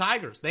Clemson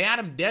Tigers. They had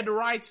him dead to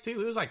rights, too.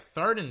 It was like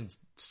 3rd and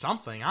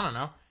something. I don't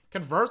know.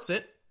 Converts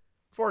it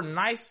for a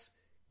nice,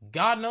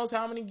 God knows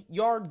how many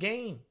yard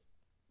gain.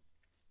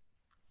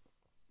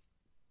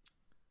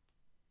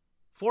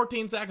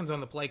 14 seconds on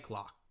the play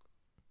clock.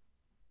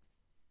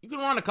 You can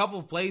run a couple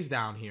of plays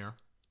down here.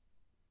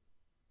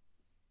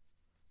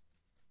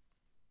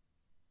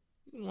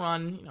 You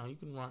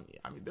can run.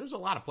 There's a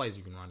lot of plays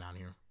you can run down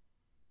here.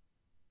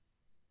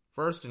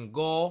 1st and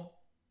goal.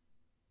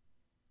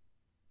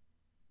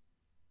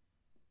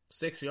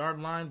 6-yard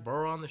line.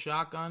 Burrow on the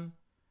shotgun.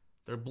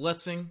 They're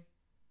blitzing.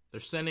 They're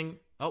sending.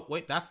 Oh,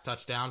 wait, that's a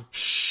touchdown.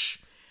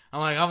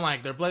 I'm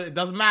like, it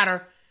doesn't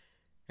matter.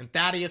 And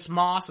Thaddeus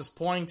Moss is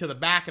pointing to the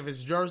back of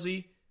his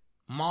jersey.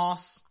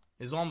 Moss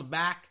is on the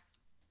back.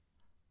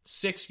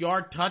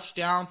 6-yard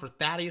touchdown for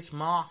Thaddeus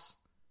Moss.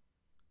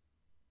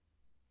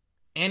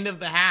 End of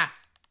the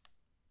half.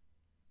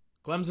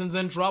 Clemson's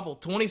in trouble.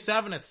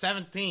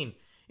 27-17.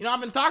 I've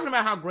been talking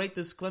about how great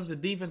this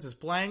Clemson defense is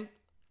playing.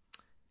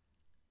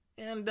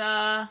 And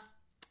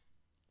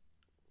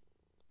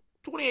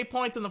 28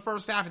 points in the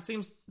first half. It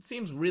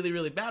seems really,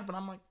 really bad, but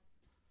I'm like,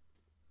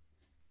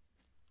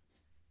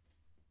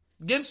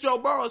 against Joe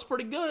Burrow, it's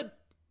pretty good.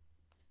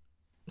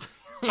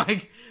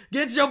 Like,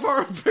 against Joe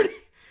Burrow, it's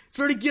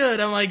pretty good.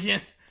 I'm like, yeah,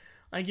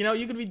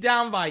 you could be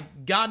down by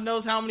God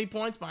knows how many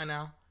points by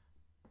now.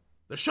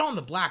 They're showing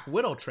the Black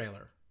Widow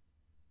trailer.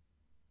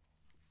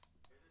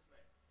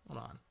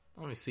 Hold on.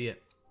 Let me see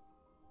it.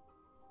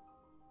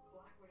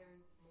 Black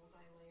Widow's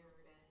multi-layered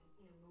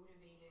and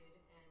motivated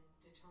and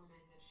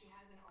determined. If she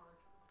has an arc.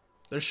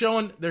 They're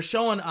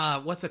showing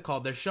what's it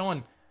called? They're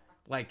showing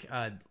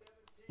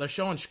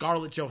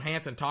Scarlett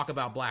Johansson talk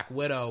about Black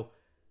Widow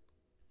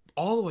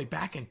all the way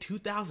back in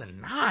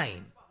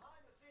 2009.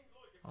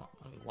 Oh,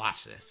 let me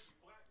watch this.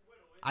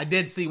 I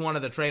did see one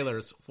of the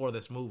trailers for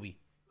this movie.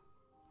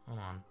 Hold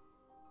on.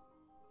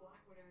 Black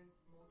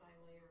Widow's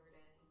multi-layered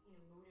and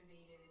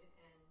motivated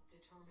and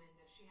determined.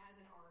 If she has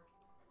an arc,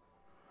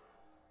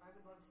 I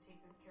would love to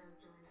take this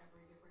character in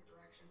every different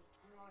direction.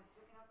 I'm always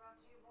looking up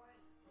after you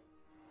boys.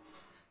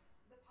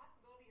 The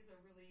possibilities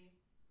are really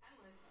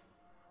endless.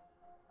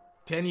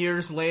 10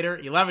 years later,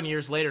 11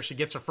 years later, she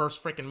gets her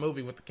first freaking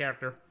movie with the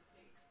character.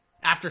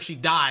 After she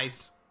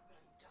dies. But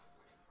I'm done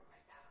running from my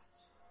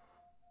past.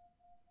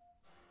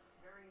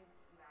 Very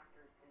few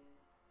actors can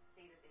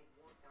say that they've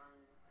worked on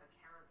a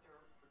character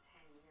for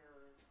 10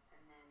 years and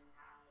then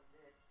have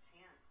this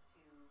chance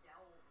to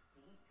delve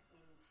deep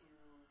into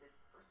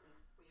this person.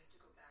 We have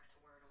to go back to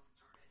where it all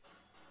started.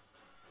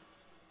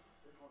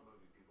 There's one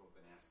movie people have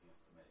been asking us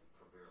to make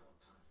for a very long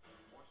time.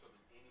 More so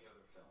than any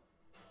other film.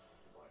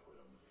 The Black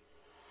Widow movie.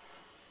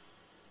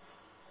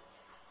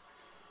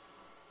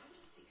 I'm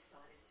just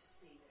excited to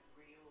see the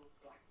real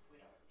Black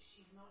Widow.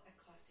 She's not a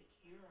classic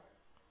hero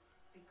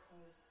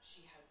because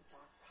she has a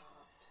dark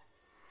past.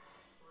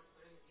 What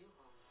brings you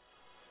home?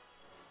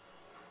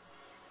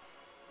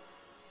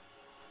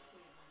 We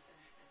have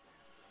unfinished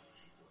business.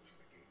 Keep watching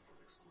the game for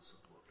an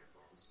exclusive look at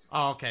Marvel Studios.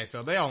 Oh, okay,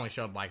 so they only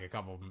showed like a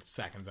couple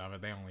seconds of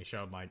it. They only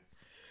showed like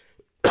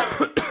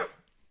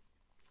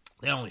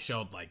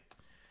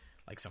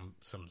some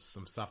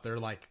stuff. They're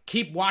like,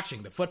 keep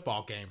watching the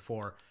football game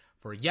for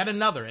yet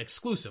another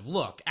exclusive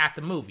look at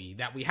the movie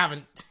that we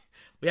haven't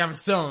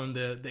shown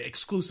the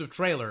exclusive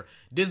trailer.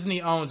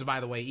 Disney owns, by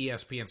the way,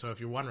 ESPN. So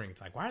if you're wondering,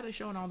 it's like, why are they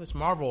showing all this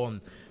Marvel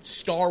and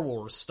Star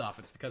Wars stuff?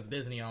 It's because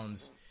Disney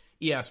owns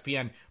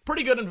ESPN.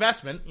 Pretty good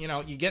investment.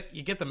 You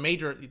get the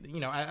major,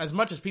 as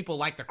much as people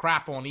like to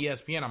crap on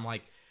ESPN, I'm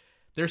like,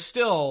 they're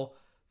still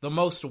the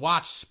most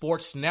watched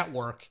sports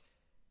network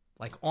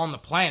like on the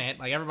planet.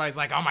 Like everybody's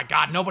like, oh my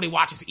God, nobody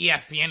watches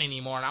ESPN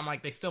anymore. And I'm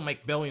like, they still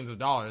make billions of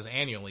dollars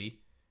annually,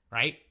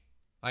 right?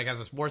 Like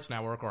as a sports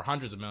network, or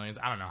hundreds of millions.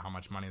 I don't know how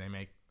much money they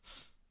make.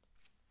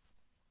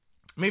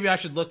 Maybe I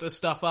should look this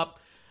stuff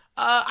up.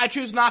 I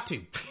choose not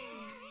to.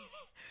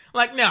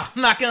 Like, no,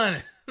 I'm not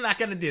gonna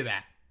do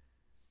that.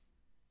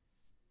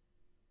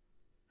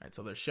 All right,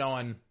 so they're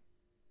showing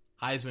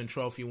Heisman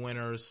Trophy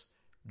winners.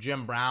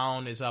 Jim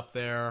Brown is up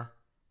there.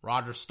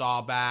 Roger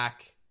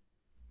Staubach.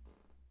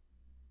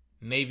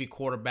 Navy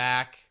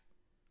quarterback.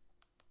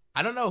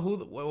 I don't know who.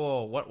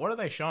 What are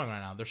they showing right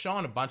now? They're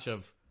showing a bunch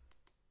of.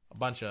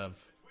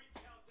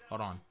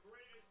 Hold on.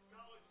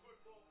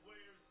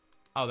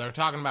 Oh, they're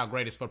talking about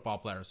greatest football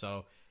players.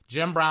 So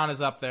Jim Brown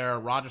is up there.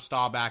 Roger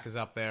Staubach is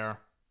up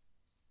there.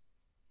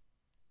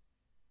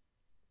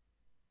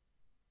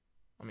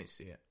 Let me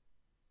see it.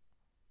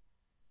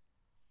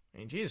 I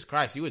mean, Jesus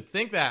Christ, you would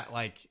think that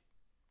like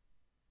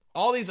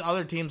all these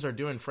other teams are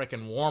doing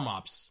freaking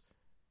warm-ups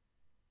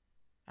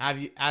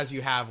as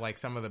you have like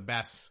some of the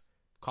best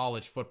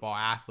college football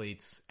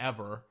athletes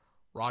ever.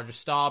 Roger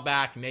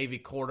Staubach, Navy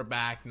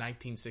quarterback,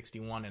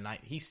 1961, and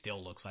he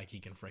still looks like he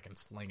can freaking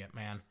sling it,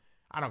 man.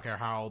 I don't care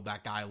how old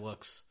that guy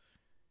looks.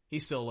 He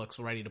still looks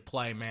ready to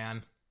play,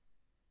 man.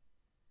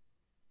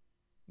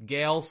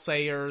 Gale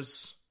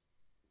Sayers.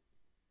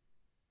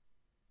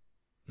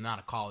 Not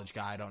a college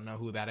guy. I don't know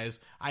who that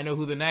is. I know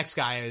who the next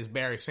guy is,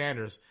 Barry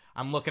Sanders.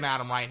 I'm looking at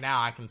him right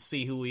now. I can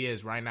see who he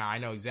is right now. I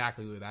know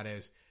exactly who that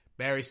is.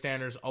 Barry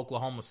Sanders,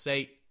 Oklahoma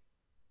State,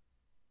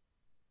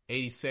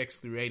 86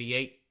 through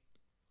 88.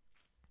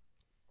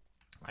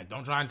 Like,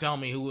 don't try and tell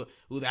me who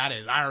that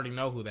is. I already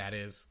know who that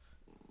is.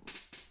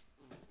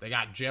 They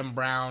got Jim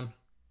Brown.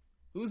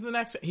 Who's the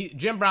next?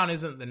 Jim Brown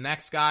isn't the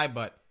next guy,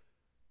 but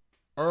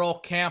Earl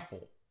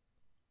Campbell.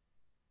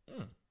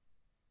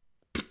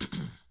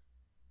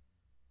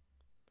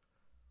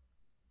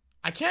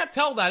 I can't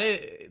tell that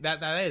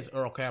is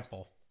Earl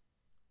Campbell.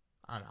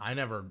 I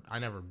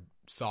never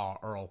saw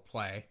Earl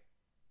play.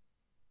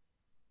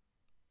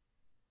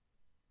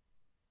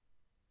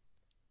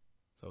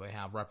 So they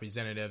have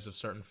representatives of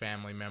certain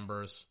family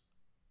members.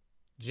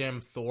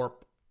 Jim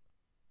Thorpe.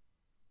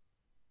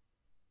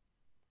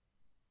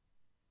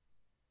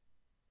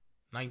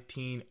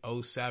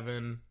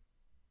 (1907)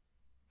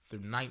 through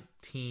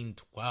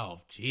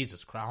 1912.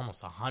 Jesus Christ,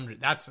 almost 100.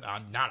 That's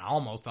not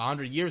almost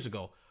 100 years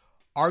ago.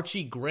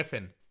 Archie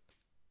Griffin.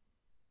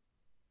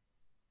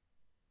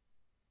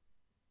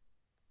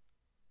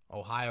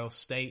 Ohio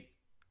State.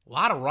 A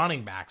lot of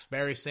running backs.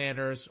 Barry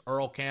Sanders,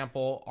 Earl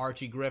Campbell,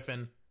 Archie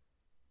Griffin.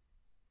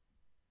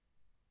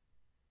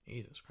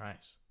 Jesus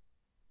Christ.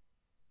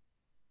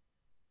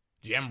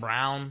 Jim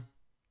Brown.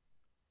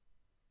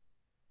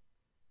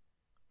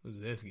 Who's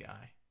this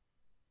guy?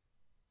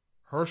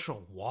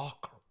 Herschel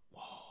Walker.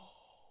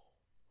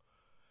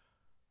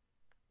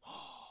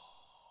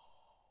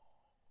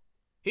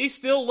 He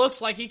still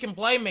looks like he can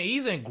play.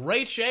 He's in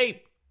great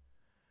shape.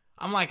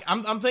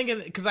 I'm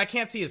thinking, because I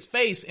can't see his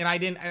face, and I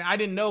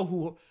didn't know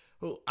who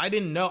I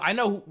didn't know. I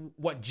know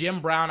what Jim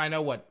Brown, I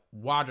know what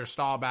Roger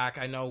Staubach,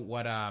 I know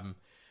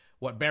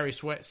what Barry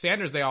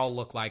Sanders, they all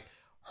look like.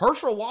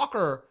 Herschel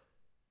Walker,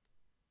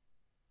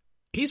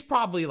 he's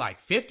probably like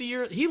 50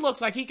 years. He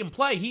looks like he can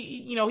play.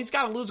 He's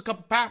got to lose a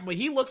couple pounds, but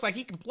he looks like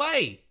he can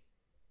play.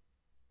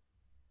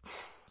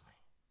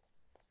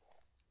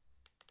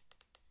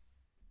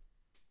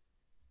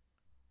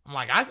 I'm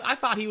like, I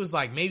thought he was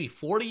like maybe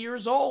 40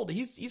 years old.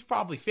 He's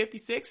probably 50,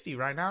 60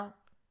 right now.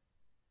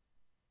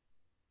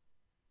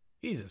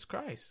 Jesus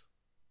Christ.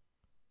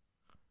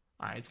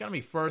 All right, it's going to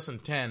be 1st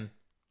and 10.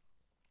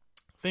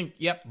 I think,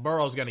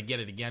 Burrow's going to get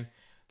it again.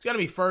 It's going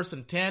to be 1st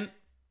and 10.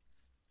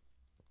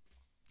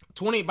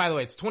 20, by the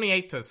way, it's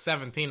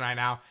 28-17 right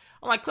now.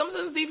 I'm like,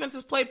 Clemson's defense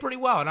has played pretty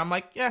well. And I'm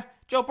like,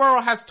 Joe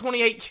Burrow has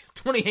 28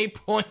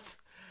 points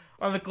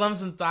on the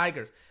Clemson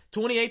Tigers.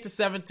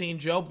 28-17,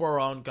 Joe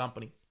Burrow and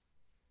company.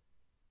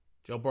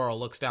 Joe Burrow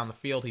looks down the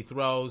field. He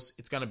throws.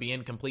 It's going to be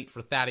incomplete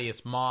for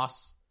Thaddeus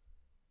Moss.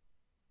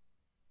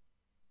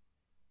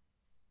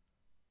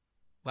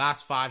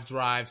 Last 5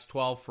 drives,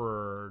 12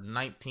 for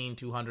 19,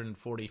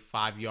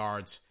 245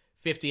 yards,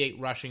 58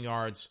 rushing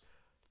yards.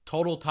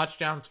 Total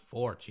touchdowns,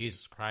 4.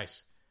 Jesus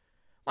Christ.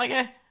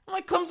 I'm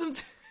like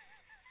Clemson's...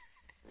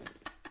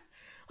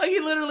 like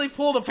he literally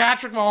pulled a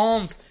Patrick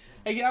Mahomes.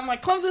 I'm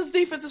like, Clemson's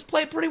defense has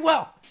played pretty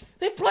well.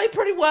 They've played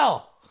pretty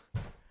well.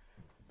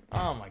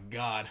 Oh my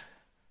God.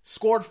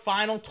 Scored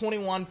final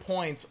 21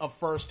 points of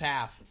first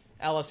half.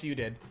 LSU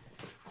did.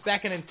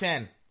 2nd and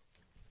 10.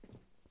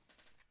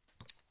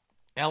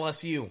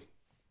 LSU.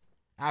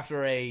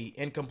 After a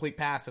incomplete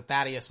pass to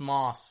Thaddeus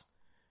Moss.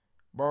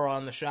 Burrow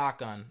in the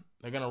shotgun.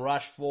 They're going to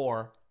rush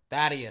 4.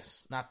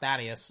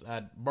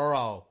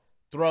 Burrow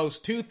throws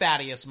to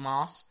Thaddeus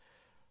Moss.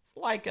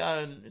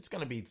 It's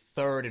going to be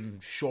 3rd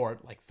and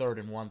short. Like 3rd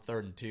and 1,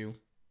 3rd and 2.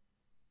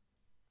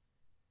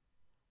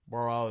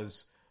 Burrow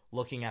is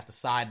looking at the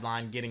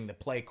sideline, getting the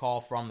play call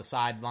from the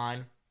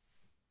sideline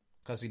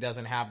because he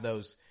doesn't have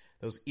those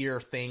ear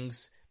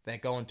things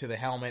that go into the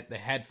helmet, the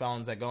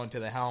headphones that go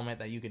into the helmet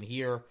that you can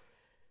hear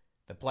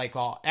the play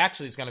call.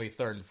 Actually, it's going to be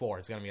 3rd and 4.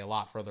 It's going to be a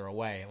lot further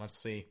away. Let's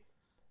see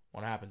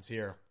what happens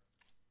here.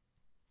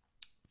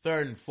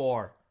 3rd and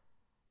 4.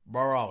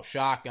 Burrow,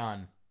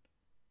 shotgun.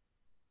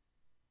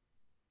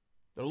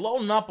 They're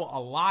loading up a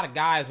lot of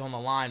guys on the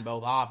line,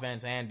 both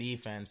offense and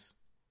defense.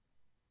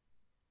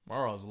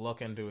 Burrow's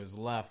looking to his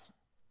left.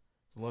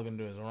 Looking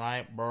to his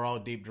right. Burrow,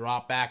 deep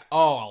drop back.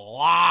 Oh, a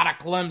lot of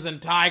Clemson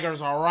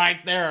Tigers are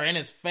right there in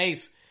his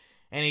face.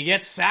 And he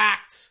gets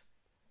sacked.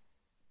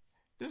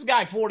 This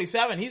guy,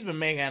 47, he's been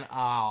making a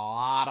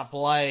lot of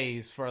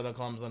plays for the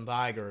Clemson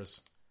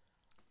Tigers.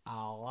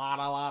 A lot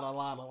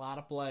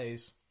of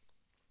plays.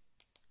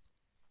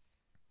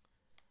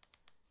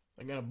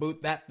 They're going to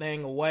boot that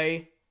thing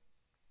away.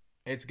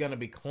 It's going to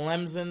be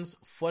Clemson's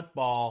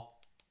football.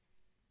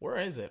 Where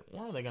is it?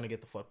 Where are they going to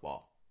get the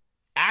football?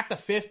 At the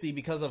 50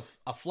 because of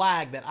a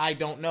flag that I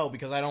don't know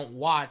because I don't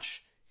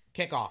watch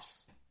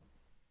kickoffs.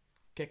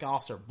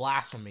 Kickoffs are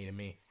blasphemy to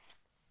me.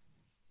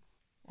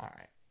 All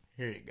right,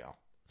 here you go.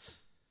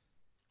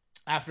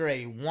 After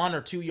a 1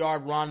 or 2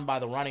 yard run by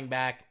the running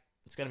back,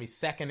 it's going to be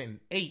 2nd and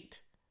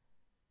 8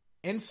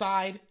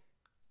 inside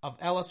of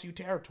LSU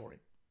territory.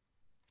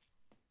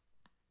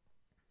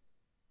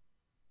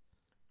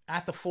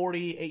 At the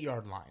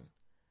 48-yard line.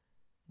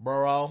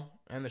 Burrow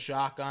and the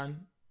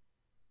shotgun.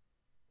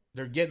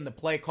 They're getting the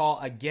play call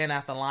again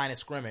at the line of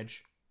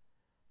scrimmage.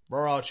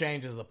 Burrow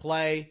changes the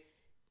play.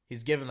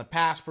 He's giving the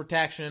pass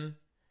protection.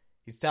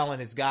 He's telling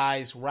his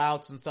guys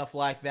routes and stuff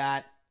like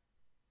that.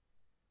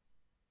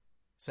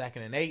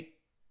 2nd and 8.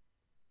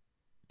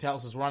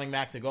 Tells his running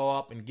back to go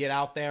up and get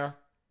out there.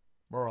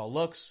 Burrow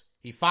looks.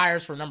 He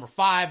fires for number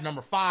 5.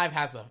 Number 5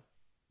 has the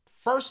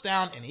first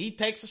down, and he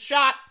takes a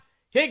shot.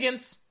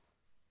 Higgins.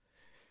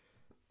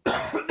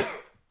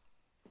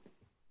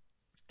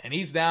 And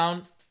he's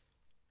down.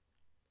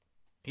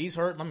 He's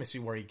hurt. Let me see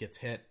where he gets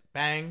hit.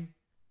 Bang.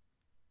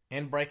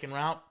 In breaking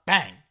route.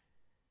 Bang.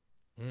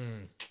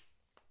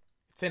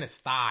 It's in his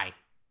thigh.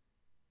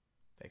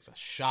 Takes a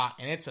shot.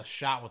 And it's a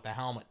shot with the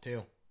helmet,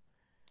 too.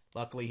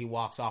 Luckily, he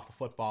walks off the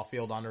football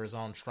field under his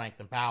own strength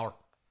and power.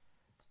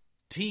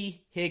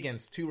 T.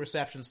 Higgins, 2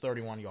 receptions,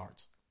 31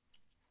 yards.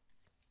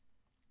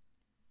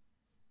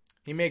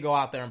 He may go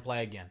out there and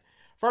play again.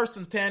 1st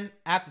and 10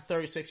 at the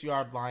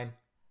 36-yard line.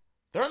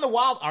 They're in the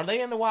wild. Are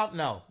they in the wild?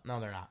 No,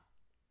 they're not.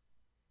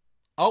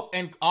 Oh,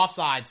 and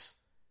offsides.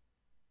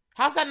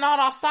 How's that not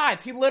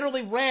offsides? He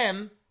literally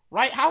ran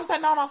right. How is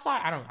that not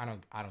offside? I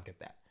don't get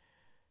that.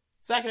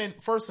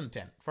 First and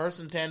 10. First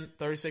and 10,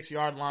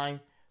 36-yard line.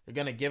 They're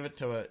going to give it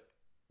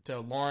to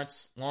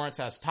Lawrence. Lawrence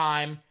has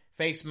time.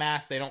 Face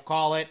mask, they don't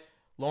call it.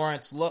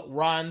 Lawrence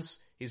runs.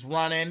 He's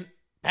running.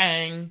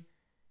 Bang.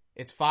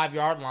 It's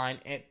 5-yard line.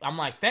 And I'm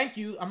like, thank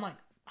you. I'm like,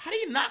 how do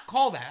you not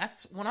call that?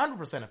 That's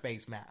 100% a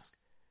face mask.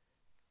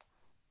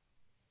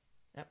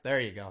 Yep, there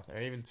you go.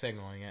 They're even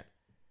signaling it.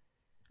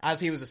 As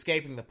he was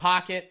escaping the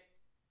pocket.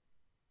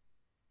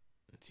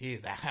 Gee,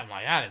 I'm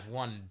like, that is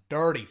one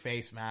dirty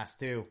face mask,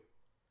 too.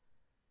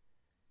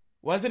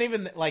 Wasn't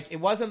even, like, it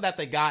wasn't that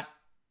they got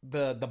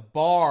the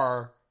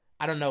bar,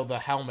 I don't know, the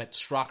helmet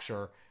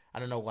structure. I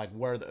don't know, like,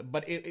 where,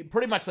 but it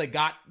pretty much, they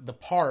got the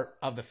part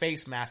of the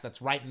face mask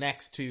that's right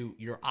next to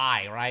your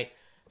eye, right?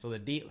 So the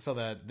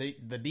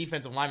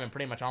defensive lineman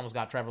pretty much almost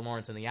got Trevor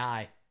Lawrence in the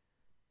eye.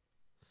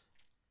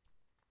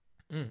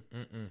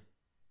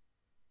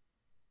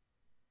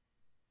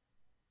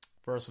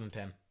 First and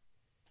 10.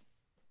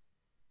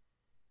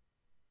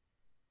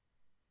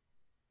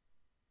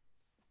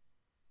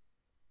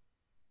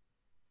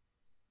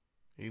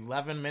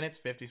 $11 minutes,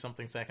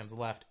 50-something seconds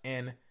left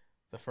in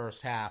the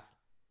first half.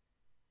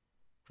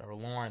 Trevor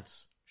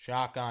Lawrence,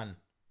 shotgun,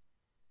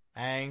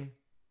 bang,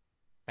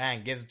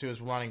 bang, gives it to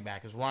his running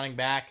back. His running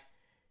back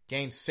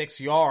gains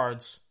 6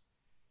 yards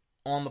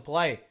on the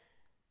play.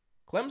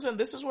 Clemson,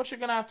 this is what you're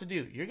going to have to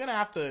do. You're going to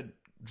have to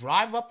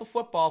drive up the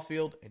football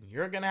field, and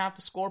you're going to have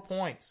to score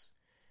points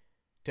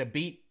to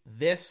beat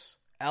this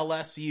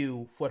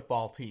LSU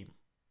football team.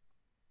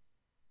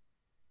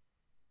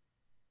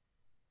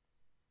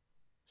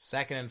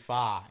 2nd and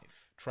 5.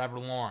 Trevor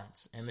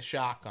Lawrence in the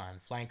shotgun,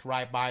 flanked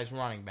right by his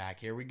running back.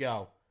 Here we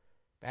go.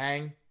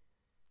 Bang.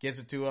 Gives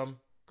it to him.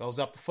 Goes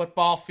up the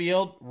football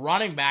field.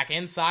 Running back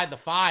inside the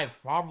 5,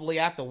 probably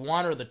at the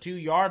 1 or the 2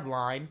 yard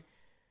line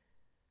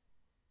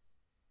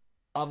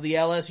of the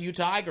LSU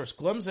Tigers.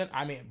 Clemson,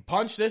 I mean,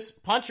 punch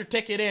your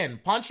ticket in.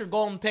 Punch your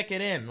golden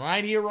ticket in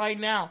right here, right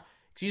now.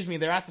 Excuse me,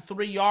 they're at the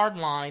 3 yard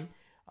line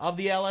of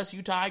the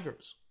LSU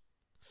Tigers.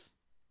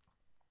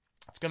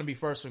 It's going to be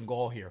 1st and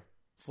goal here.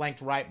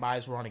 Flanked right by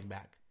his running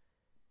back.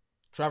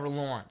 Trevor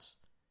Lawrence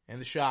in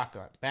the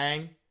shotgun.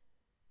 Bang.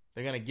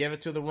 They're going to give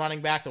it to the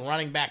running back. The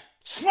running back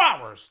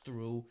flowers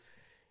through,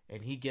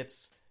 and he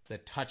gets the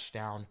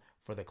touchdown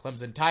for the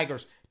Clemson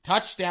Tigers.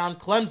 Touchdown,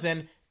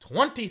 Clemson.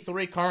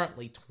 23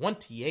 currently,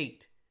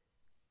 28.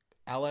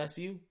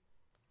 LSU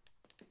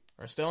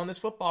are still in this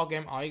football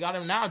game. All you got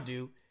to now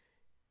do,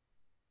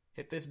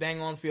 hit this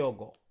dang on field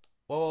goal.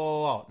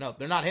 Whoa. No,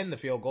 they're not hitting the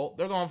field goal.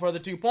 They're going for the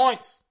 2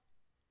 points.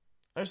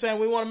 They're saying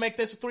we want to make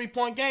this a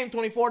 3-point game,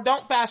 24.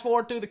 Don't fast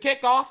forward through the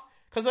kickoff,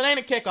 because it ain't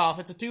a kickoff.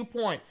 It's a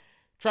 2-point.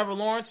 Trevor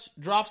Lawrence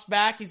drops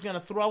back. He's going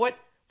to throw it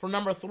for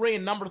number 3,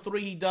 and number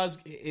 3 he does.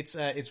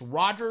 It's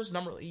Rodgers.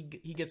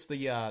 He gets the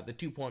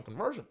 2-point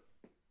conversion.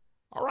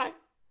 All right.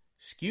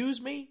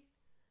 Excuse me.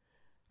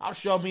 I'll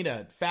show me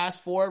to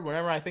fast forward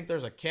whenever I think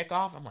there's a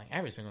kickoff. I'm like,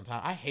 every single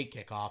time. I hate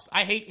kickoffs.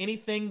 I hate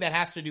anything that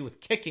has to do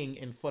with kicking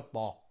in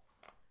football.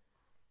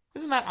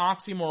 Isn't that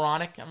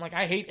oxymoronic? I'm like,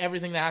 I hate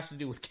everything that has to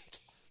do with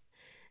kicking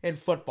in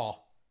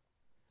football.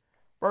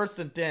 1st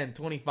and 10,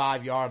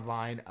 25-yard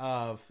line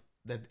of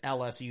the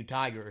LSU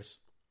Tigers.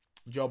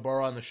 Joe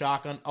Burrow in the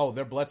shotgun. Oh,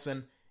 they're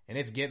blitzing, and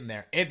it's getting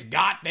there. It's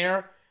got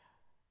there.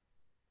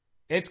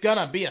 It's going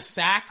to be a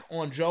sack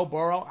on Joe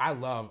Burrow. I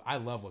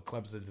love what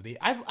Clemson's doing.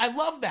 I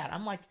love that.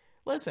 I'm like,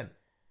 listen,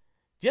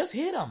 just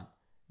hit him.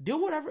 Do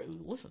whatever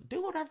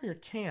you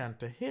can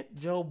to hit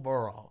Joe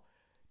Burrow.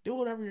 Do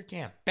whatever you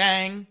can.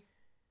 Bang.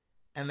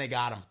 And they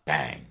got him.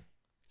 Bang.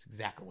 It's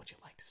exactly what you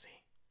like to see.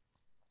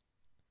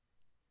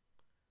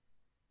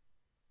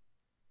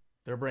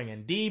 They're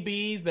bringing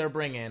DBs. They're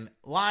bringing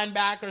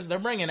linebackers. They're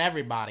bringing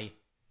everybody.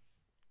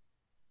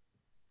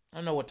 I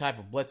don't know what type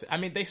of blitz. I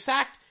mean, they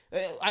sacked.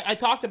 I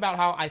talked about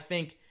how I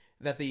think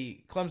that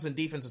the Clemson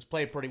defense has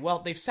played pretty well.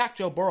 They've sacked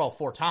Joe Burrow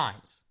 4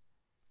 times.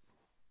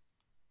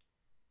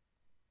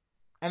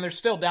 And they're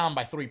still down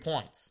by 3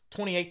 points.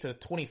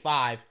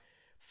 28-25.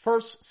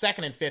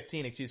 2nd and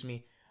 15, excuse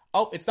me.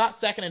 Oh, it's not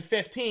 2nd and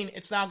 15.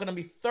 It's now going to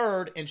be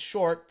 3rd and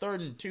short.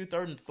 3rd and 2,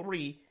 3rd and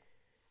 3.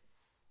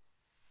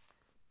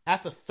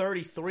 At the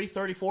 33,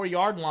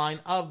 34-yard line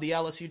of the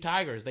LSU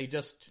Tigers. They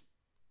just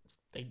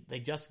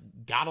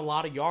got a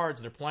lot of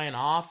yards. They're playing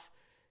off.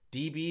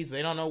 DBs,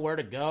 they don't know where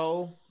to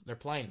go. They're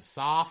playing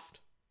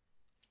soft.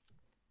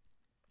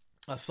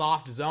 A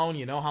soft zone,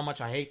 you know how much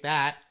I hate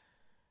that.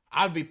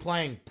 I would be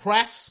playing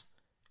press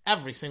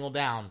every single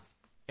down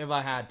if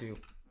I had to.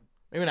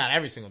 Maybe not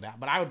every single down,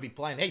 but I would be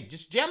playing, hey,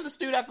 just jam this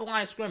dude at the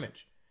line of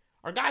scrimmage.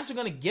 Our guys are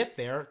going to get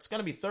there. It's going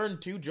to be 3rd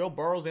and 2. Joe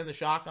Burrow's in the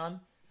shotgun.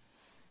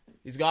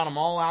 He's got them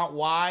all out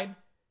wide.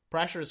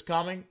 Pressure is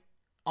coming.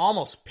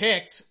 Almost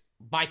picked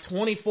by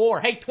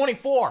 24. Hey,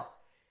 24.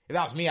 If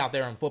that was me out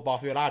there on the football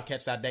field, I'd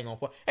catch that dang on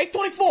football. Hey,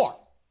 24.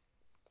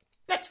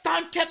 Next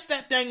time, catch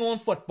that dang on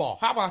football.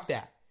 How about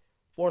that?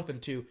 4th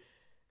and 2.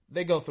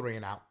 They go 3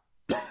 and out.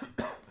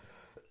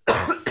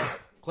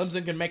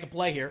 Clemson can make a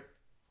play here.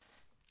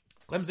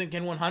 Clemson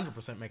can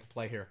 100% make a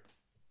play here.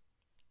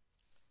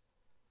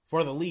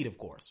 For the lead, of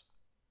course.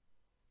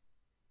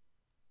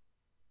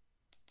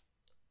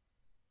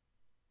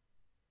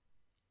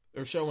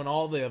 They're showing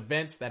all the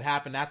events that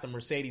happened at the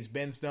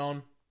Mercedes-Benz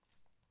Dome.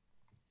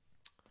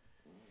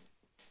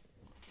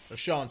 They're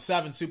showing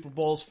 7 Super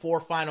Bowls, 4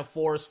 Final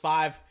Fours,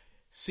 5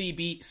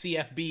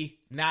 CFB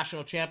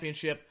National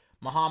Championship.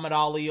 Muhammad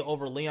Ali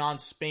over Leon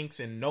Spinks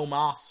in No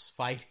Mas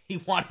fight. He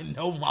wanted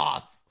No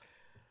Mas.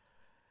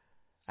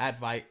 That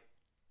fight.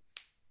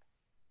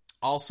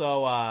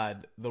 Also,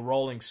 the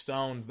Rolling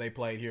Stones, they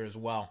played here as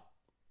well.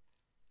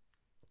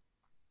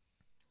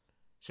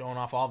 Showing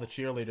off all the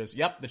cheerleaders.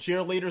 Yep, the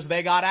cheerleaders,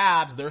 they got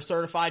abs. They're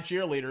certified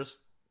cheerleaders.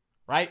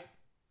 Right?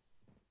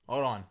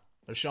 Hold on.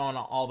 They're showing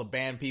all the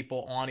band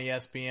people on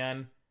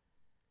ESPN.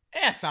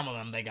 Some of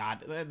them they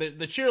got.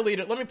 The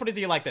cheerleader, let me put it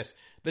to you like this.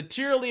 The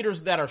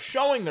cheerleaders that are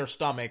showing their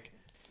stomach,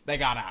 they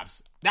got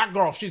abs. That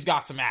girl, she's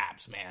got some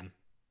abs, man.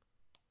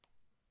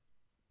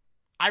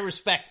 I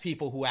respect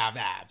people who have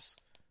abs.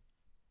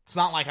 It's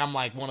not like I'm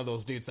like one of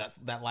those dudes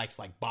that likes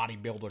like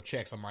bodybuilder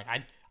chicks. I'm like,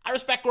 I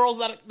respect girls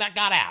that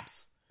got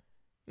abs.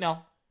 You know,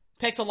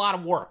 takes a lot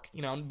of work,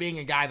 you know, being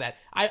a guy that,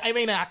 I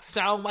may not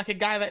sound like a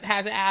guy that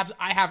has abs.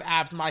 I have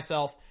abs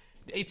myself.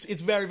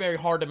 It's very, very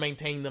hard to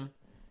maintain them.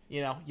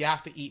 You know, you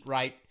have to eat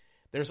right.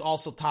 There's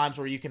also times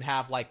where you can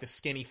have like the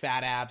skinny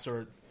fat abs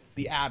or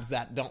the abs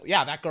that don't.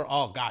 Yeah, that girl,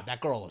 oh God,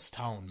 that girl is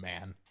toned,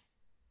 man.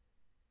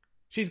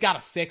 She's got a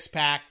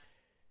 6-pack.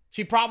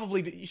 She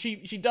probably, she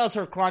does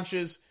her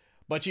crunches,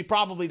 but she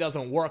probably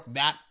doesn't work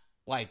that,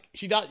 like,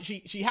 she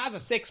has a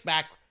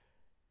 6-pack.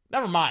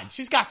 Never mind,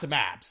 she's got some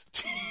abs.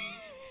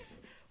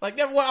 I'm like,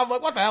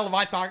 what the hell am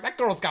I talking? That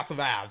girl's got some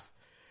abs.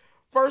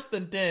 1st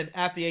and 10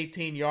 at the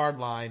 18-yard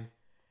line.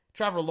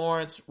 Trevor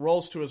Lawrence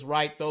rolls to his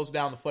right, throws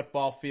down the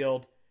football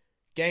field,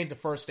 gains a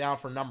first down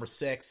for number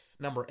 6,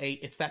 number 8.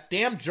 It's that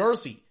damn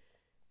jersey.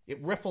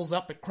 It ripples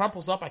up, it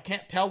crumples up. I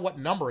can't tell what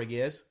number it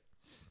is.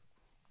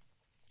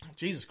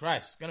 Jesus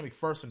Christ. It's going to be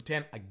 1st and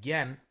 10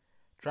 again.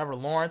 Trevor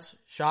Lawrence,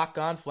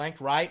 shotgun,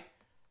 flanked right.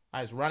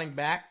 His running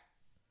back.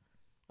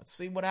 Let's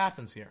see what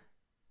happens here.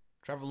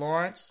 Trevor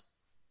Lawrence.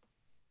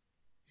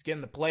 He's getting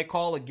the play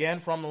call again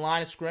from the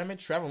line of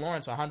scrimmage. Trevor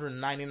Lawrence,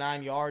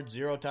 199 yards,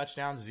 0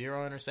 touchdowns,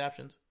 0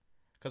 interceptions.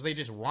 Because they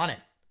just run it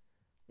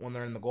when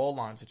they're in the goal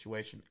line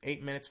situation.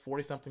 8 minutes,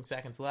 40-something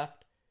seconds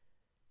left.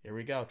 Here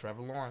we go,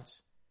 Trevor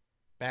Lawrence.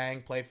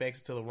 Bang, play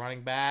fakes it to the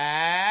running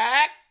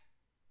back.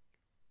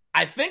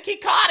 I think he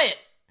caught it.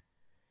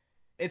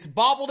 It's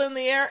bobbled in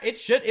the air.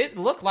 It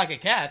looked like a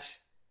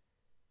catch.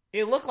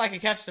 It looked like a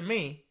catch to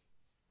me.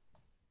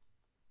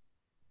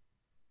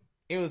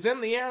 It was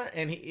in the air,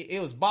 and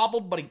it was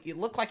bobbled, but it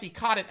looked like he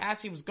caught it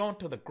as he was going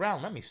to the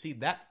ground. Let me see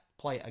that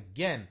play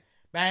again.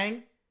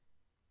 Bang.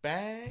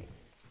 Bang.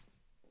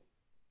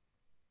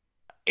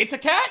 It's a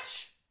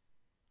catch.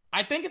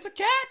 I think it's a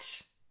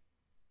catch.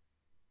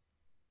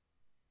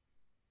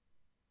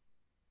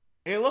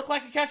 It looked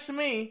like a catch to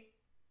me.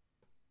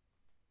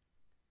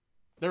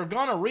 They're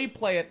going to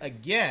replay it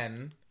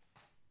again.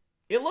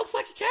 It looks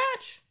like a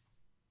catch.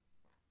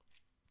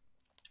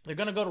 They're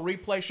going to go to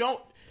replay.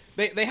 Show.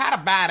 They had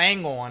a bad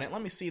angle on it.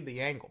 Let me see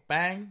the angle.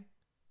 Bang.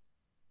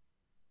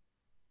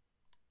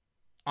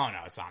 Oh, no,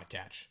 it's not a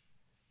catch.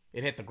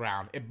 It hit the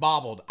ground. It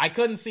bobbled. I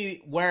couldn't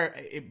see where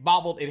it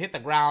bobbled. It hit the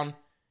ground.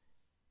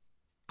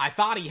 I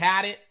thought he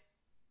had it.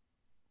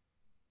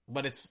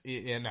 But no,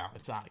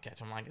 it's not a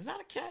catch. I'm like, is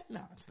that a catch?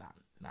 No, it's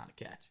not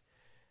a catch.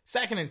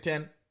 2nd and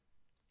 10.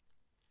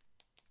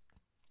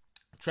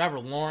 Trevor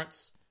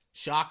Lawrence,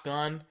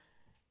 shotgun,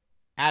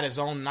 at his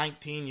own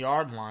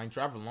 19-yard line.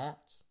 Trevor Lawrence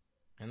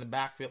in the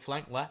backfield,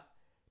 flank left.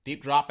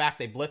 Deep drop back,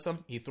 they blitz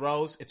him. He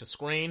throws. It's a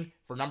screen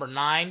for number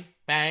 9.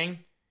 Bang.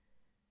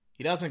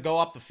 He doesn't go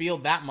up the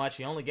field that much.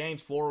 He only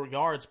gains 4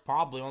 yards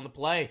probably on the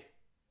play.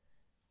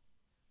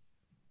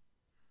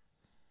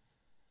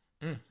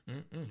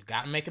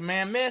 Got to make a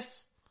man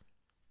miss.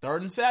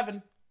 3rd and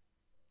 7.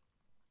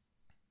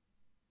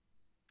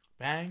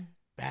 Bang,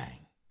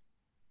 bang.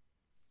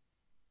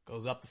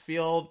 Goes up the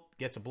field,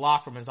 gets a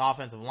block from his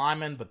offensive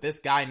lineman, but this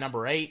guy,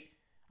 number 8,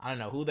 I don't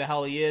know who the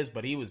hell he is,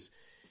 but he was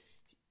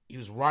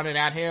running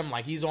at him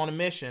like he's on a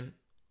mission.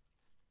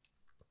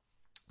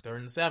 3rd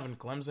and 7,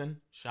 Clemson,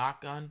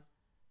 shotgun.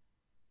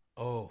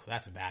 Oh,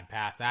 that's a bad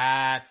pass.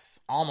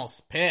 That's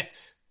almost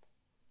picked.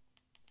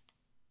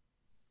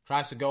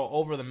 Tries to go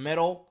over the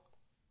middle.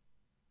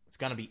 It's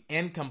going to be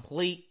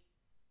incomplete.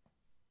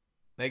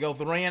 They go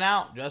 3 and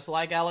out, just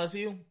like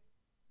LSU.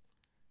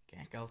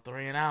 Can't go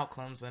 3 and out,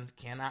 Clemson.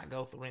 Cannot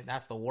go 3.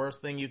 That's the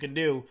worst thing you can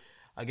do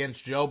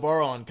against Joe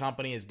Burrow and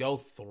company is go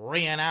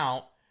 3 and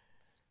out.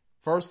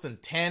 1st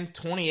and 10,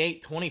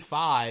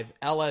 28-25,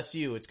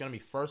 LSU. It's going to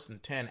be 1st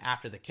and 10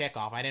 after the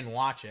kickoff. I didn't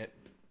watch it.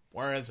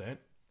 Where is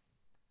it?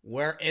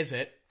 Where is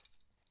it?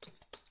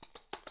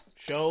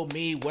 Show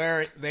me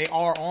where they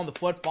are on the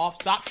football.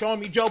 Stop showing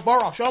me Joe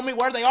Burrow. Show me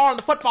where they are on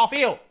the football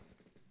field.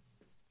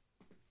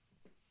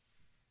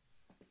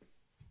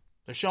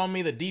 They're showing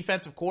me the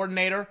defensive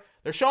coordinator.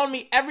 They're showing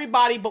me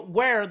everybody but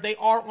where they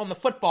are on the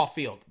football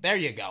field. There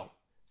you go.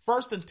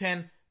 1st and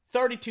 10,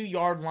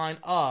 32-yard line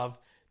of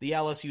the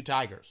LSU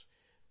Tigers.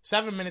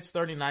 7 minutes,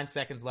 39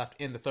 seconds left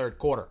in the 3rd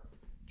quarter.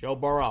 Joe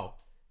Burrow,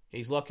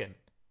 he's looking.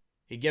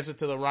 He gives it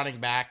to the running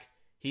back.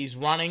 He's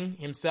running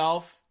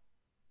himself.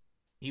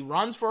 He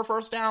runs for a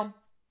first down.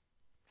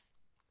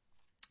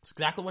 It's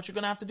exactly what you're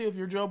going to have to do if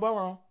you're Joe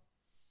Burrow.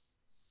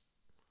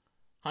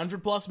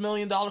 $100+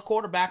 million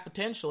quarterback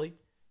potentially.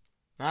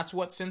 That's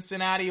what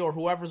Cincinnati or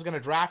whoever's going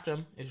to draft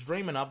him is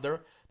dreaming of.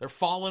 They're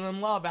falling in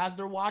love as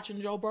they're watching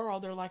Joe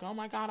Burrow. They're like, oh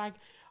my God,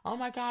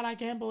 I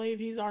can't believe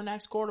he's our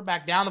next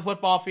quarterback. Down the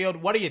football field,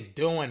 what are you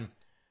doing?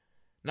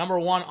 Number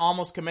 1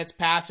 almost commits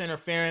pass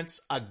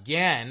interference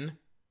again.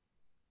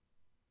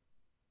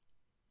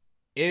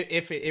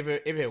 If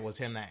it was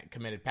him that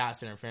committed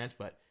pass interference,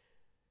 but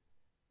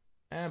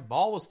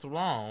ball was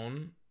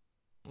thrown,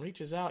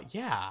 reaches out.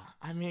 Yeah,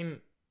 I mean,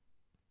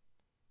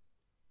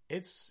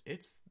 it's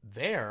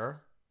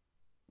there.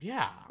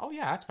 Yeah. Oh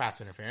yeah, that's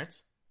pass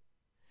interference.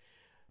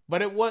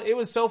 But it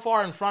was so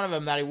far in front of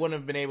him that he wouldn't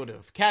have been able to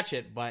catch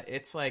it. But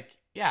it's like,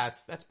 yeah,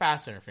 that's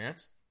pass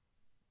interference.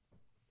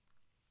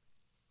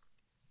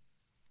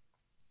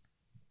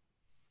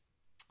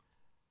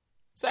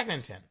 Second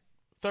and 10,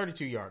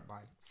 32-yard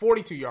line,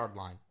 42-yard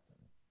line.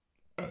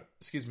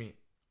 Excuse me,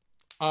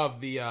 of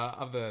the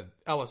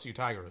LSU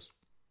Tigers.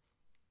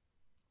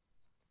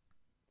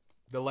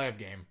 Delay of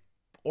game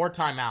or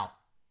timeout.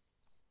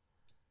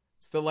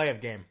 It's delay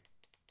of game.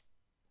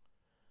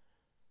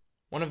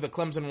 One of the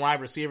Clemson wide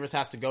receivers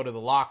has to go to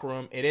the locker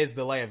room. It is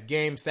delay of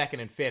game,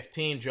 2nd and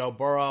 15. Joe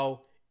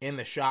Burrow in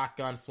the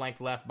shotgun,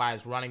 flanked left by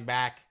his running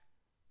back.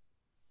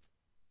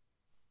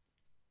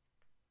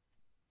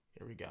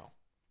 Here we go.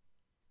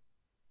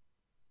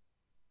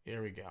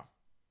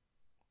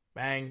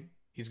 Bang.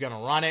 He's going to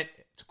run it.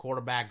 It's a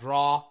quarterback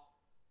draw.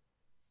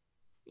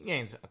 He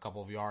gains a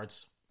couple of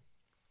yards.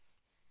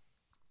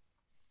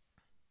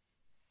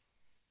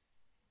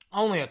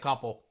 Only a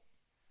couple.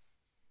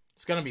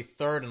 It's going to be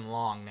 3rd and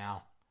long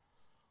now.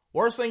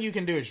 Worst thing you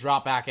can do is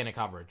drop back into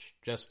coverage.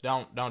 Just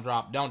don't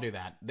do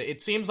that.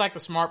 It seems like the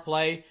smart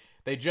play.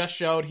 They just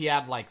showed he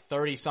had like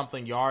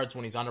 30-something yards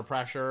when he's under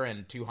pressure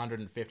and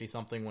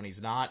 250-something when he's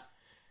not.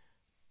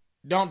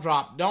 Don't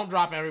drop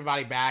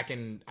everybody back,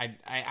 and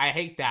I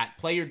hate that.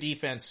 Play your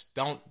defense.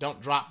 Don't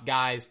drop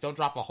guys. Don't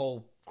drop a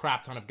whole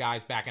crap ton of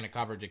guys back into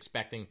coverage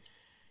expecting,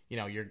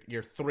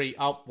 your 3.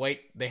 Oh,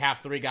 wait, they have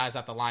 3 guys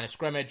at the line of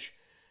scrimmage.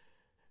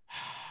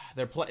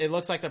 It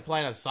looks like they're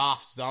playing a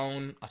soft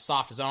zone.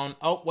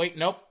 Oh, wait,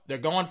 nope. They're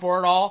going for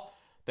it all.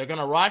 They're going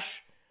to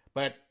rush.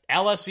 But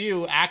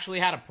LSU actually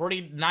had a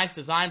pretty nice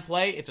design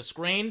play. It's a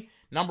screen.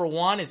 Number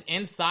 1 is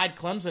inside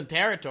Clemson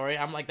territory.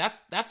 I'm like, that's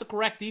the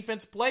correct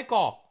defense play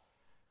call.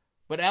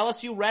 But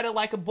LSU read it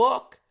like a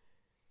book.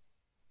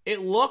 It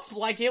looked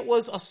like it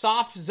was a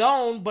soft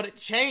zone, but it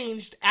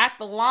changed at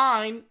the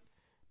line.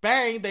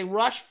 Bang, they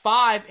rush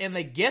 5 and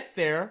they get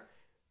there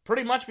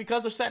pretty much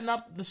because they're setting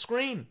up the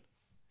screen.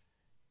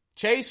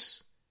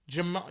 Chase,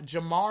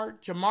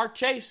 Jamar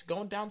Chase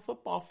going down the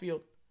football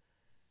field.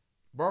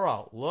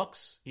 Burrow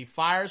looks, he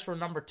fires for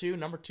number 2.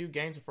 Number 2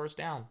 gains the first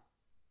down.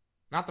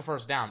 Not the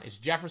first down. It's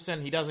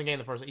Jefferson. He doesn't gain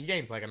the first. He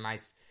gains like a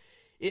nice,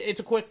 it's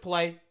a quick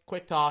play,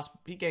 quick toss.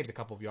 He gains a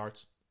couple of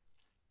yards.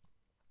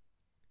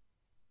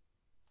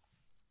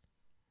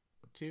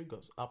 2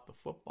 goes up the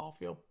football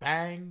field.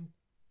 Bang,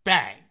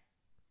 bang.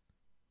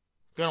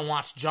 Gonna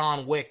watch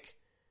John Wick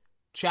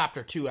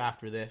Chapter 2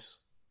 after this.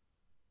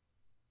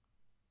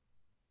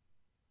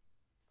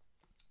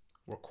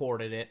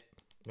 Recorded it.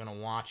 I'm gonna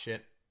watch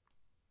it.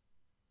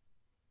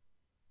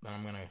 Then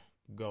I'm gonna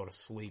go to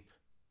sleep.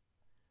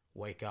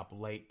 Wake up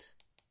late.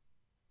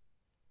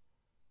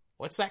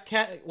 What's that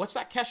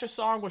Kesha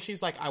song where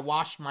she's like, I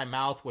washed my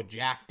mouth with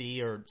Jack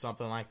D or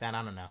something like that?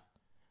 I don't know.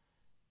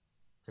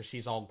 Or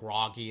she's all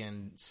groggy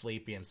and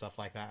sleepy and stuff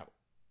like that.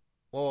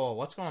 Whoa,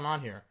 what's going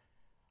on here?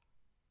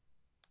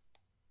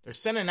 They're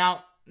sending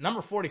out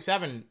number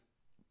 47,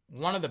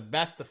 one of the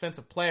best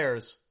defensive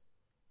players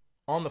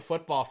on the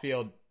football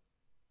field,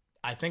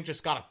 I think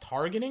just got a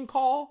targeting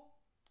call.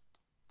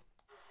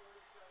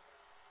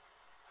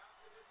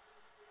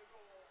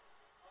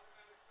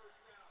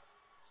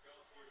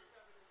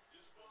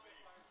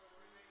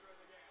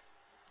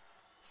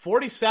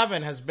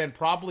 47 has been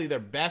probably their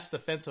best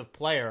defensive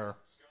player.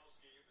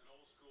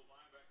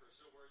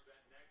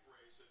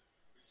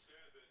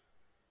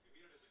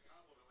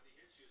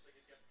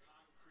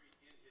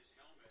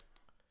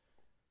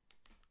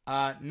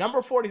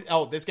 Number 40.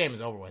 Oh, this game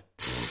is over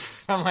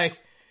with. I'm like,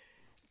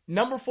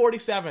 number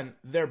 47,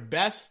 their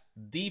best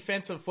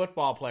defensive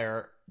football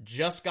player,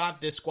 just got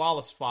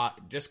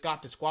disqualified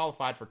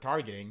for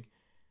targeting.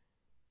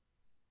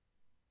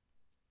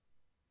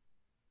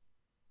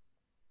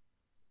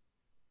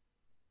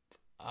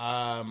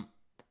 All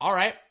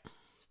right.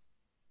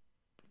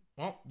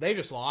 Well, they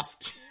just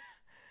lost.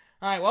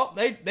 All right. Well,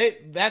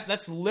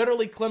 that's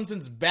literally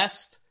Clemson's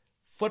best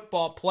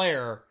football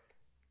player,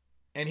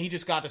 and he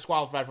just got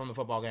disqualified from the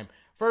football game.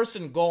 1st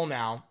and goal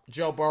now.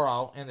 Joe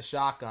Burrow in the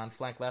shotgun,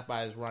 flanked left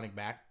by his running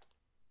back.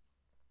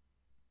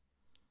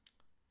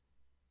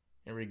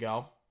 Here we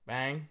go.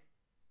 Bang.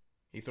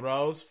 He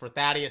throws for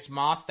Thaddeus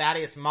Moss.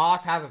 Thaddeus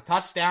Moss has a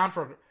touchdown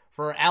for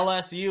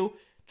LSU.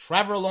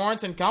 Trevor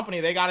Lawrence and company,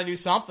 they got to do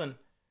something.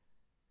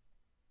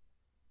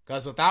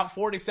 Because without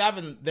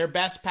 47, their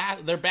best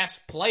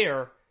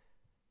player,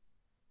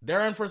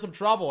 they're in for some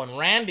trouble. And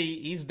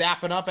Randy, he's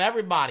dapping up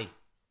everybody.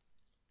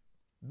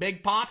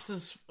 Big Pops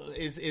is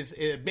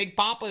Big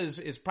Papa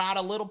is proud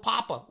of little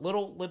Papa,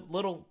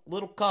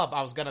 little cub.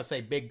 I was gonna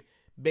say big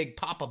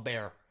Papa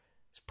Bear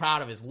is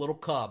proud of his little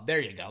cub. There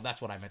you go.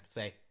 That's what I meant to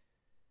say.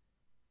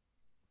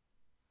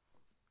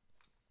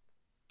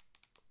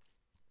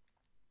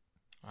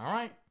 All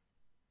right.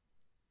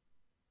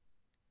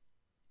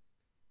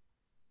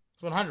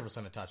 It's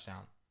 100% a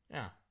touchdown.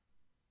 Yeah.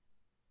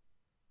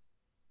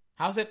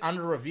 How's it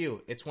under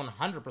review? It's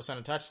 100%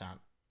 a touchdown.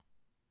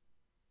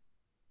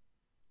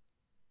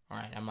 All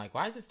right. I'm like,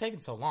 why is this taking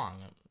so long?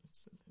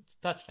 It's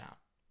a touchdown.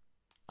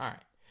 All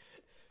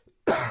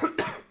right.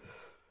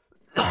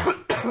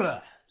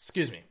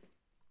 Excuse me.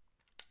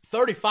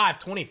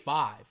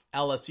 35-25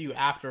 LSU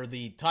after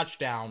the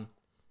touchdown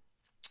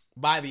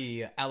by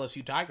the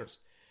LSU Tigers.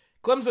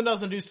 Clemson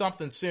doesn't do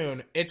something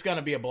soon, it's going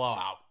to be a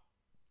blowout.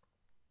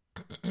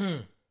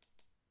 They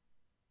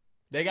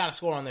got to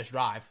score on this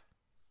drive.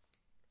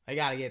 They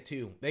got to get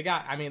two. They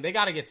got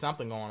to get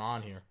something going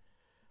on here.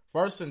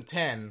 1st and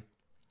 10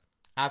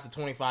 at the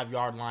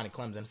 25-yard line of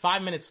Clemson.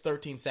 5 minutes,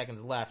 13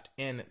 seconds left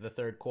in the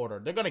third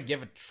quarter. They're going to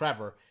give it to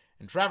Trevor,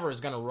 and Trevor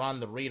is going to run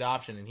the read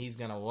option, and he's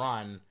going to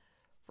run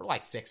for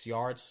like 6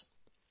 yards.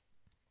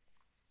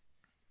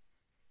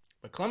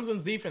 But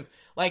Clemson's defense,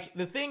 like,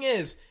 the thing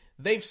is,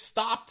 they've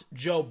stopped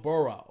Joe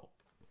Burrow.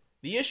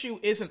 The issue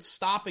isn't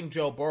stopping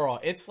Joe Burrow.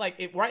 It's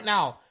like, right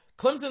now,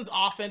 Clemson's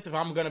offense, if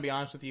I'm going to be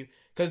honest with you,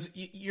 because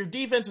your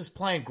defense is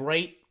playing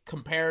great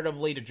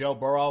comparatively to Joe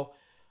Burrow,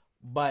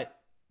 but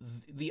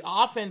the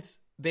offense,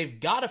 they've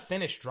got to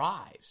finish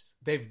drives.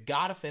 They've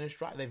got to finish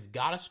drives. They've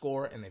got to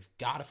score, and they've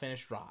got to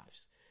finish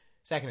drives.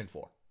 2nd and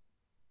 4.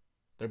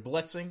 They're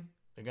blitzing.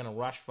 They're going to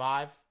rush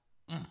 5.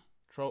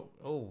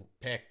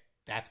 Pick.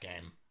 That's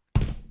game.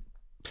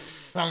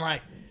 I'm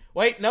like,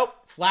 wait, nope.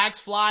 Flags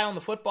fly on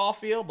the football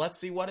field. Let's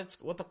see what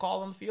the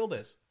call on the field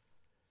is.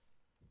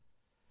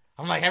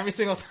 I'm like, every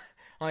single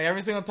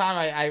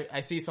time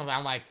I see something,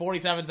 I'm like,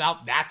 47's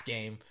out. That's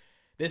game.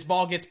 This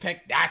ball gets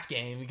picked. That's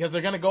game. Because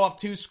they're going to go up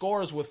 2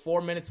 scores with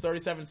 4 minutes,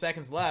 37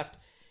 seconds left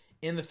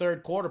in the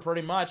third quarter,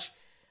 pretty much.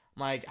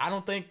 I'm like, I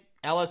don't think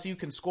LSU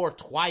can score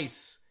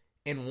twice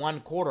in 1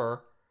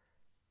 quarter.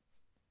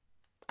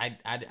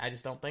 I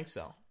just don't think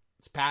so.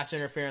 It's pass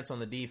interference on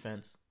the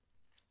defense.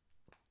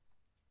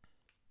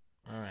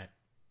 All right.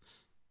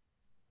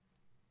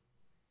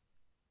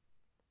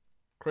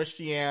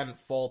 Christian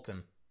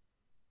Fulton.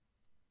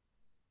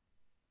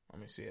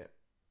 Let me see it.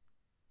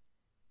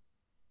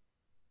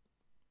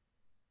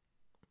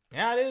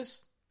 Yeah, it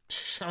is.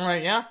 I'm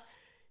like, yeah.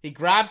 He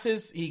grabs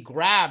his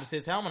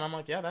helmet. I'm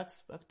like, yeah,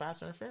 that's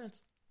pass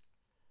interference.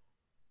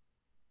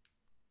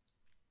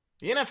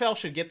 The NFL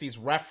should get these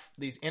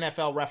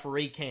NFL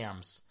referee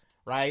cams,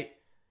 right?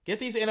 Get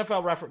these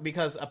NFL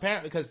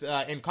because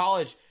in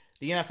college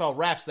the NFL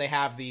refs, they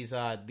have these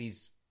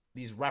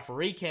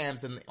referee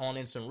cams, and on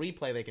instant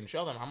replay they can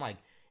show them. I'm like,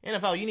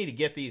 NFL, you need to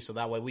get these so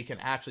that way we can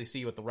actually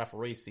see what the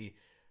referees see.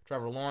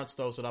 Trevor Lawrence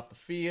throws it up the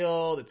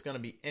field. It's going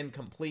to be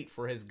incomplete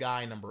for his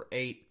guy, number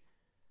 8.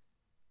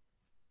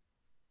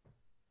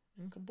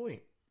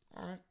 Incomplete.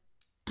 All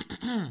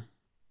right.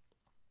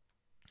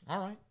 All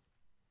right.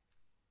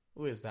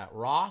 Who is that?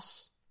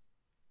 Ross?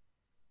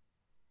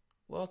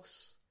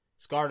 Looks.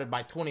 He's guarded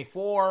by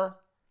 24.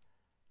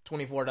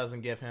 24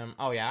 doesn't give him...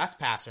 Oh, yeah, that's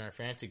pass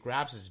interference. He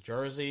grabs his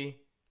jersey.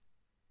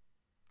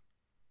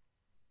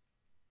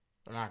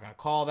 They're not going to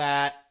call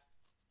that.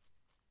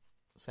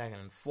 2nd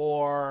and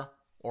 4.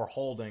 Or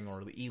holding,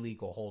 or the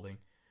illegal holding.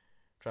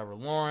 Trevor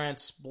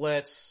Lawrence,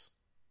 blitz.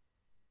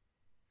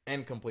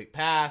 Incomplete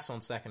pass on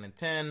 2nd and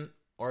 10.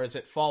 Or is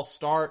it false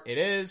start? It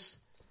is.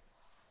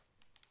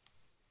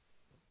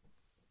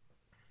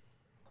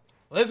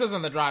 Well, this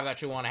isn't the drive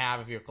that you want to have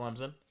if you're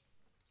Clemson.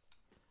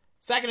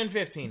 2nd and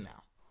 15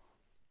 now.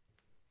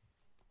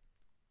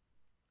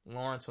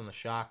 Lawrence on the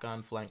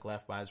shotgun, flank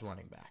left by his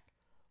running back.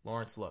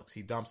 Lawrence looks.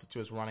 He dumps it to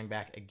his running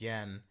back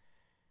again.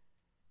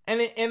 And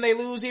they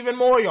lose even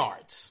more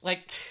yards.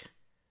 Like,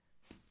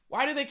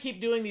 why do they keep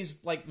doing these,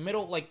 like,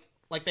 middle,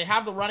 like they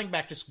have the running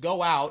back just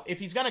go out. If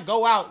he's going to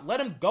go out, let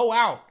him go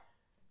out.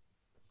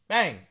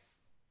 Bang.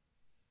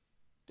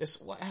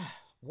 Just,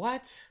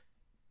 what?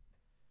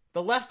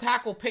 The left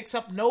tackle picks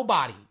up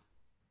nobody.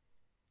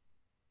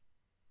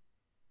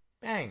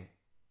 Bang.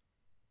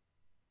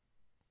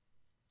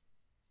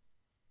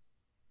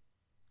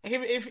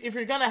 If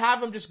you're going to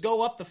have him just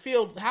go up the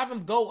field, have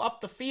him go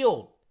up the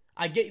field.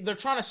 I get they're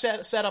trying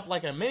to set up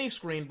like a mini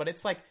screen, but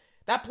it's like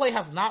that play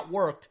has not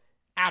worked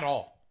at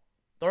all.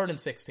 3rd and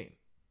 16.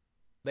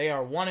 They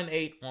are 1 and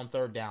 8 on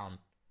 3rd down.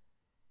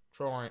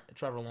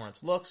 Trevor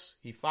Lawrence looks.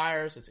 He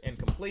fires. It's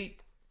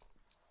incomplete.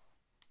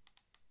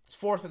 It's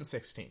 4th and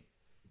 16.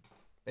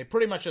 They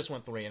pretty much just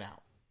went 3 and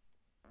out.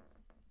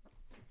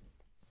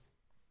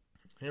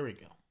 Here we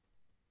go.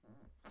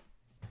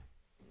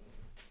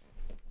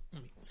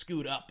 Let me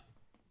scoot up.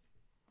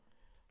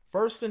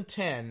 1st and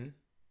 10.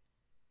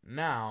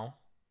 Now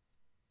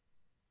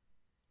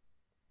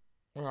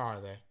Where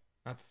are they?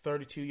 At the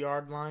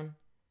 32-yard line.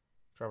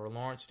 Trevor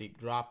Lawrence, deep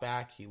drop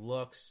back. He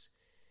looks.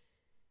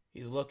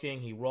 He's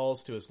looking. He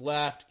rolls to his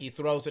left. He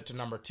throws it to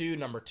number 2.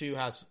 Number 2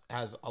 has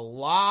a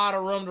lot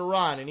of room to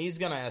run, and he's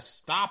going to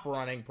stop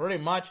running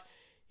pretty much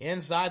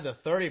inside the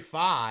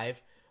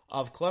 35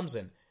 of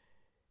Clemson.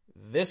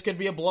 This could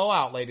be a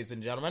blowout, ladies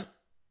and gentlemen.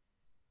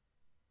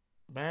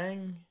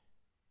 Bang.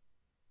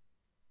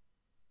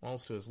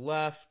 Rolls to his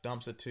left.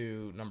 Dumps it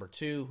to number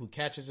 2, who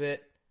catches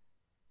it.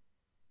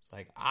 It's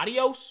like,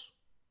 adios.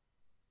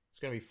 It's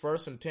going to be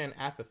 1st and 10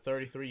 at the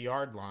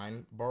 33-yard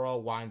line. Burrow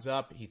winds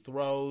up. He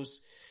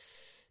throws.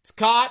 It's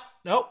caught.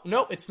 Nope,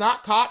 it's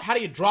not caught. How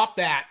do you drop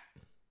that?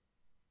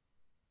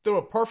 Threw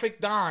a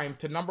perfect dime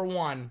to number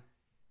 1,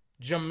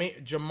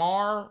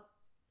 Ja'Marr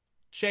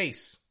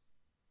Chase.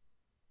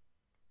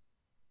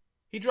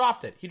 He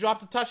dropped it. He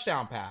dropped a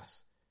touchdown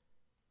pass.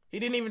 He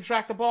didn't even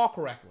track the ball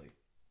correctly. It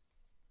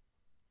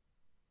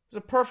was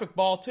a perfect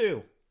ball,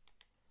 too.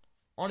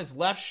 On his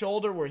left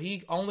shoulder where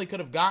he only could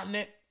have gotten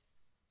it.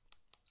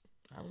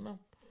 I don't know.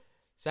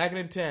 2nd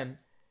and 10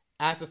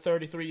 at the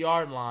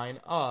 33-yard line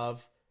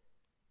of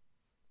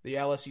the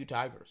LSU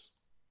Tigers.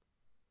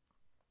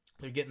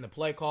 They're getting the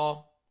play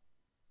call.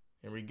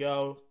 Here we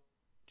go.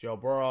 Joe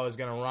Burrow is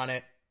going to run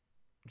it.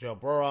 Joe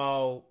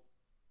Burrow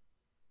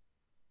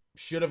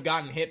should have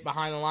gotten hit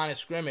behind the line of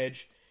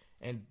scrimmage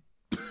and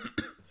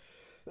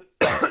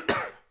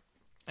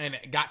and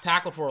got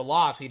tackled for a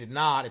loss. He did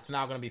not. It's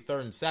now going to be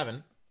 3rd and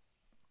 7.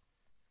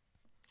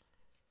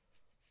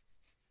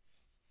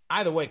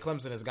 Either way,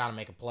 Clemson has got to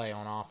make a play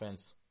on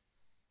offense.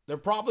 They're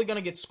probably going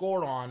to get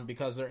scored on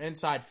because they're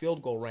inside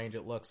field goal range,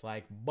 it looks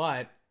like.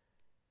 But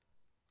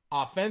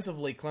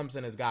offensively,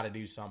 Clemson has got to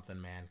do something,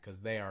 man,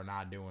 because they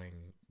aren't doing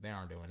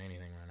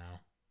anything right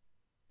now.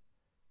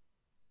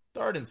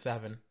 3rd and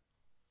 7.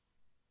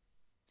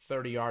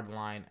 30-yard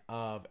line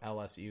of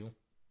LSU.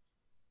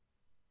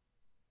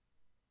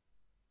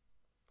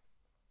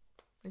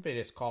 I think they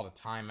just called a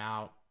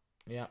timeout.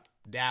 Yep.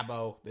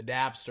 Dabo, the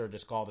Dabster,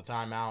 just called a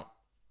timeout.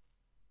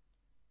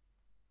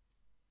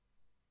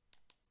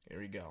 Here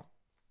we go.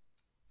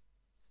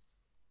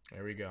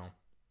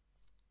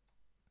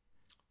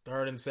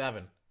 3rd and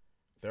 7.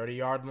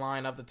 30-yard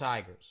line of the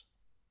Tigers.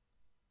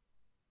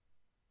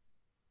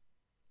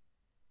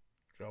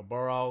 Joe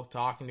Burrow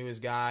talking to his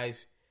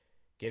guys,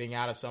 getting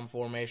out of some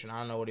formation. I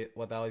don't know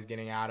what the hell he's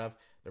getting out of.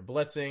 They're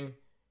blitzing.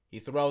 He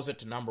throws it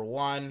to number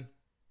 1,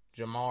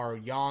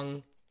 Jamar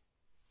Young.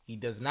 He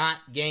does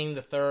not gain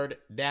the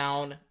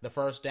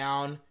first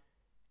down,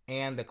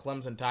 and the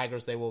Clemson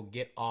Tigers, they will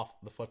get off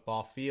the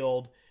football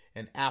field.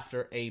 And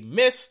after a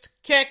missed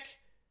kick,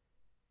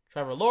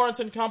 Trevor Lawrence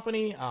and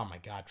company, oh my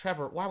God,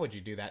 Trevor, why would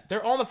you do that?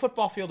 They're on the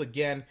football field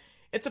again.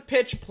 It's a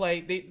pitch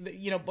play,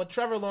 but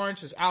Trevor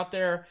Lawrence is out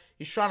there.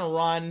 He's trying to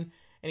run,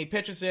 and he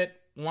pitches it.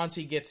 Once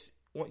he gets,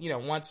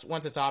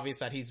 once it's obvious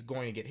that he's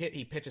going to get hit,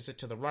 he pitches it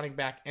to the running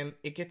back, and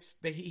he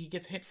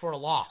gets hit for a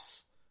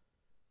loss.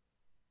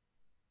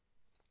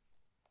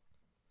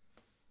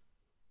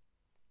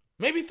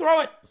 Maybe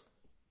throw it.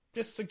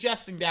 Just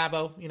suggesting,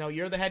 Dabo.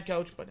 You're the head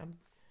coach, but I'm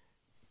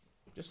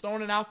just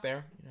throwing it out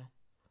there.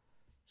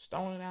 Just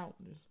throwing it out.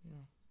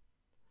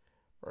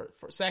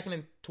 For 2nd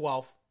and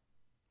 12.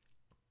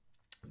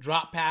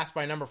 Drop pass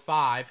by number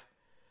 5.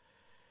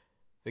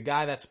 The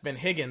guy that's been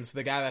Higgins,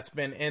 the guy that's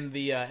been in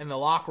the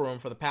locker room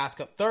for the past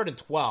 3rd and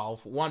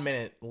 12. 1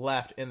 minute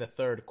left in the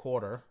 3rd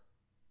quarter.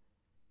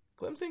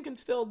 Clemson can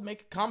still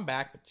make a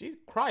comeback, but Jesus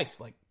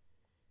Christ,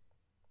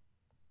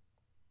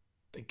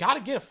 they got to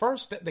get a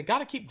first. They got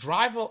to keep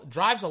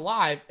drives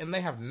alive, and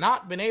they have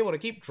not been able to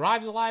keep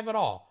drives alive at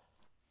all.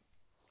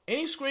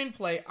 Any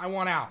screenplay, I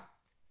want out.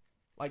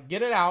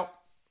 Get it out.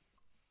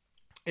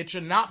 It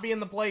should not be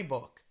in the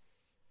playbook.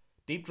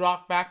 Deep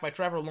drop back by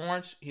Trevor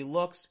Lawrence. He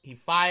looks. He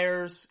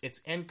fires. It's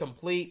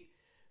incomplete.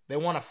 They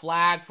want a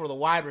flag for the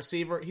wide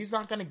receiver. He's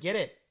not going to get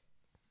it.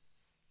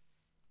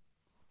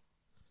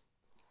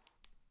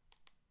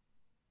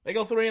 They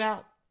go 3 and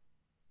out.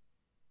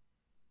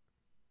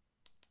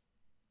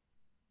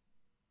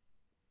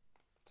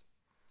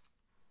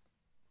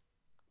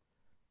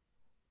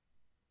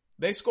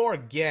 They score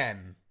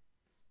again.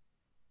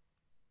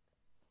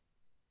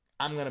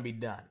 I'm going to be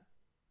done.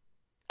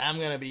 I'm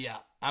going to be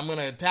up. I'm going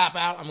to tap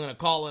out. I'm going to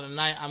call it a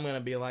night. I'm going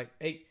to be like,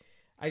 hey,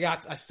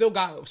 I still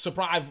got,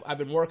 surprise. I've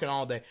been working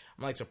all day.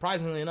 I'm like,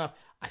 surprisingly enough,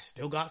 I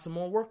still got some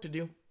more work to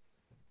do.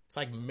 It's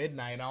like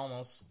midnight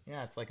almost.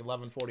 Yeah, it's like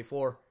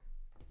 11:44.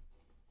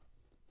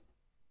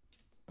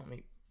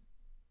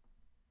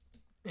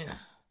 Yeah.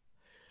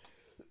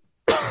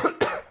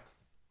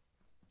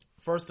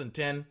 1st and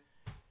 10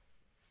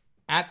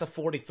 at the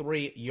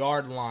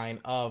 43-yard line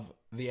of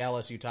the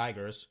LSU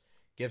Tigers.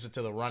 Gives it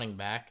to the running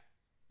back.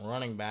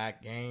 Running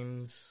back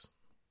gains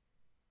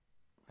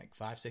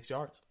 5-6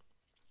 yards.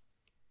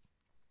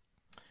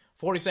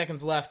 40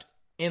 seconds left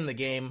in the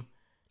game.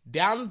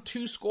 Down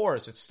 2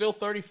 scores. It's still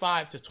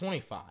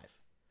 35-25.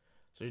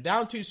 So you're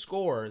down 2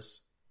 scores.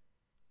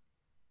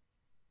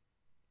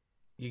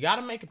 You got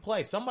to make a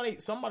play. Somebody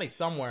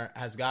somewhere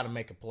has got to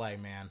make a play,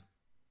 man.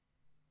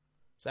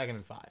 2nd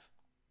and 5.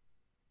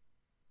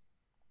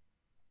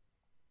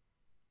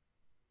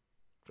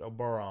 Joe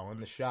Burrow in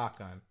the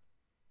shotgun.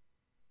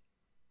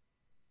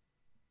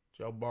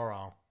 Joe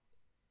Burrow.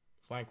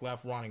 Flank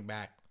left running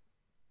back.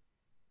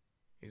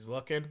 He's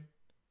looking.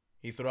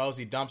 He throws.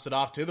 He dumps it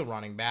off to the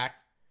running back.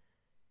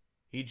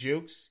 He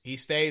jukes. He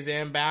stays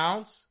in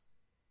bounds.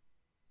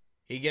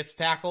 He gets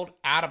tackled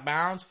out of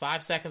bounds.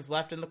 5 seconds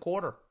left in the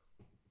quarter.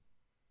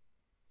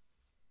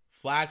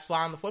 Flags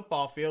fly on the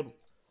football field.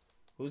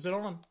 Who's it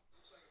on?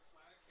 Looks like a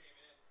flag came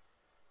in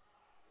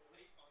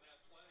late on that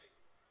play.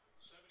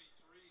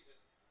 73 that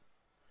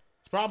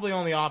It's probably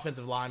on the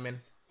offensive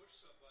lineman.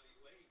 pushed somebody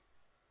late.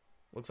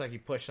 Looks like he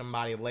pushed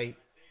somebody late.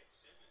 Isaiah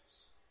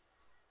Simmons.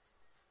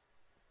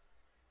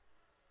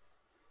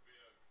 It would be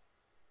a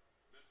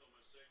mental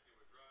mistake that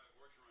would drive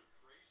Orgeron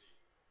crazy.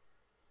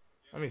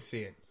 Let me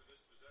see it. To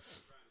this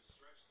possession, trying to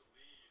stretch the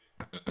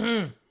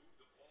lead. Move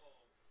the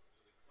ball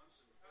to the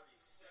Clemson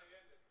 37.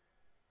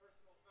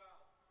 Personal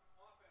foul.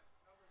 Offense,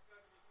 number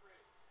 73.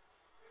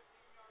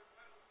 15-yard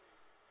penalty.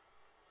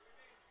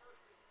 Remains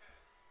 1st and 10.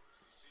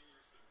 The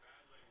senior's been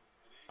battling an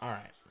ankle All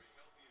right. injury,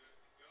 healthy enough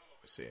to go.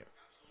 Let's see it.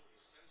 Absolutely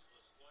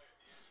senseless play at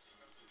the end as he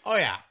comes in. Oh,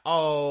 yeah.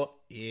 Oh,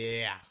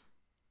 yeah.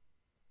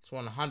 It's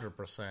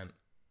 100%.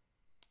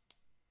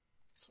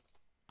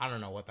 I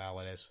don't know what the hell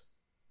it is.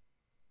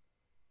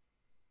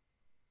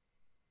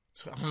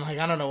 So I'm like,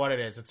 I don't know what it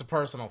is. It's a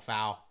personal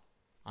foul.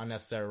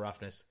 Unnecessary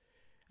roughness.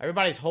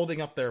 Everybody's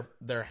holding up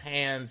their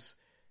hands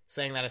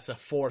saying that it's a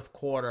fourth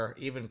quarter.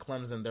 Even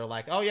Clemson, they're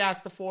like, oh, yeah,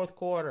 it's the fourth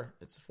quarter.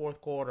 It's the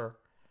fourth quarter.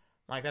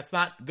 Like, that's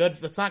not good.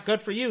 That's not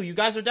good for you. You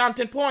guys are down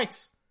 10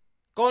 points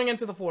going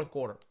into the fourth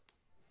quarter.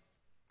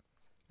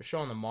 They're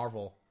showing the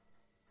Marvel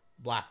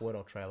Black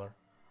Widow trailer.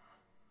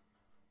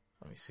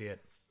 Let me see it.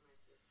 My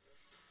sister.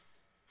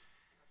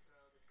 After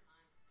all this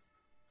time,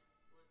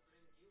 what brings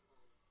you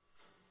home?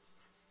 I'm on the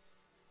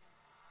run.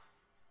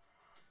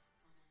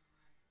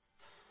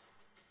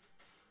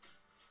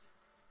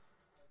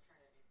 I was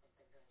trying to do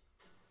something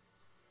good.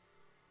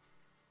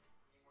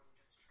 You more than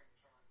just a trained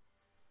killer.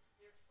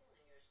 You're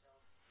fooling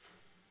yourself.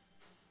 We're still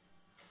both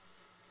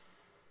trained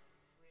killers.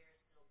 We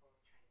have unfinished business.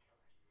 As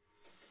we.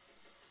 Still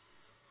fits.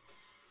 Family.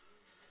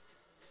 Back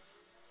together again.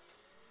 You got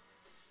fat. It's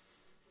my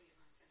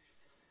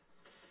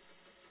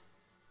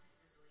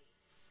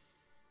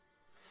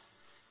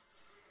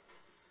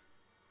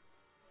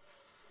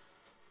waterway.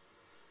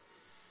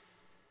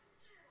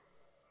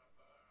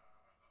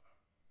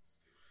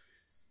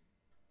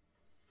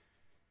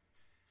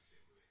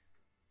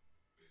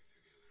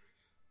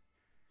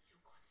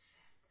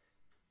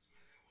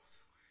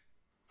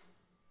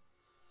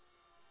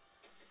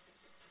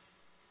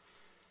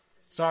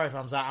 Sorry if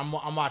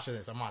I'm watching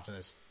this. I'm watching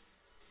this.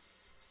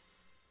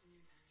 New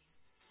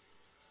Denny's. I'm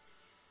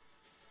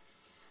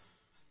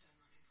done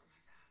running from my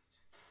past.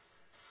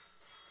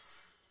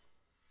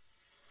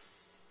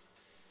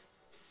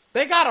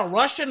 They got a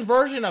Russian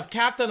version of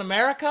Captain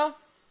America?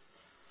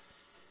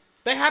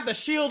 They had the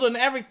shield and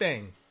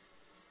everything. Who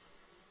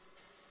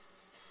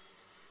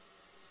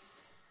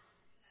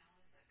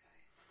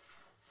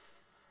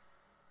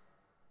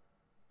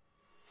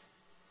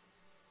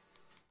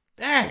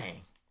the hell is that guy? Dang.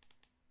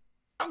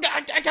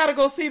 I gotta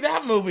go see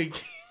that movie.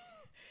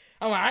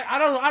 I'm like,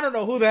 I don't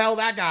know who the hell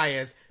that guy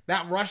is.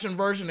 That Russian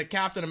version of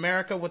Captain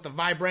America with the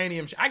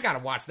vibranium. I gotta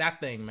watch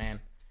that thing, man.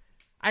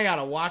 I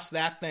gotta watch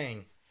that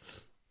thing.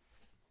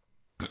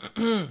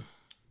 All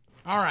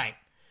right.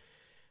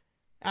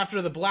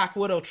 After the Black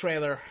Widow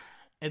trailer,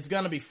 it's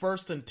gonna be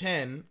 1st and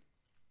 10.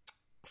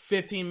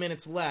 15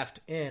 minutes left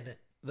in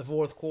the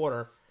fourth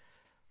quarter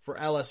for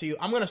LSU.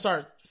 I'm gonna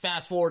start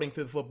fast forwarding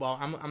through the football.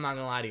 I'm not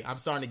gonna lie to you. I'm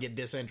starting to get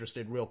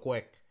disinterested real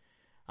quick.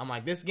 I'm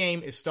like, this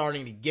game is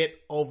starting to get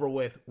over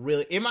with.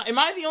 Really, am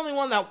I the only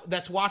one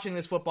that's watching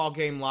this football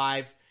game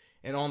live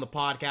and on the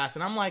podcast?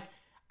 And I'm like,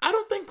 I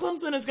don't think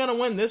Clemson is gonna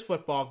win this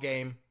football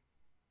game.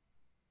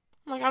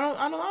 I'm like, I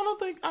don't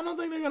think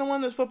they're gonna win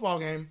this football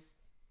game.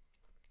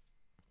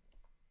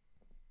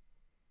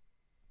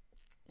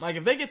 Like,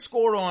 if they get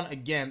scored on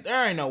again,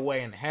 there ain't no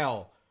way in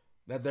hell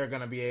that they're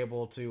gonna be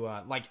able to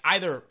like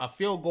either a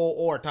field goal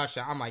or a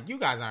touchdown. I'm like, you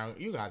guys are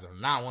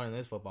not winning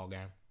this football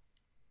game.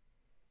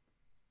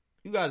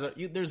 You guys are.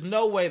 There's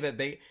no way that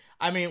they.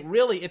 I mean,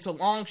 really, it's a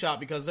long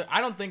shot because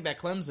I don't think that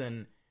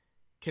Clemson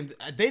can.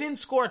 They didn't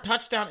score a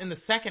touchdown in the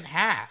second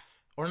half,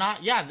 or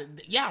not? Yeah,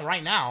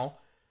 right now,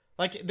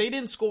 like they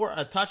didn't score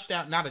a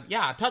touchdown.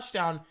 A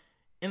touchdown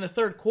in the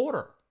third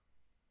quarter.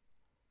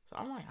 So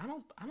I'm like, I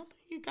don't think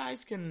you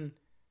guys can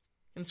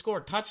score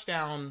a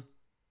touchdown.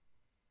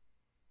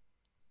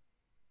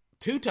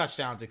 2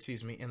 touchdowns,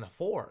 excuse me, in the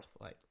fourth.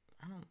 Like,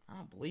 I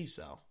don't believe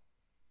so.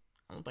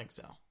 I don't think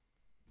so.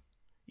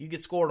 You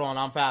get scored on,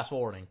 I'm fast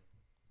forwarding.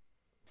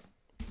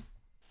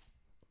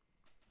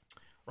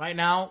 Right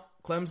now,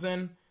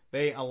 Clemson,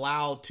 they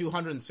allow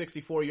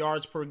 264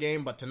 yards per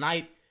game, but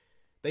tonight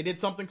they did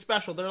something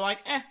special. They're like,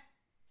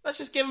 let's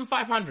just give them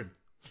 500.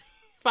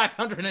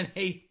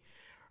 508.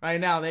 Right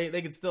now,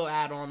 they could still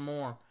add on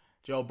more.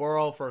 Joe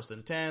Burrow, 1st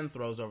and 10,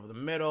 throws over the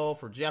middle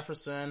for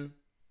Jefferson.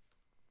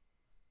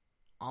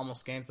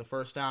 almost gains the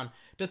first down.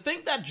 To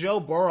think that Joe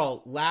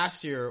Burrow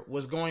last year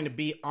was going to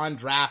be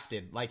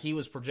undrafted, like he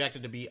was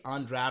projected to be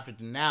undrafted,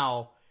 and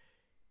now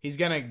he's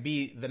going to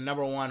be the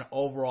number 1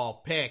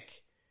 overall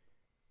pick,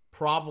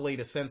 probably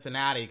to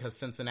Cincinnati, because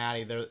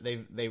Cincinnati,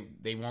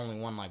 they've only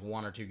won like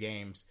 1 or 2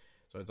 games.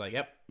 So it's like,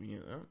 yep, he's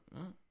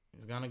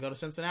going to go to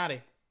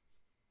Cincinnati.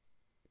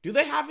 Do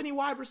they have any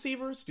wide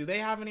receivers? Do they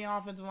have any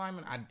offensive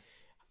linemen?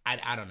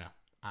 I don't know.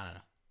 I don't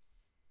know.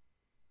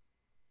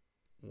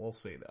 We'll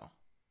see, though.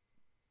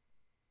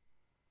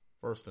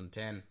 1st and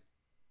 10.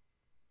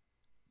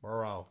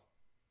 Burrow.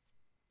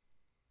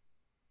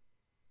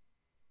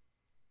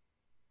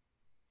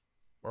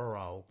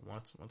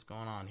 What's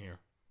going on here?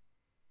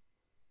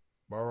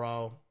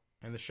 Burrow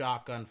in the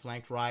shotgun,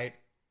 flanked right.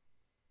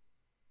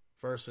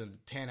 1st and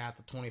 10 at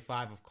the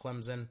 25 of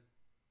Clemson.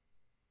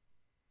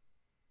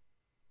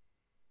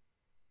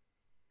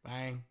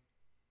 Bang.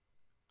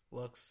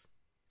 Looks.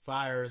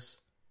 Fires.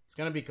 It's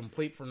going to be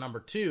complete for number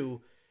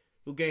 2,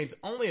 who gains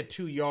only a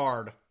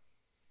 2-yard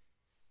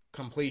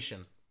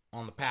completion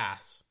on the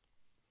pass.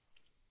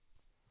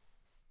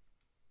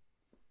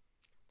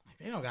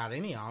 They don't got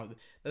any on.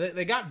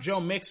 They got Joe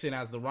Mixon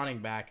as the running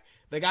back.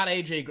 They got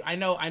AJ. I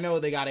know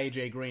they got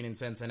AJ Green in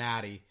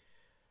Cincinnati.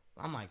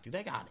 I'm like, do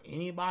they got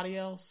anybody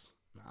else?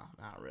 No,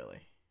 not really.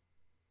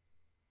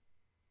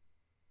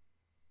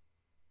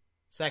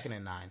 2nd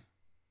and 9.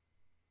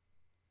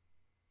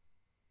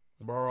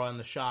 Burrow in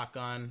the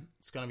shotgun.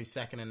 It's going to be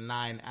 2nd and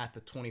 9 at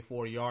the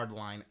 24-yard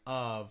line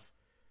of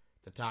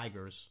the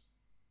Tigers.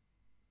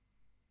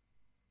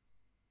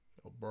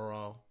 So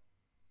Burrow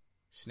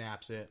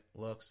snaps it,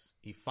 looks,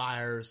 he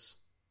fires.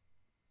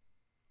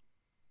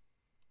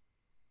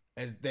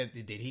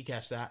 Did he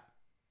catch that?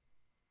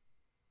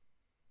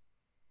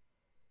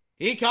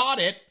 He caught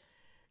it.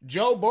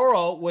 Joe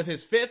Burrow with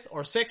his 5th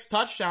or 6th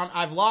touchdown.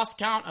 I've lost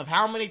count of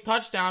how many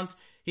touchdowns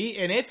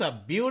and it's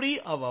a beauty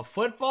of a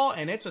football,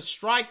 and it's a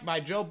strike by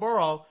Joe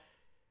Burrow.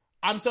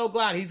 I'm so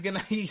glad he's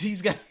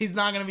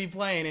not gonna be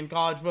playing in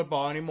college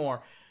football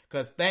anymore,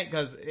 because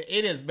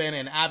it has been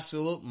an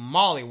absolute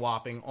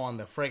mollywhopping on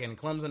the friggin'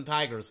 Clemson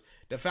Tigers.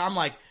 I'm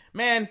like,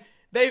 man,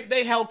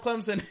 they held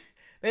Clemson.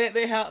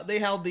 They held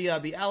the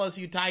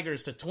LSU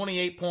Tigers to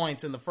 28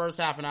 points in the first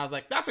half, and I was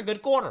like, that's a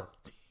good quarter.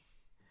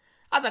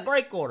 That's a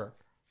great quarter.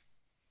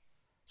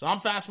 So I'm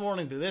fast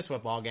forwarding through this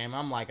football game.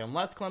 I'm like,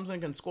 unless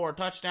Clemson can score a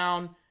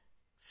touchdown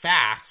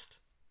fast,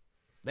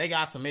 they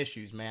got some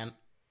issues, man.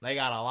 They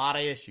got a lot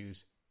of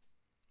issues.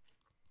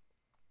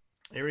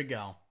 Here we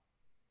go.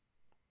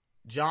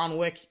 John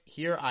Wick,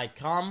 here I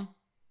come.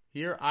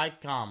 Here I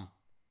come.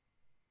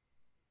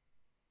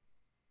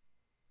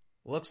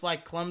 Looks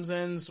like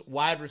Clemson's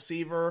wide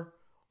receiver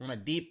on a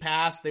deep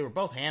pass. They were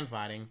both hand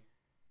fighting.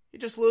 He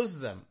just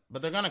loses him.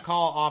 But they're going to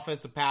call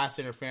offensive pass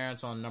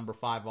interference on number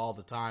 5 all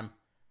the time.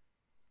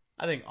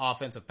 I think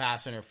offensive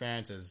pass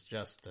interference is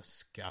just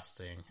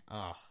disgusting.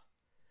 Ugh.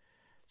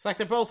 It's like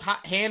they're both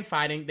hand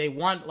fighting. He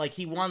won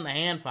the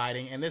hand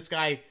fighting, and this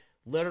guy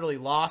literally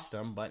lost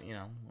him, but,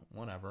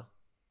 whatever.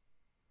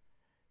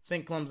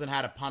 Think Clemson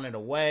had to punt it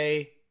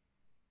away.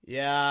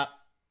 Yeah.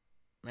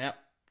 Yep.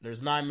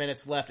 There's 9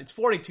 minutes left. It's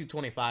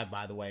 42-25,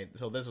 by the way,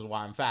 so this is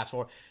why I'm fast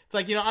forward. It's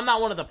like, I'm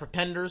not one of the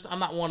pretenders. I'm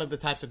not one of the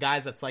types of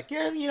guys that's like,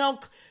 yeah,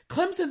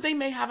 Clemson, they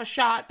may have a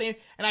shot. And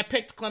I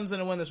picked Clemson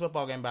to win this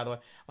football game, by the way.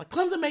 Like,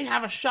 Clemson may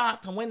have a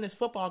shot to win this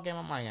football game.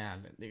 I'm like,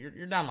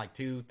 you're down like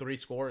 2-3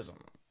 scores.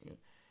 You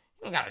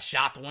don't got a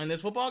shot to win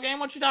this football game.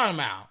 What you talking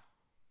about?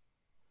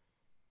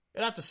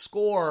 You'd have to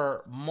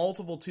score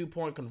multiple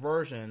 2-point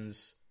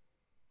conversions.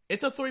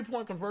 It's a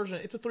 3-point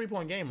conversion. It's a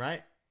 3-point game,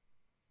 right?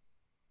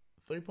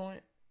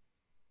 3-point?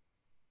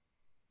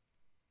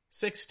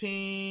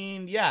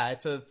 16, yeah,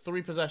 it's a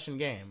 3-possession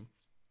game.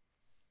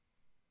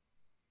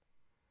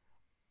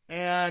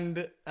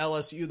 And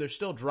LSU, they're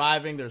still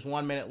driving. There's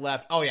 1 minute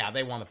left. Oh, yeah,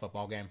 they won the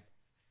football game.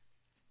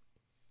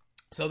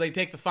 So they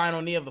take the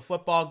final knee of the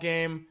football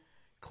game.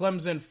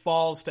 Clemson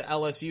falls to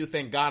LSU.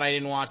 Thank God I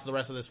didn't watch the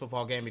rest of this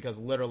football game, because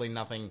literally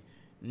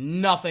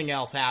nothing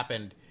else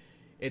happened.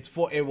 It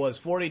was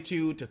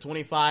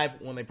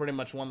 42-25 when they pretty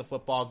much won the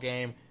football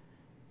game.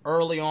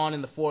 Early on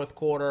in the fourth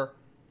quarter,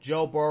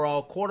 Joe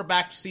Burrow,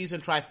 quarterback season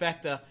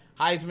trifecta,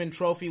 Heisman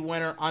Trophy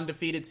winner,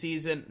 undefeated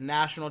season,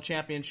 national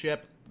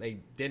championship. They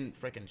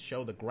didn't freaking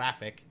show the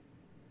graphic.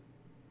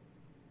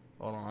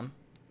 Hold on.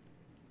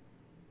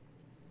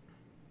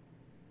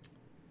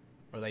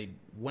 Or they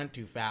went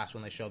too fast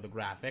when they showed the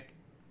graphic.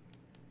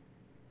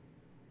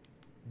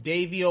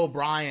 Davey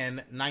O'Brien,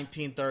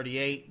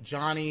 1938.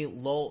 Johnny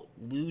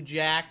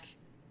Lujak,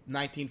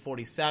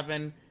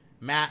 1947.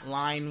 Matt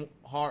Leinart,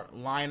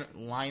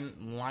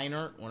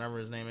 whatever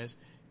his name is.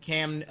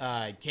 Cam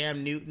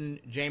Newton,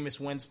 Jameis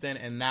Winston,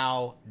 and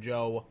now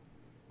Joe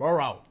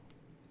Burrow.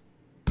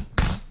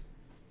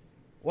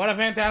 What a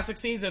fantastic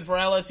season for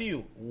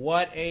LSU.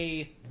 What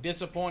a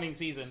disappointing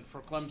season for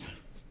Clemson.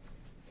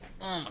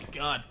 Oh my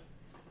God.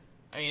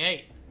 I mean,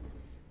 hey,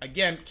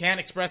 again,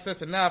 can't express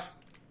this enough.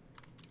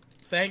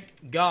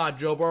 Thank God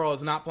Joe Burrow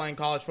is not playing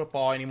college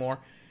football anymore.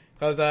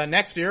 Because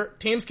next year,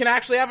 teams can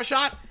actually have a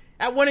shot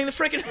at winning the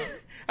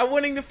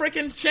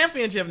freaking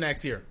championship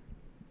next year.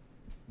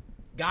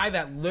 Guy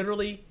that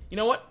literally, you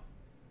know what?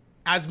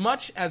 As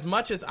much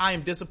as I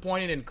am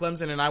disappointed in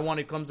Clemson and I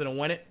wanted Clemson to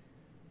win it,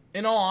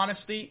 in all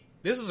honesty,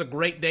 this is a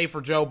great day for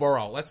Joe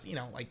Burrow. Let's,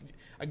 like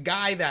a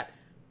guy that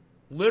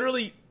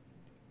literally,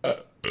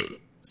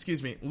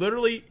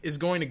 literally is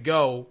going to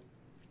go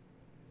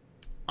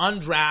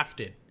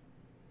undrafted.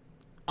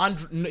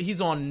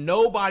 He's on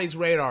nobody's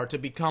radar to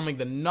becoming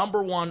the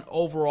number 1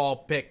 overall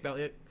pick.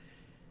 It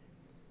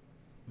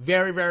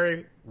very,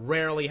 very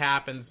rarely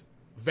happens.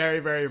 Very,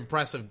 very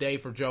impressive day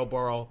for Joe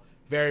Burrow.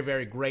 Very,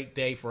 very great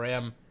day for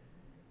him.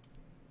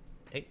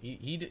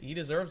 He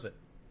deserves it.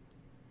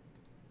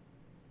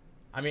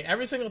 I mean,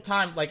 every single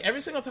time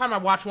I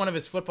watch one of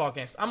his football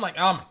games, I'm like,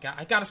 oh my God,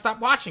 I gotta stop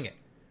watching it.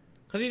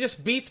 Because he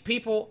just beats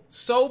people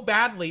so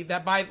badly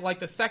that by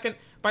the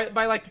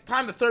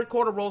time the third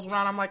quarter rolls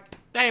around, I'm like,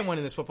 they ain't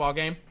winning this football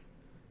game.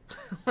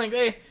 Like,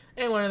 they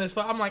ain't winning this.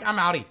 I'm like, I'm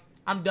outie.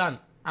 I'm done.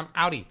 I'm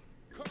outie.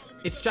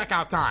 It's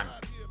checkout time.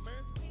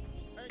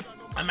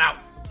 I'm out.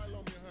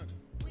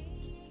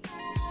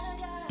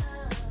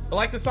 But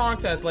like the song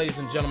says, ladies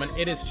and gentlemen,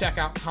 it is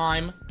checkout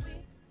time.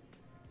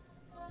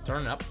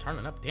 Turn it up.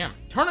 Damn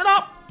it. Turn it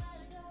up!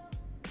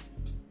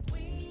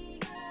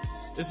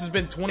 This has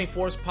been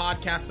 24's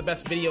Podcast, the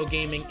best video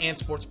gaming and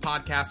sports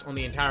podcast on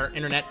the entire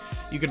internet.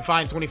 You can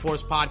find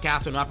 24's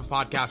Podcast on Apple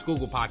Podcasts,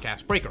 Google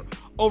Podcasts, Breaker,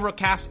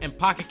 Overcast, and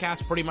Pocket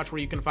Cast. Pretty much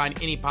where you can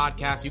find any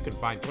podcast, you can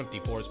find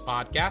 24's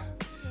Podcast.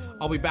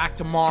 I'll be back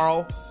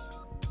tomorrow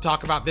to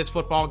talk about this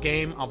football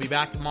game. I'll be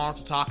back tomorrow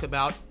to talk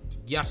about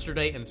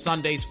yesterday and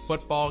Sunday's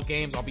football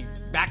games. I'll be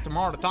back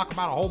tomorrow to talk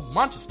about a whole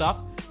bunch of stuff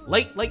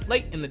late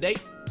in the day.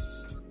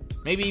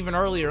 Maybe even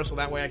earlier, so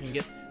that way I can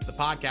get the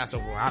podcast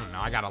over. I don't know.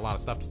 I got a lot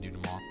of stuff to do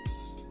tomorrow.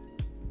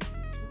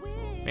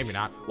 Maybe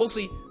not. We'll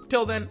see.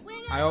 Till then,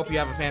 I hope you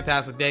have a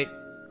fantastic day,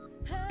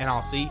 and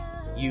I'll see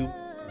you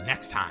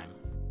next time.